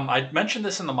 but I mentioned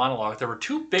this in the monologue. There were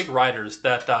two big riders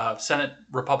that Senate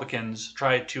Republicans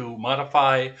tried to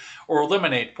modify or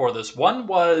eliminate for this. One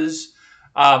was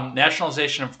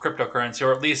nationalization of cryptocurrency,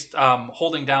 or at least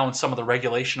holding down some of the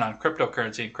regulation on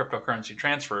cryptocurrency and cryptocurrency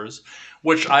transfers,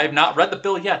 which I have not read the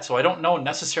bill yet, so I don't know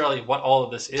necessarily what all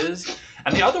of this is.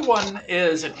 And the other one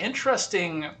is an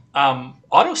interesting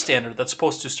auto standard that's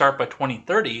supposed to start by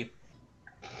 2030,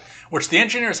 which the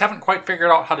engineers haven't quite figured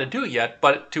out how to do yet,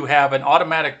 but to have an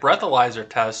automatic breathalyzer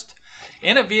test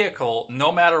in a vehicle,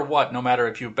 no matter what, no matter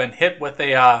if you've been hit with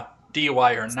a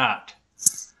DUI or not,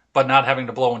 but not having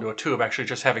to blow into a tube, actually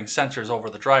just having sensors over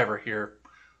the driver here.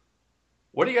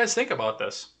 What do you guys think about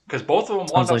this? Because both of them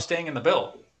wound up staying in the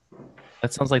bill.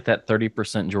 That sounds like that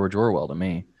 30% George Orwell to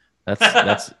me.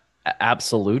 That's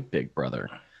absolute Big Brother.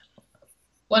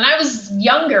 When I was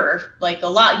younger, like a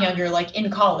lot younger, like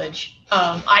in college,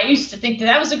 I used to think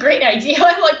that was a great idea.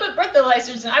 I like put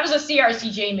breathalyzers, and I was a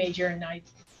CRCJ major, and I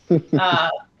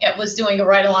was doing a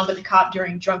ride along with the cop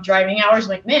during drunk driving hours.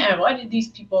 Like, man, why did these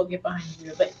people get behind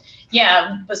you? But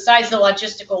yeah, besides the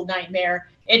logistical nightmare,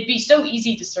 it'd be so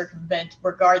easy to circumvent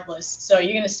regardless. So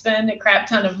you're going to spend a crap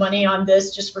ton of money on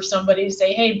this just for somebody to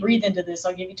say, hey, breathe into this.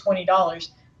 I'll give you $20.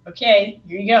 Okay,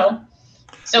 here you go.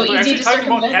 So well, easy to talking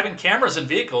circumvent. about having cameras in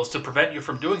vehicles to prevent you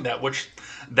from doing that, which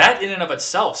that in and of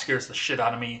itself scares the shit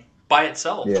out of me by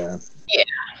itself. Yeah.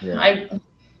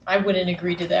 I wouldn't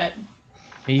agree to that.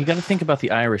 You got to think about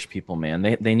the Irish people,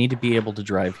 man. They need to be able to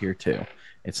drive here too.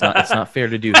 It's not fair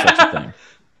to do such a thing.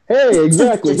 Hey,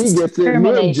 exactly. He gets it.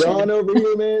 Me and John over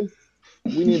here, man.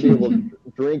 We need to be able to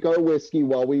drink our whiskey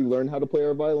while we learn how to play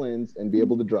our violins and be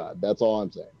able to drive. That's all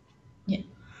I'm saying. Yeah.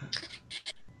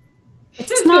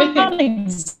 It's not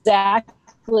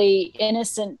exactly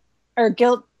innocent or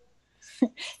guilt.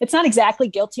 It's not exactly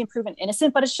guilty and proven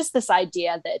innocent, but it's just this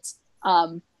idea that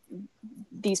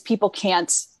these people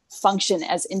can't function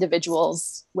as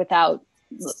individuals without,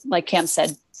 like Cam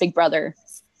said, Big Brother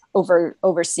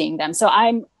overseeing them. So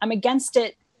I'm against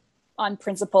it on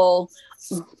principle.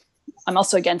 I'm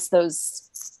also against those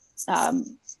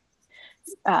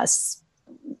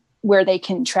where they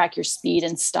can track your speed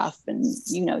and stuff, and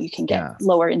you can get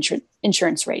lower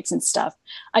insurance rates and stuff.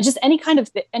 I just any kind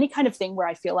of thing where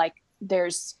I feel like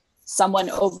there's someone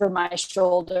over my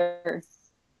shoulder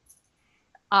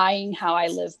eyeing how I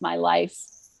live my life.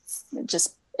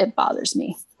 It bothers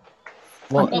me.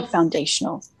 Well, on a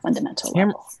fundamental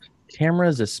level.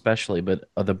 Cameras especially, but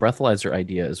the breathalyzer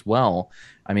idea as well.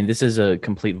 I mean, this is a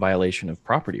complete violation of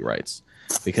property rights,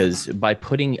 because by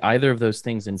putting either of those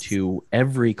things into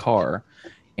every car,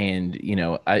 and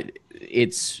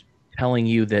it's telling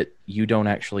you that you don't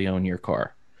actually own your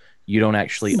car. You don't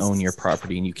actually own your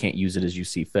property, and you can't use it as you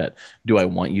see fit. Do I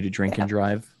want you to drink and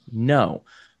drive? No.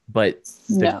 But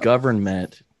the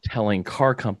government telling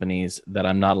car companies that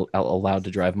I'm not allowed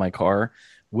to drive my car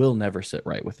will never sit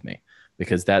right with me,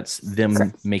 because that's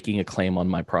them making a claim on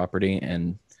my property.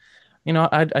 And,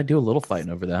 I'd do a little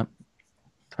fighting over that.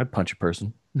 I'd punch a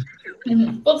person.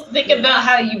 Well, think about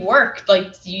how you work.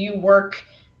 Like, do you work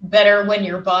better when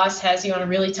your boss has you on a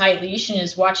really tight leash and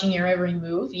is watching your every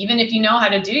move? Even if you know how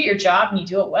to do your job and you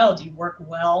do it well, do you work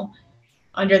well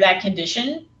under that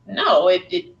condition? No,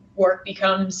 work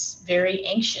becomes very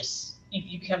anxious.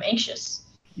 You become anxious.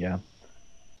 Yeah.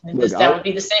 And that would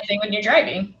be the same thing when you're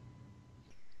driving.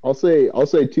 I'll say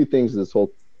two things to this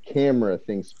whole camera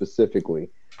thing specifically.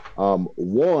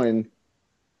 One,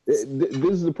 this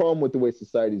is the problem with the way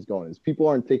society's going, is people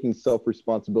aren't taking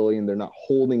self-responsibility, and they're not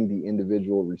holding the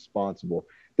individual responsible.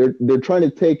 They're trying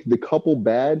to take the couple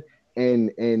bad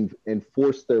and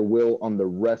force their will on the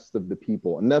rest of the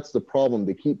people. And that's the problem.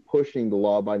 They keep pushing the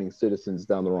law-abiding citizens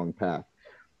down the wrong path.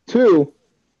 Two,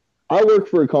 I work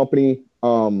for a company.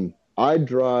 I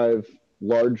drive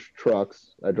large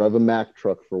trucks. I drive a Mack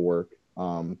truck for work.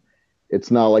 It's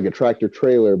not like a tractor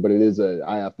trailer, but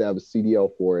I have to have a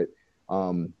CDL for it.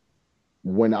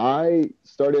 When I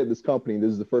started at this company,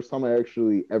 this is the first time I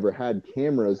actually ever had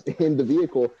cameras in the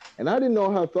vehicle. And I didn't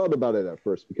know how I felt about it at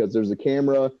first, because there's a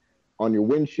camera on your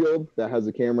windshield that has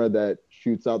a camera that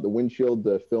shoots out the windshield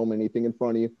to film anything in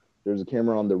front of you. There's a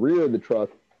camera on the rear of the truck.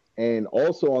 And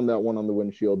also on that one on the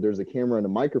windshield, there's a camera and a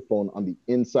microphone on the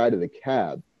inside of the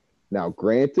cab. Now,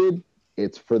 granted,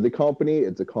 it's for the company.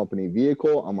 It's a company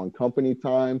vehicle. I'm on company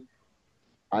time.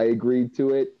 I agreed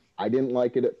to it. I didn't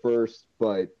like it at first,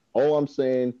 but all I'm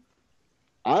saying,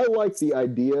 I like the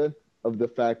idea of the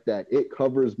fact that it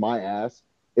covers my ass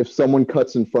if someone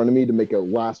cuts in front of me to make a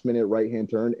last minute right-hand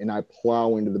turn and I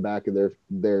plow into the back of their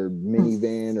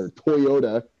minivan or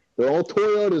Toyota, they're all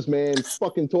Toyotas, man,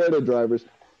 fucking Toyota drivers.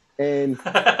 And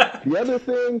the other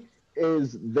thing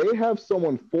is they have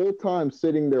someone full-time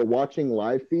sitting there watching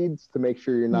live feeds to make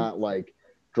sure you're not like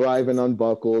driving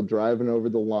unbuckled, driving over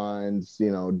the lines,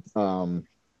 you know,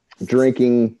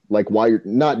 drinking, like while you're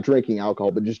not drinking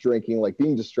alcohol, but just drinking, like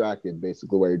being distracted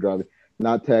basically while you're driving,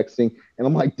 not texting. And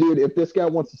I'm like, dude, if this guy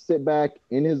wants to sit back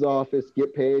in his office,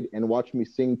 get paid, and watch me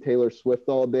sing Taylor Swift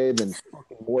all day, then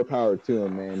fucking more power to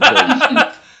him,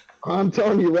 man. I'm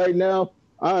telling you right now,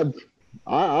 I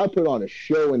put on a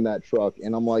show in that truck,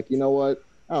 and I'm like, you know what?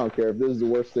 I don't care if this is the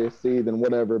worst they see, then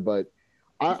whatever. But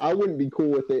I wouldn't be cool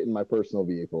with it in my personal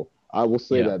vehicle. I will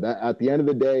say that at the end of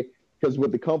the day, because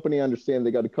with the company, I understand they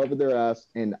got to cover their ass,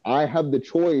 and I have the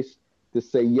choice to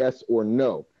say yes or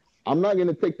no. I'm not going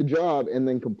to take the job and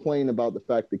then complain about the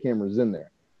fact the camera's in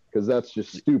there, because that's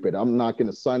just stupid. I'm not going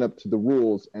to sign up to the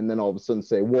rules and then all of a sudden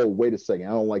say, whoa, wait a second,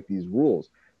 I don't like these rules.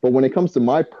 But when it comes to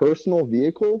my personal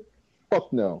vehicle,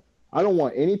 fuck no. I don't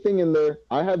want anything in there.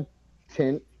 I have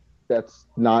tint that's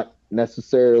not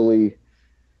necessarily,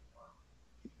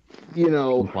 you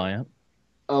know, compliant.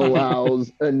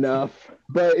 Allows enough.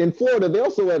 But in Florida, they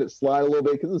also let it slide a little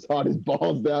bit because it's hot as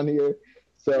balls down here.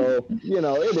 So, you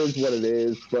know, it is what it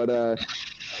is. But,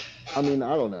 I mean,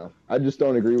 I don't know. I just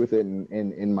don't agree with it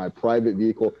in my private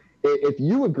vehicle. If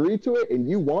you agree to it and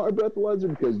you want a breathalyzer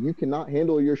because you cannot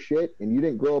handle your shit and you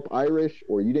didn't grow up Irish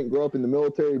or you didn't grow up in the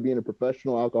military being a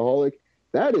professional alcoholic,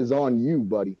 that is on you,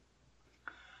 buddy.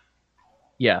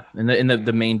 Yeah, and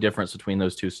the main difference between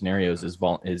those two scenarios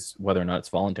is whether or not it's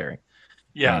voluntary.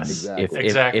 Yes,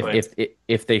 exactly.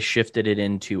 If they shifted it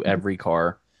into every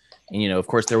car, and, you know, of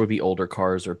course, there would be older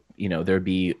cars, or, you know, there'd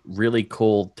be really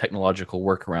cool technological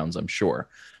workarounds, I'm sure.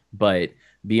 But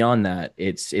beyond that,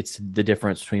 it's the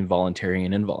difference between voluntary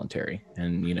and involuntary.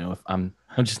 And, you know, if I'm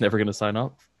just never going to sign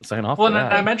off. Well, and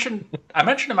I mentioned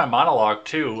in my monologue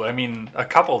too. I mean, a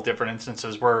couple of different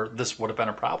instances where this would have been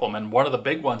a problem, and one of the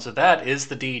big ones of that is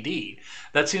the DD.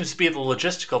 That seems to be the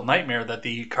logistical nightmare that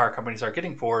the car companies are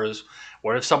getting for is,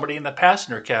 what if somebody in the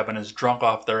passenger cabin is drunk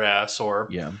off their ass, or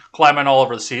climbing all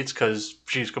over the seats because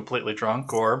she's completely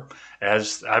drunk, or,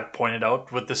 as I pointed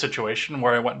out with the situation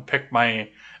where I went and picked my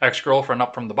ex-girlfriend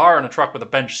up from the bar in a truck with a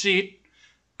bench seat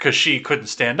because she couldn't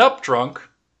stand up drunk,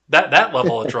 that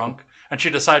level of drunk, and she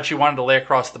decided she wanted to lay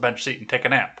across the bench seat and take a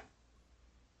nap.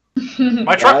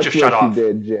 My truck just shut off. She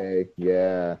did, Jay.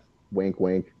 Yeah. Wink,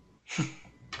 wink.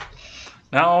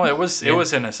 No, it was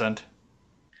innocent.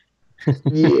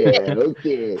 Yeah,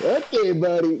 okay,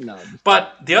 buddy. No,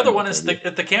 but the other one is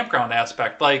the campground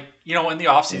aspect. Like, you know, in the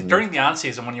off season, during the on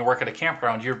season, when you work at a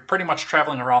campground, you're pretty much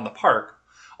traveling around the park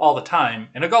all the time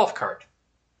in a golf cart,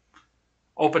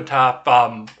 open top,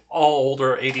 all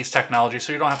older 80s technology,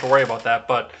 so you don't have to worry about that.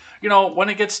 But, you know, when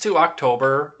it gets to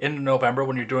October into November,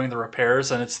 when you're doing the repairs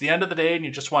and it's the end of the day and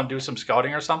you just want to do some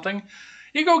scouting or something,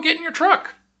 you go get in your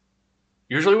truck,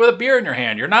 usually with a beer in your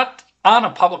hand. You're not on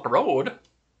a public road,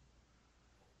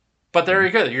 but there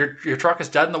you go. Your truck is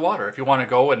dead in the water. If you want to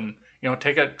go and, you know,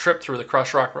 take a trip through the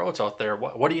Crush Rock roads out there,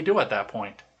 what do you do at that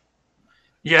point?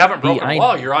 You haven't broken a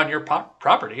law. You're on your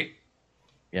property.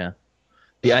 Yeah.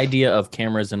 The idea of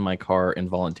cameras in my car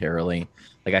involuntarily,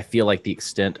 like, I feel like the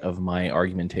extent of my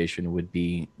argumentation would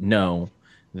be no.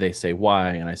 They say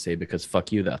why, and I say because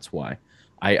fuck you, that's why.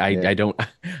 I don't.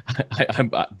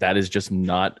 That is just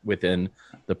not within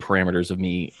the parameters of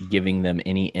me giving them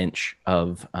any inch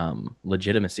of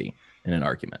legitimacy in an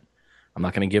argument. I'm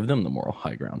not going to give them the moral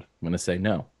high ground. I'm going to say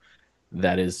no.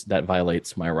 That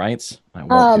violates my rights. I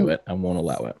won't do it. I won't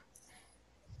allow it.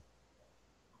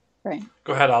 Right.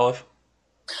 Go ahead, Olive.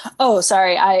 Oh,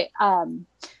 sorry. I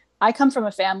come from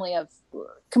a family of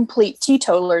complete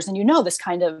teetotalers, and, you know, this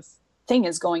kind of thing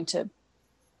is going to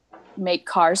make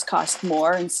cars cost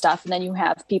more and stuff. And then you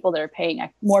have people that are paying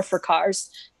more for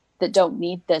cars that don't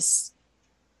need this,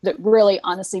 that really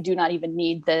honestly do not even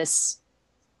need this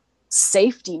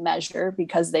safety measure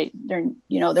because they're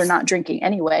not drinking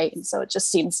anyway. And so it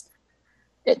just seems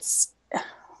it's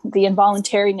the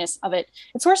involuntariness of it.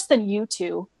 It's worse than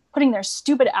U2 putting their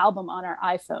stupid album on our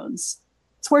iPhones.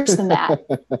 It's worse than that.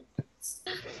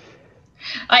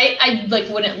 I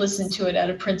wouldn't listen to it out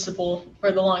of principle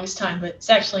for the longest time, but it's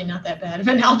actually not that bad of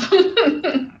an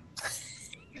album.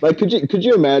 Like, could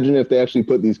you imagine if they actually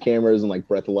put these cameras and like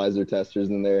breathalyzer testers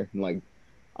in there? And, like,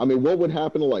 I mean, what would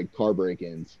happen to like car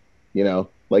break-ins? You know,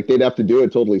 like, they'd have to do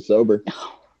it totally sober.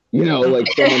 You know, like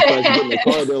someone tries to get in the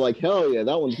car, they're like, hell yeah,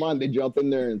 that one's mine. They jump in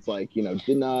there and it's like, you know,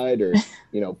 denied or,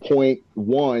 you know,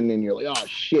 0.1, and you're like, oh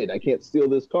shit, I can't steal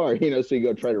this car. You know, so you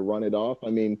go try to run it off. I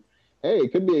mean, hey,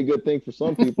 it could be a good thing for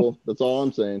some people. That's all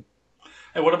I'm saying.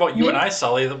 Hey, what about you and I,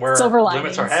 Sully, where Silver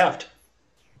limits are linings. halved?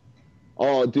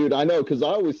 Oh, dude, I know, because I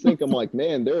always think, I'm like,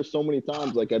 man, there are so many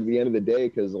times, like at the end of the day,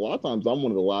 because a lot of times I'm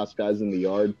one of the last guys in the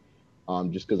yard,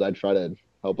 just because I try to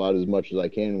help out as much as I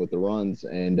can with the runs.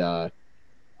 And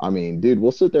I mean, dude,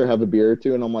 we'll sit there, have a beer or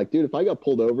two, and I'm like, dude, if I got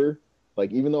pulled over,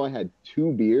 like even though I had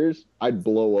 2 beers, I'd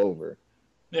blow over.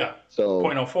 Yeah, So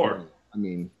 0.04. I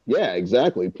mean, yeah,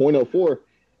 exactly, 0.04.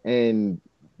 And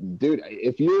dude,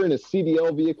 if you're in a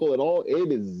CDL vehicle at all,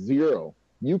 it is 0.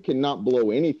 You cannot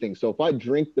blow anything. So if I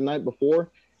drink the night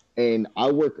before and I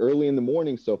work early in the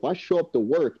morning, so if I show up to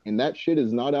work and that shit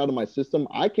is not out of my system,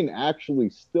 I can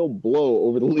actually still blow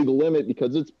over the legal limit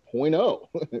because it's 0.0.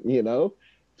 You know,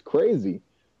 it's crazy.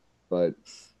 But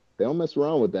they don't mess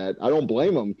around with that. I don't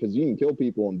blame them, because you can kill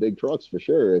people in big trucks for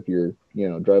sure if you're, you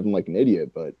know, driving like an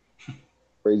idiot. But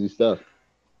crazy stuff.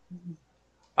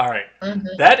 All right.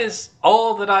 Mhm. That is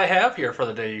all that I have here for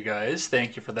the day, you guys.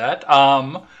 Thank you for that.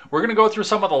 We're going to go through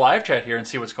some of the live chat here and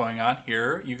see what's going on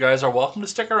here. You guys are welcome to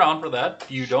stick around for that.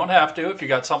 You don't have to if you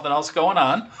got something else going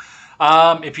on.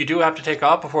 If you do have to take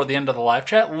off before the end of the live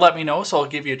chat, let me know, so I'll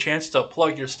give you a chance to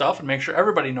plug your stuff and make sure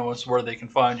everybody knows where they can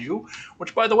find you.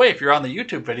 Which, by the way, if you're on the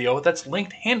YouTube video, that's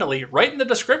linked handily right in the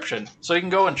description, so you can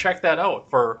go and check that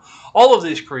out for all of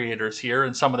these creators here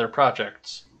and some of their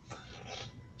projects.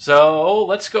 So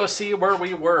let's go see where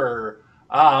we were.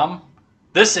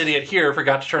 This idiot here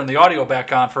forgot to turn the audio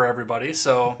back on for everybody,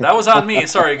 so that was on me.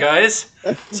 Sorry, guys.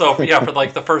 So yeah, for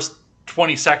like the first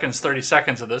 20 seconds, 30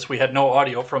 seconds of this, we had no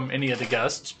audio from any of the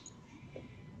guests.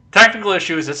 Technical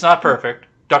issues, it's not perfect.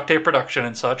 Duct tape production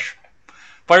and such.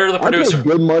 Fire the I pay producer.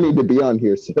 good money to be on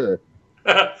here, sir.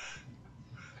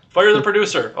 Fire the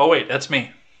producer. Oh wait, that's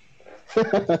me. You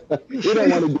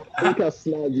don't want to do that. Look how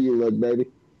snazzy you look, baby.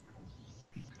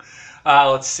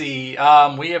 Let's see.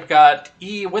 We have got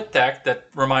E with Tech that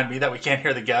remind me that we can't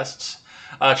hear the guests.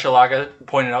 Chilaga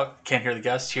pointed out can't hear the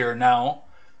guests here now.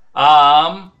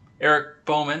 Eric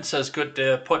Bowman says good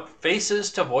to put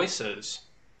faces to voices.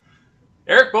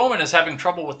 Eric Bowman is having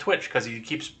trouble with Twitch because he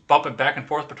keeps bumping back and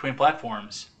forth between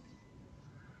platforms.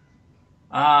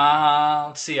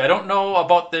 Let's see. I don't know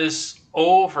about this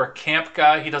O for camp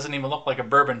guy. He doesn't even look like a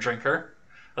bourbon drinker.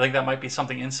 I think that might be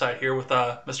something inside here with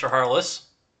Mr. Harless.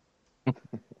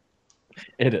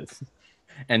 It is.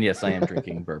 And yes, I am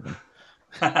drinking bourbon.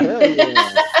 Hell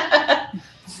yeah.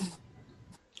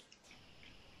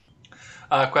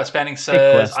 Quest Banning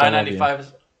says Quest, I love you.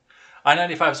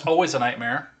 I-95 is always a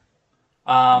nightmare.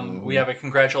 We have a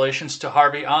congratulations to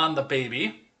Harvey on the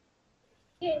baby.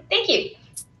 Yeah, thank you.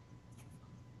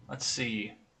 Let's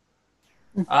see.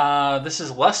 This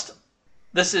is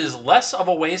less of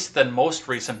a waste than most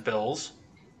recent bills.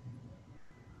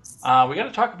 We got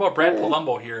to talk about Brad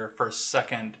Palumbo here for a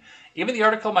second. Even the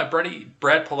article my buddy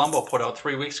Brad Palumbo put out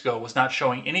 3 weeks ago was not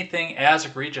showing anything as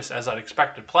egregious as I'd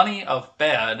expected. Plenty of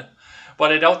bad,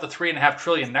 but I doubt the $3.5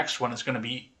 trillion next one is going to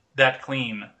be that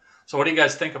clean. So what do you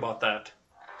guys think about that?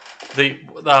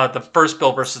 The first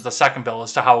bill versus the second bill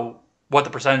as to what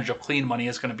the percentage of clean money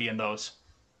is going to be in those.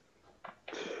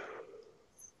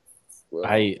 Well,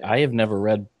 I have never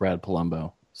read Brad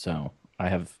Palumbo, so I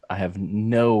have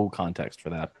no context for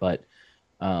that. But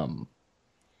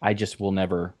I just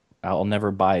I'll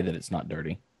never buy that it's not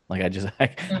dirty. Like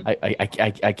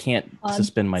I can't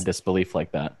suspend my disbelief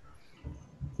like that.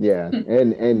 yeah,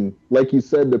 and like you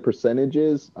said, the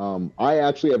percentages. I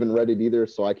actually haven't read it either,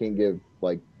 so I can't give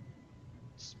like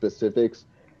specifics.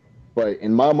 But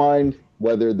in my mind,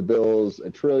 whether the bill's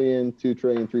 $1 trillion, $2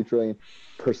 trillion, $3 trillion,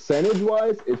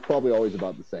 percentage-wise, it's probably always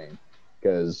about the same.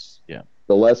 Because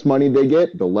the less money they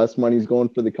get, the less money's going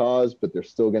for the cause, but they're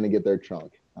still going to get their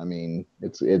chunk. I mean,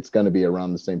 it's going to be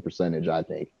around the same percentage, I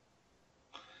think.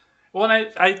 Well,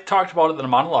 and I talked about it in a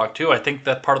monologue, too. I think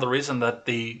that part of the reason that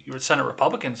the Senate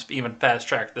Republicans even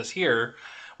fast-tracked this here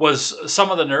was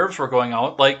some of the nerves were going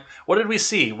out. Like, what did we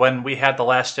see when we had the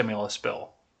last stimulus bill?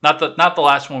 Not the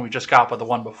last one we just got, but the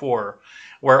one before,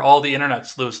 where all the internet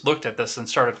sleuths looked at this and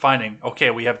started finding, okay,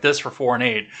 we have this for foreign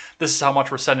aid. This is how much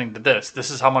we're sending to this.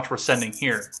 This is how much we're sending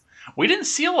here. We didn't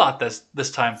see a lot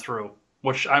this time through,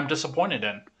 which I'm disappointed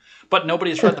in. But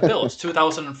nobody's read the bill. It's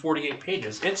 2,048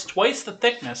 pages. It's twice the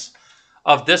thickness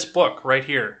of this book right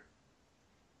here.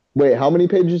 Wait, how many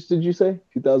pages did you say?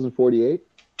 2048?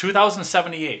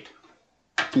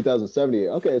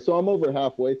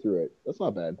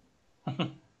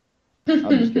 I'm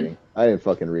just kidding. I didn't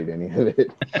fucking read any of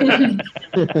it.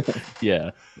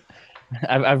 Yeah.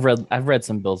 I've read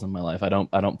some bills in my life. I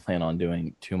don't plan on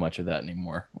doing too much of that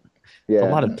anymore. Yeah, It's a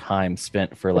lot of time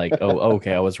spent for like, oh,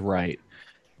 okay, I was right.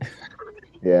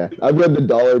 yeah. I've read the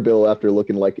dollar bill after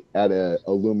looking like at a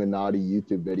Illuminati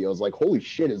YouTube video. I was like, holy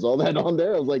shit, is all that on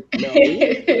there? I was like, no.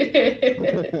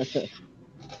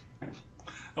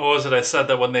 What was it I said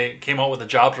that when they came out with the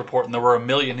jobs report and there were 1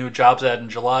 million new jobs added in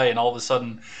July, and all of a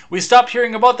sudden we stopped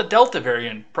hearing about the Delta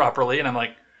variant properly, and I'm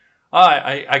like,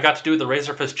 I got to do the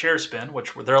Razorfist chair spin,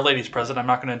 which they're a ladies present. I'm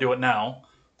not going to do it now.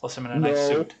 Plus, I'm in a nice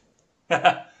suit.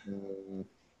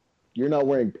 You're not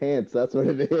wearing pants. That's what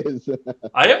it is.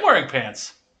 I am wearing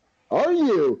pants. Are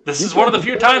you? This is one of the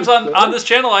few times on this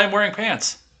channel I am wearing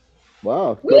pants.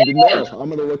 Wow. Good to know. I'm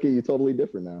going to look at you totally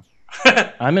different now.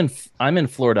 I'm in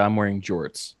Florida. I'm wearing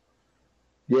jorts.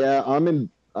 Yeah, I'm in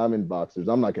boxers.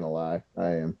 I'm not going to lie. I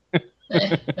am.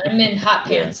 I'm in hot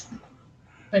pants.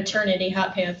 Maternity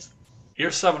hot pants.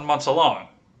 You're 7 months along.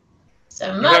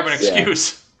 7 You months. have an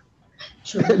excuse.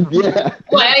 True. Yeah.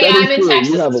 Well, yeah, I'm in true.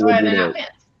 Texas. You have a That's why I'm in hot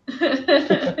legitimate-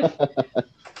 pants.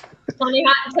 Plenty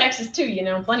hot in Texas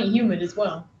too, plenty humid as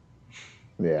well.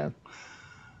 Yeah.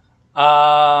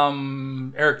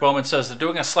 Eric Bowman says they're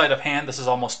doing a sleight of hand. This is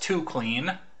almost too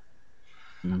clean.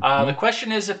 Mhm. The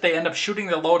question is if they end up shooting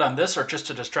the load on this or just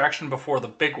a distraction before the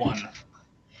big one.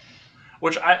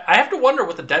 Which I have to wonder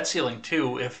with the debt ceiling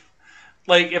too, if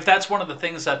that's one of the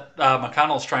things that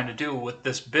McConnell's trying to do with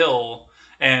this bill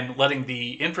and letting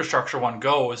the infrastructure one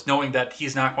go, is knowing that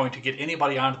he's not going to get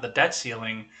anybody onto the debt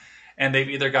ceiling, and they've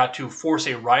either got to force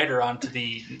a rider onto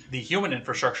the human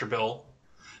infrastructure bill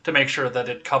to make sure that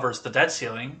it covers the debt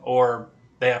ceiling, or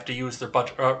they have to use their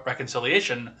budget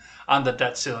reconciliation on the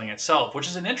debt ceiling itself, which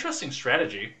is an interesting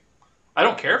strategy. I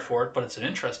don't care for it, but it's an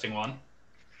interesting one.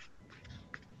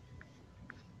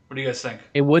 What do you guys think?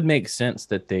 It would make sense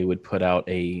that they would put out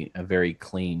a very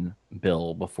clean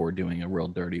bill before doing a real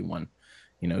dirty one.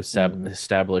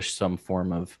 Establish some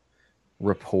form of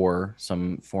rapport,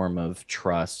 some form of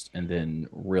trust, and then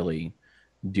really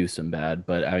do some bad.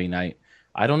 But I mean,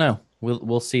 I don't know.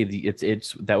 We'll see.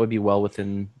 It's that would be well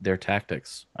within their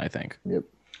tactics, I think. Yep.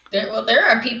 There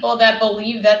are people that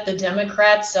believe that the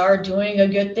Democrats are doing a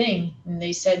good thing, and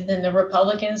they said then the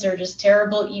Republicans are just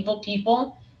terrible, evil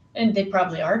people, and they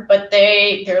probably are. But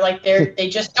they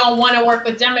just don't want to work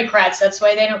with Democrats. That's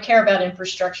why they don't care about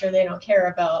infrastructure. They don't care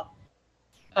about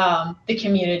the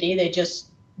community. They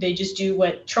just do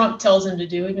what Trump tells them to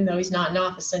do, even though he's not in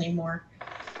office anymore.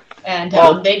 And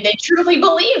they truly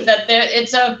believe that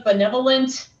it's a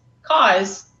benevolent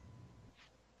cause.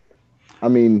 I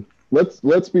mean,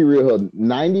 let's be real.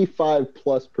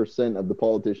 95+% of the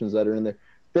politicians that are in there,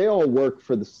 they all work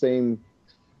for the same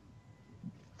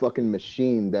fucking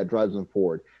machine that drives them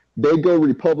forward. They go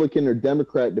Republican or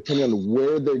Democrat depending on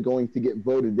where they're going to get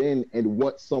voted in and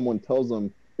what someone tells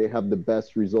them they have the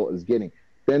best result is getting.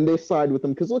 Then they side with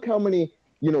them, because look how many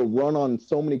run on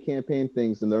so many campaign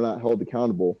things and they're not held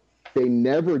accountable. They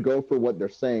never go for what they're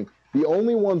saying. The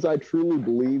only ones I truly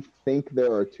believe think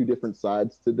there are two different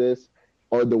sides to this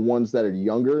are the ones that are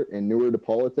younger and newer to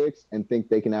politics and think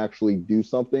they can actually do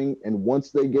something. And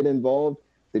once they get involved,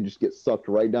 they just get sucked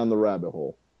right down the rabbit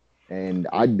hole. And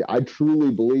I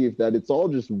truly believe that it's all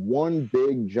just one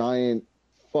big giant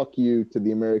fuck you to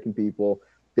the American people.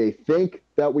 They think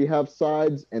that we have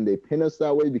sides and they pin us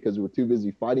that way because we're too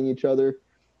busy fighting each other.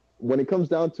 When it comes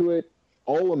down to it,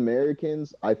 all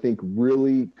Americans, I think,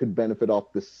 really could benefit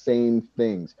off the same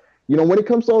things. When it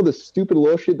comes to all this stupid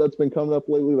little shit that's been coming up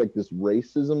lately, like this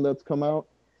racism that's come out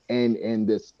and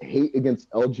this hate against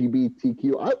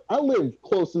LGBTQ, I live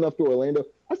close enough to Orlando.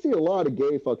 I see a lot of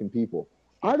gay fucking people.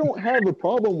 I don't have a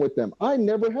problem with them. I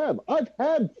never have. I've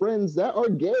had friends that are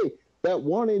gay that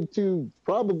wanted to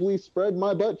probably spread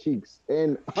my butt cheeks,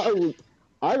 and I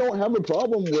don't have a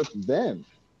problem with them.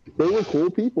 They were cool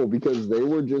people because they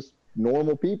were just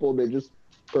normal people. They just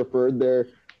preferred their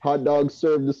hot dogs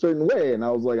served a certain way, and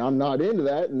I was like, I'm not into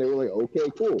that, and they were like, okay,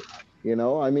 cool.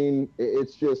 I mean,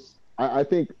 it's just I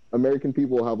think American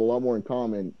people have a lot more in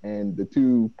common, and the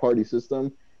two-party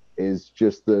system is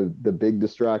just the big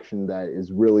distraction that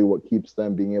is really what keeps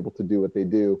them being able to do what they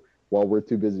do while we're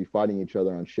too busy fighting each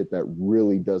other on shit that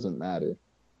really doesn't matter.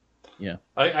 Yeah.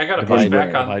 I got to push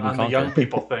back on the young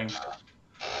people thing,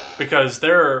 because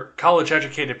there are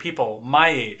college-educated people my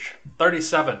age,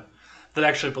 37, that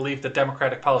actually believe that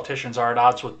Democratic politicians are at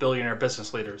odds with billionaire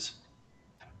business leaders.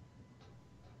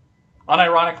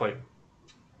 Unironically.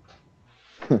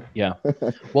 Yeah.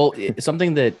 Well,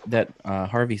 something that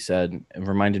Harvey said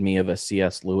reminded me of a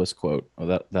C.S. Lewis quote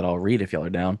that I'll read if y'all are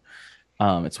down.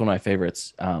 It's one of my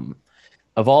favorites.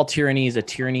 Of all tyrannies, a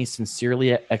tyranny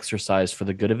sincerely exercised for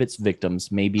the good of its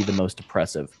victims may be the most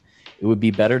oppressive. It would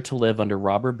be better to live under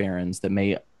robber barons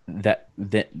it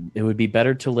would be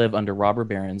better to live under robber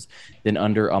barons than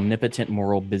under omnipotent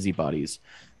moral busybodies.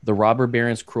 The robber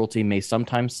baron's cruelty may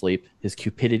sometimes sleep, his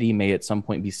cupidity may at some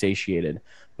point be satiated,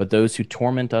 but those who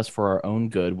torment us for our own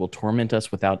good will torment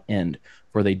us without end,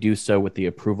 for they do so with the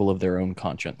approval of their own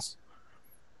conscience.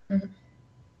 Mm-hmm.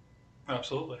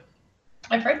 Absolutely.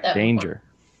 I've heard that. Danger.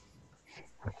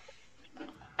 Before.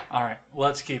 All right,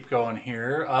 let's keep going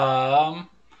here.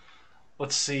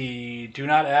 Let's see. Do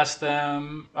not ask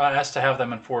to have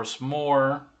them enforce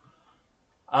more.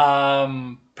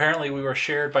 Apparently we were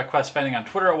shared by Quest Vending on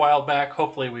Twitter a while back.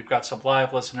 Hopefully we've got some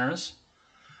live listeners.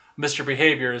 Mr.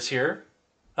 Behavior is here.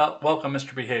 Welcome,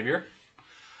 Mr. Behavior.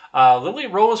 Lily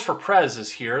Rose for Prez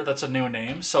is here. That's a new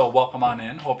name, so welcome on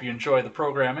in. Hope you enjoy the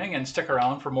programming and stick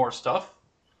around for more stuff.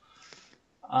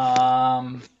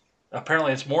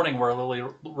 Apparently it's morning where Lily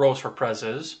Rose for Prez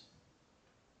is,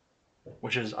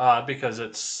 which is odd because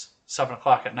it's 7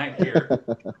 o'clock at night here.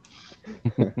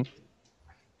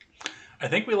 I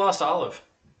think we lost Olive.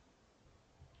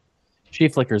 She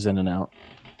flickers in and out.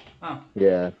 Oh.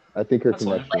 Yeah, I think her That's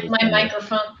connection. Like is my kinda-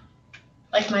 microphone,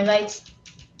 like my lights.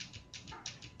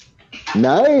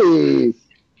 Nice.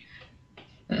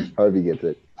 Harvey gets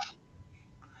it.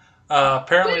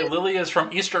 Apparently Lily is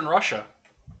from Eastern Russia.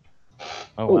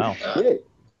 Oh, wow. Shit.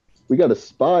 We got a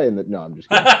spy in the. No, I'm just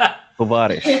kidding.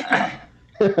 Tovarish.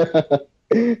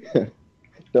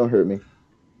 Don't hurt me.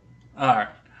 All right.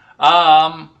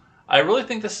 I really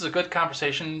think this is a good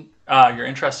conversation. You're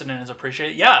interested in is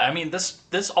appreciated. Yeah, I mean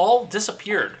this all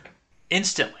disappeared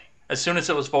instantly as soon as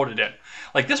it was voted in.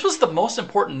 Like this was the most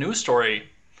important news story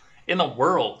in the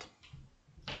world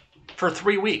for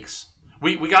 3 weeks.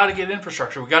 We got to get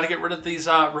infrastructure. We got to get rid of these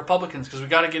Republicans because we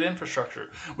got to get infrastructure.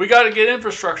 We got to get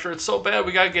infrastructure. It's so bad.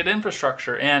 We got to get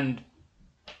infrastructure. And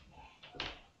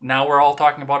now we're all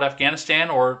talking about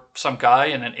Afghanistan or some guy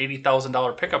in an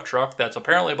 $80,000 pickup truck that's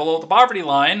apparently below the poverty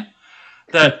line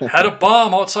that had a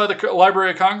bomb outside the Library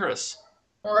of Congress.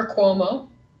 Or Cuomo.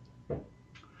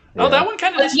 Oh, that one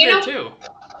kind of But, disappeared too.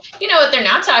 You know what they're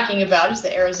not talking about is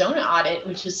the Arizona audit,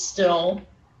 which is still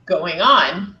going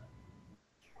on.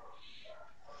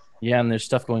 Yeah, and there's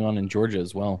stuff going on in Georgia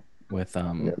as well with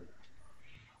I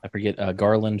forget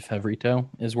Garland Favorito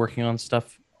is working on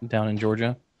stuff down in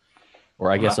Georgia,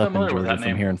 or I guess not up in familiar with Georgia that from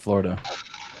name. here in Florida.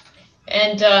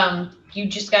 And you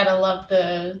just gotta love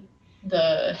the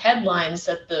headlines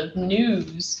that the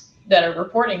news that are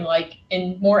reporting, like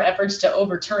in more efforts to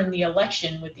overturn the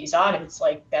election with these audits.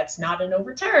 Like that's not an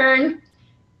overturn.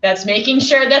 That's making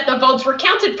sure that the votes were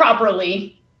counted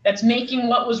properly. That's making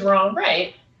what was wrong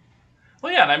right.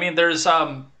 Well, yeah, and I mean, there's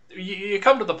you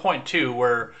come to the point too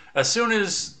where as soon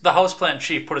as the House Plant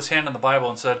Chief put his hand on the Bible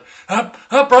and said, "I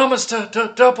promise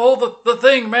to uphold the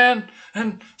thing, man,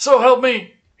 and so help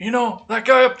me, you know, that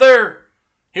guy up there,"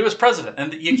 he was president,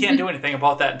 and you can't do anything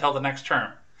about that until the next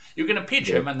term. You can impeach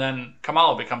him, and then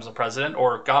Kamala becomes the president,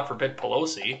 or God forbid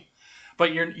Pelosi,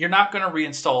 but you're not going to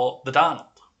reinstall the Donald.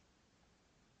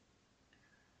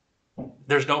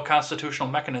 There's no constitutional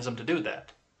mechanism to do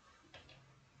that.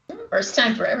 First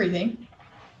time for everything.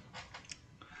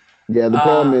 Yeah, the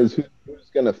problem is who's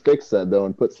going to fix that though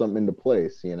and put something into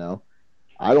place. You know,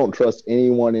 I don't trust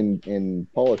anyone in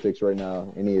politics right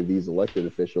now, any of these elected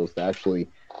officials, to actually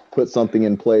put something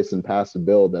in place and pass a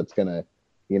bill that's going to,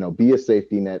 you know, be a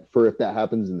safety net for if that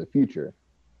happens in the future.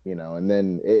 You know, and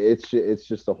then it's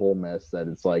just a whole mess that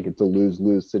it's like it's a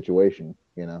lose-lose situation.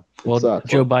 You know, Well, sucks.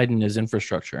 Joe Biden is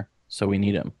infrastructure, so we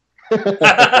need him.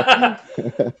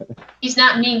 He's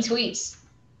not mean tweets.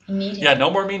 You need him. Yeah,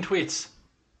 no more mean tweets.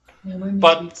 No more mean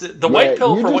But tweets. the white Yeah,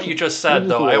 pill you for just- what you just said, you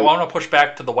just though, I wait. want to push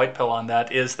back to the white pill on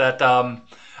that, is that, I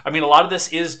mean, a lot of this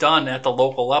is done at the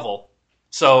local level.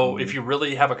 So if you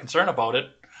really have a concern about it,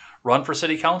 run for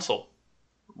city council,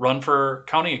 run for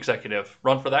county executive,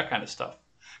 run for that kind of stuff.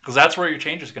 Because that's where your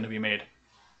change is going to be made.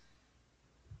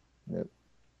 Yep.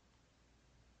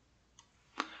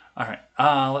 All right,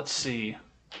 let's see.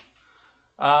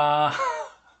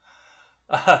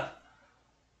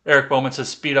 Eric Bowman says,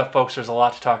 speed up, folks. There's a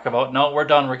lot to talk about. No, we're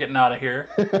done. We're getting out of here.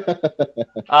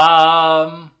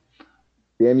 Damn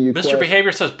you, Mr. Quest.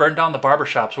 Behavior says burn down the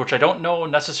barbershops, which I don't know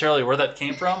necessarily where that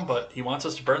came from, but he wants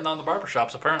us to burn down the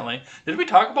barbershops, apparently. Did we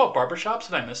talk about barbershops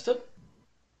and I missed it?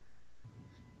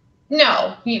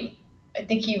 No, I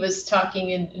think he was talking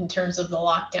in terms of the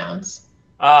lockdowns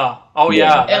Oh,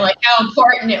 yeah. and like how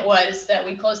important it was that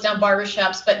we closed down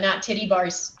barbershops, but not titty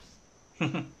bars.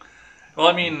 Well,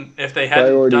 I mean, if they hadn't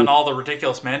Priority. done all the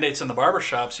ridiculous mandates in the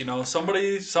barbershops,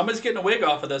 somebody's getting a wig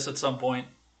off of this at some point.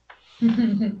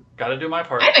 Got to do my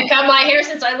part. I haven't cut my hair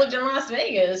since I lived in Las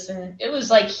Vegas, and it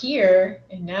was like here,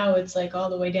 and now it's like all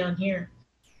the way down here.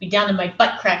 Be down to my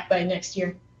butt crack by next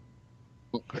year.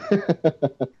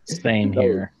 Same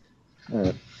here.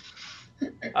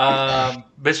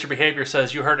 Mr. Behavior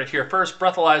says, you heard it here first.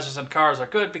 Breathalyzers in cars are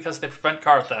good because they prevent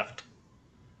car theft.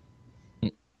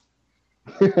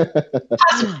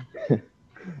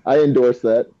 I endorse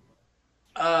that.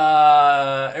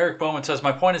 Eric Bowman says,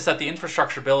 my point is that the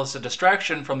infrastructure bill is a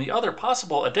distraction from the other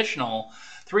possible additional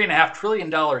 $3.5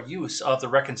 trillion use of the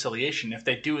reconciliation. If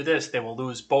they do this, they will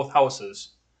lose both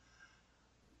houses.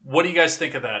 What do you guys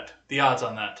think of that? The odds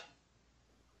on that?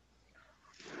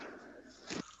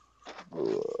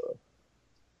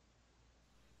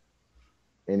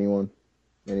 Anyone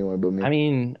but me. I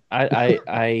mean, I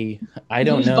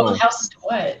don't know. Both houses to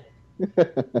what?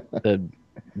 The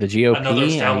GOP. Another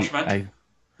establishment?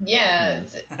 Yeah,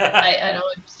 I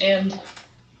don't understand.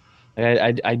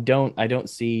 I don't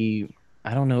see.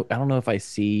 I don't know if I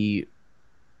see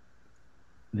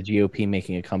the GOP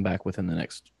making a comeback within the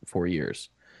next 4 years.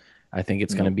 I think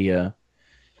it's going to be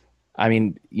I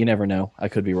mean, you never know. I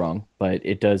could be wrong, but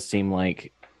it does seem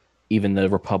like even the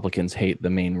Republicans hate the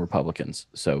main Republicans.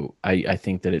 So I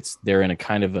think that they're in a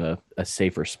kind of a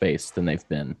safer space than they've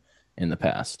been in the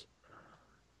past.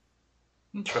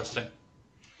 Interesting.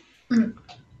 The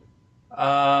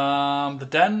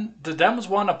Dems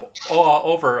won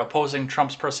over opposing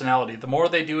Trump's personality. The more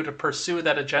they do to pursue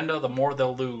that agenda, the more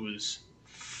they'll lose.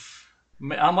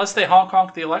 Unless they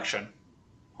honk the election.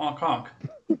 Honk.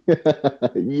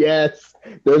 Yes.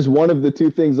 There's one of the two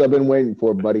things I've been waiting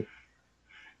for, buddy.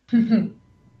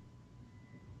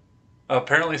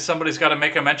 Apparently somebody's got to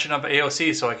make a mention of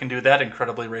AOC so I can do that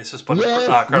incredibly racist but Yes,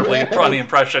 incredibly funny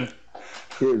impression.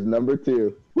 Here's number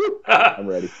 2. I'm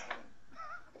ready.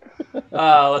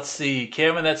 Let's see.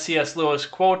 Cam and that C.S. Lewis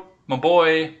quote, my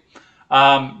boy.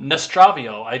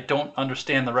 Nostravio. I don't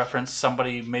understand the reference.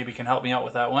 Somebody maybe can help me out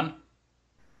with that one.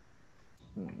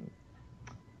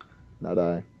 Not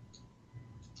I.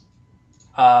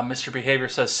 Mr. Behavior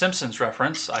says Simpsons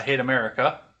reference. I hate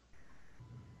America.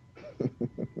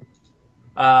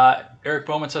 Eric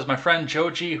Bowman says, my friend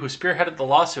Joe G, who spearheaded the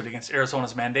lawsuit against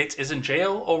Arizona's mandates, is in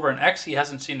jail over an ex he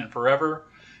hasn't seen in forever.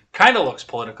 Kind of looks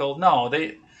political. No,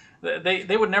 they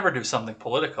would never do something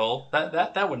political.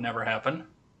 That would never happen.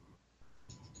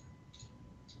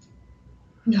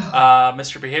 No.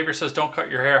 Mr. Behavior says, don't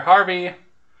cut your hair, Harvey.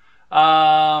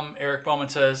 Eric Bowman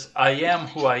says, I am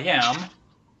who I am.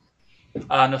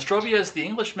 Nostrovia is the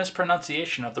English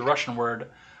mispronunciation of the Russian word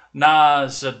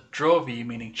Nazadrovi,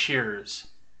 meaning cheers.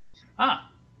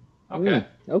 Okay.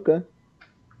 Okay.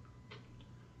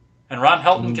 And Ron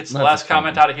Helton gets the That's last a fun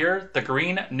comment one. out of here. The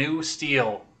green new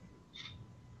steel.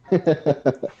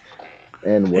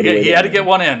 And what He had to get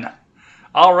one in.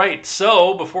 All right.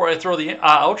 So before I throw the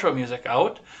outro music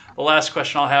out, the last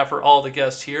question I'll have for all the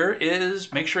guests here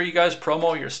is make sure you guys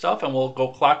promo your stuff, and we'll go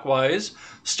clockwise,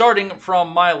 starting from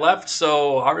my left.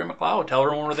 So Harvey McLeod, tell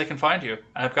everyone where they can find you.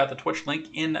 I've got the Twitch link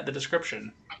in the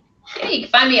description. Yeah, you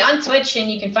can find me on Twitch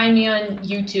and you can find me on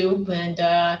YouTube. And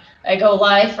I go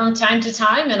live from time to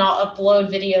time, and I'll upload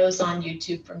videos on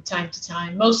YouTube from time to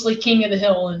time. Mostly King of the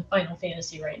Hill and Final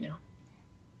Fantasy right now.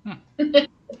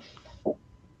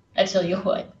 I tell you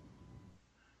what.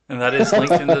 And that is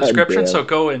linked in the description, Damn. so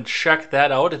go and check that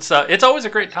out. It's always a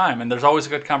great time, and there's always a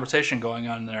good conversation going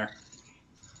on there.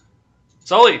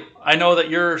 Sully, I know that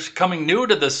you're coming new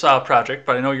to this project,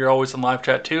 but I know you're always in live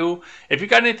chat too. If you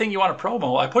got anything you want to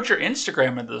promo, I put your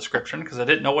Instagram in the description because I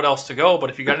didn't know what else to go, but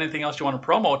if you got anything else you want to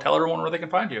promo, tell everyone where they can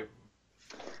find you.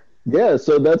 Yeah,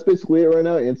 so that's basically it right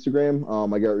now. Instagram.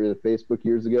 I got rid of Facebook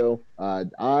years ago.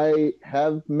 I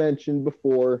have mentioned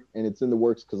before, and it's in the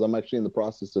works because I'm actually in the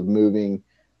process of moving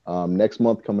next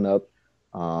month coming up.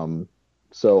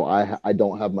 So I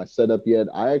don't have my setup yet.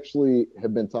 I actually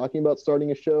have been talking about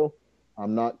starting a show.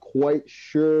 I'm not quite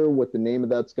sure what the name of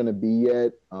that's going to be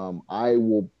yet. I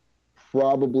will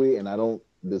probably, and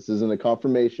this isn't a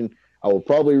confirmation, I will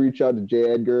probably reach out to Jay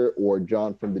Edgar or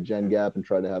John from the Gen Gap and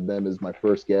try to have them as my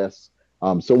first guests.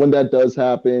 So when that does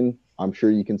happen, I'm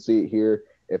sure you can see it here.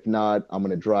 If not, I'm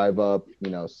going to drive up,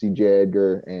 see Jay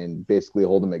Edgar and basically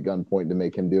hold him at gunpoint to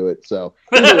make him do it. So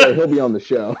anyway, he'll be on the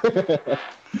show.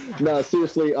 No,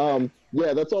 seriously.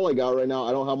 Yeah, that's all I got right now.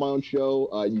 I don't have my own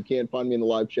show. You can't find me in the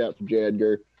live chat for Jay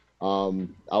Edgar. I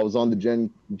was on the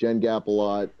Gen Gap a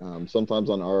lot,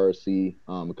 sometimes on RRC,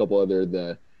 a couple other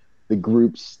the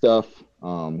group stuff.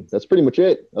 That's pretty much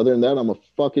it. Other than that, I'm a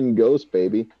fucking ghost,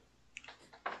 baby.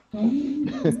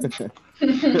 Mr.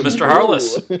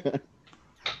 Harless,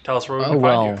 tell us where we can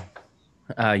find you.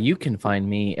 You can find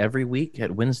me every week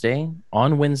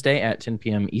on Wednesday at 10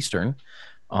 p.m. Eastern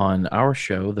on our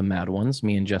show, The Mad Ones,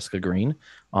 me and Jessica Green,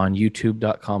 on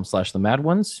youtube.com/The Mad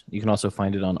Ones. You can also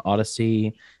find it on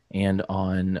Odyssey and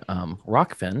on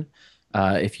Rockfin.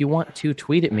 If you want to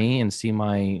tweet at me and see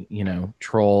my,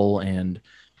 troll and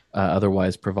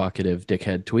otherwise provocative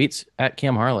dickhead tweets, at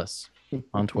Cam Harless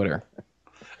on Twitter.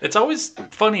 It's always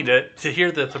funny to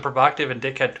hear the provocative and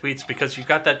dickhead tweets because you've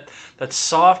got that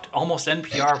soft, almost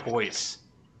NPR voice.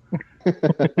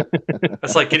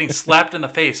 It's like getting slapped in the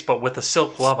face, but with a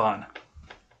silk glove on.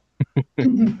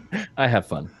 I have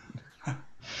fun.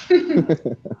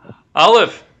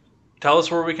 Olive, tell us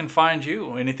where we can find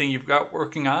you. Anything you've got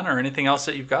working on or anything else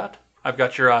that you've got? I've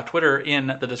got your Twitter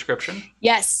in the description.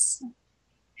 Yes.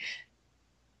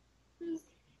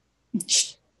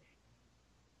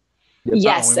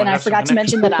 Yes, and I forgot to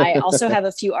mention that I also have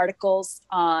a few articles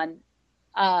on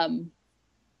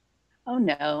oh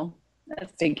no,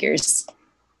 that figures.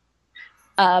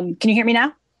 Can you hear me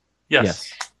now?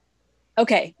 Yes.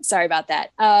 Okay, sorry about that.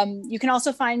 You can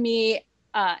also find me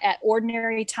at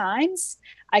Ordinary Times.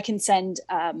 I can send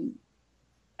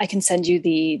you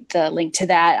the link to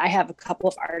that. I have a couple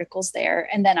of articles there,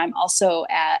 and then I'm also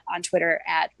on Twitter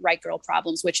at Right Girl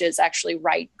Problems, which is actually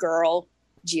Right Girl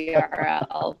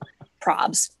GRL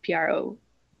Probs PROBS.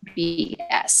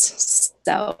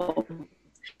 So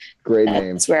great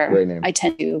name. That's where great name. I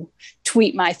tend to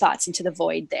tweet my thoughts into the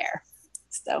void there.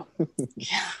 So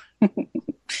yeah.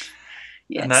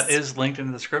 Yes. And that is linked in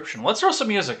the description. Let's throw some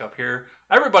music up here.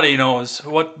 Everybody knows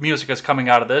what music is coming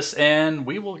out of this, and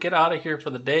we will get out of here for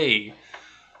the day.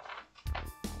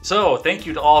 So, thank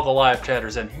you to all the live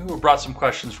chatters and who brought some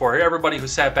questions for you. Everybody who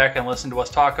sat back and listened to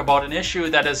us talk about an issue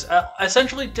that has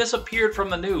essentially disappeared from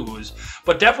the news,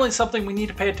 but definitely something we need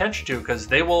to pay attention to because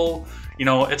they will,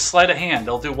 it's sleight of hand.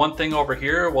 They'll do one thing over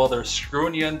here while they're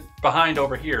screwing you behind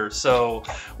over here. So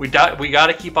we got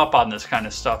to keep up on this kind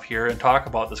of stuff here and talk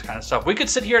about this kind of stuff. We could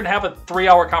sit here and have a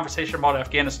 3-hour conversation about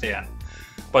Afghanistan.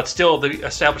 But still, the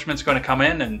establishment's going to come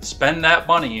in and spend that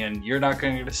money, and you're not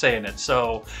going to get a say in it.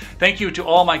 So thank you to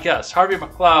all my guests, Harvey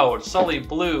McLeod, Sully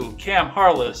Blue, Cam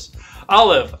Harless,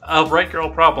 Olive of Right Girl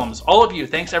Problems. All of you,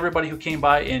 thanks everybody who came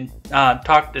by and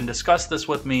talked and discussed this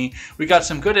with me. We got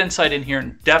some good insight in here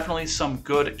and definitely some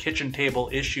good kitchen table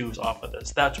issues off of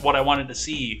this. That's what I wanted to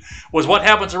see, was what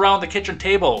happens around the kitchen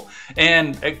table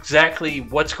and exactly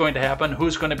what's going to happen,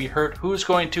 who's going to be hurt, who's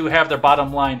going to have their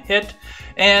bottom line hit,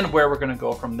 and where we're going to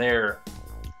go from there.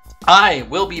 I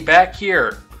will be back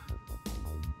here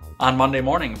on Monday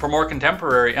morning for more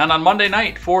contemporary, and on Monday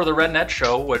night for the Red Net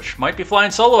Show, which might be flying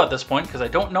solo at this point because I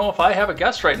don't know if I have a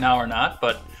guest right now or not,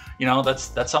 but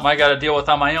that's something I got to deal with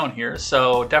on my own here.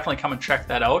 So definitely come and check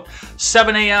that out.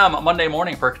 7 a.m. Monday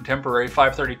morning for contemporary,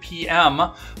 5:30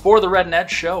 p.m. for the Red Net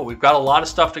Show. We've got a lot of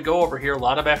stuff to go over here, a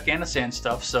lot of Afghanistan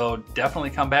stuff, so definitely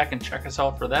come back and check us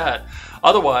out for that.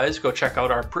 Otherwise, go check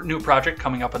out our new project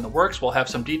coming up in the works. We'll have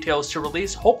some details to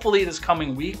release, hopefully this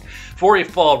coming week, for a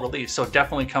fall release, so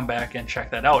definitely come back and check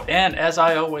that out. And as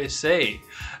I always say,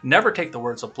 never take the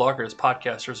words of bloggers,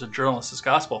 podcasters, or journalists as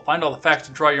gospel. Find all the facts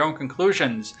and draw your own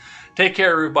conclusions. Take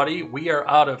care, everybody. We are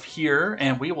out of here,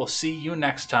 and we will see you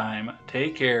next time.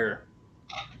 Take care.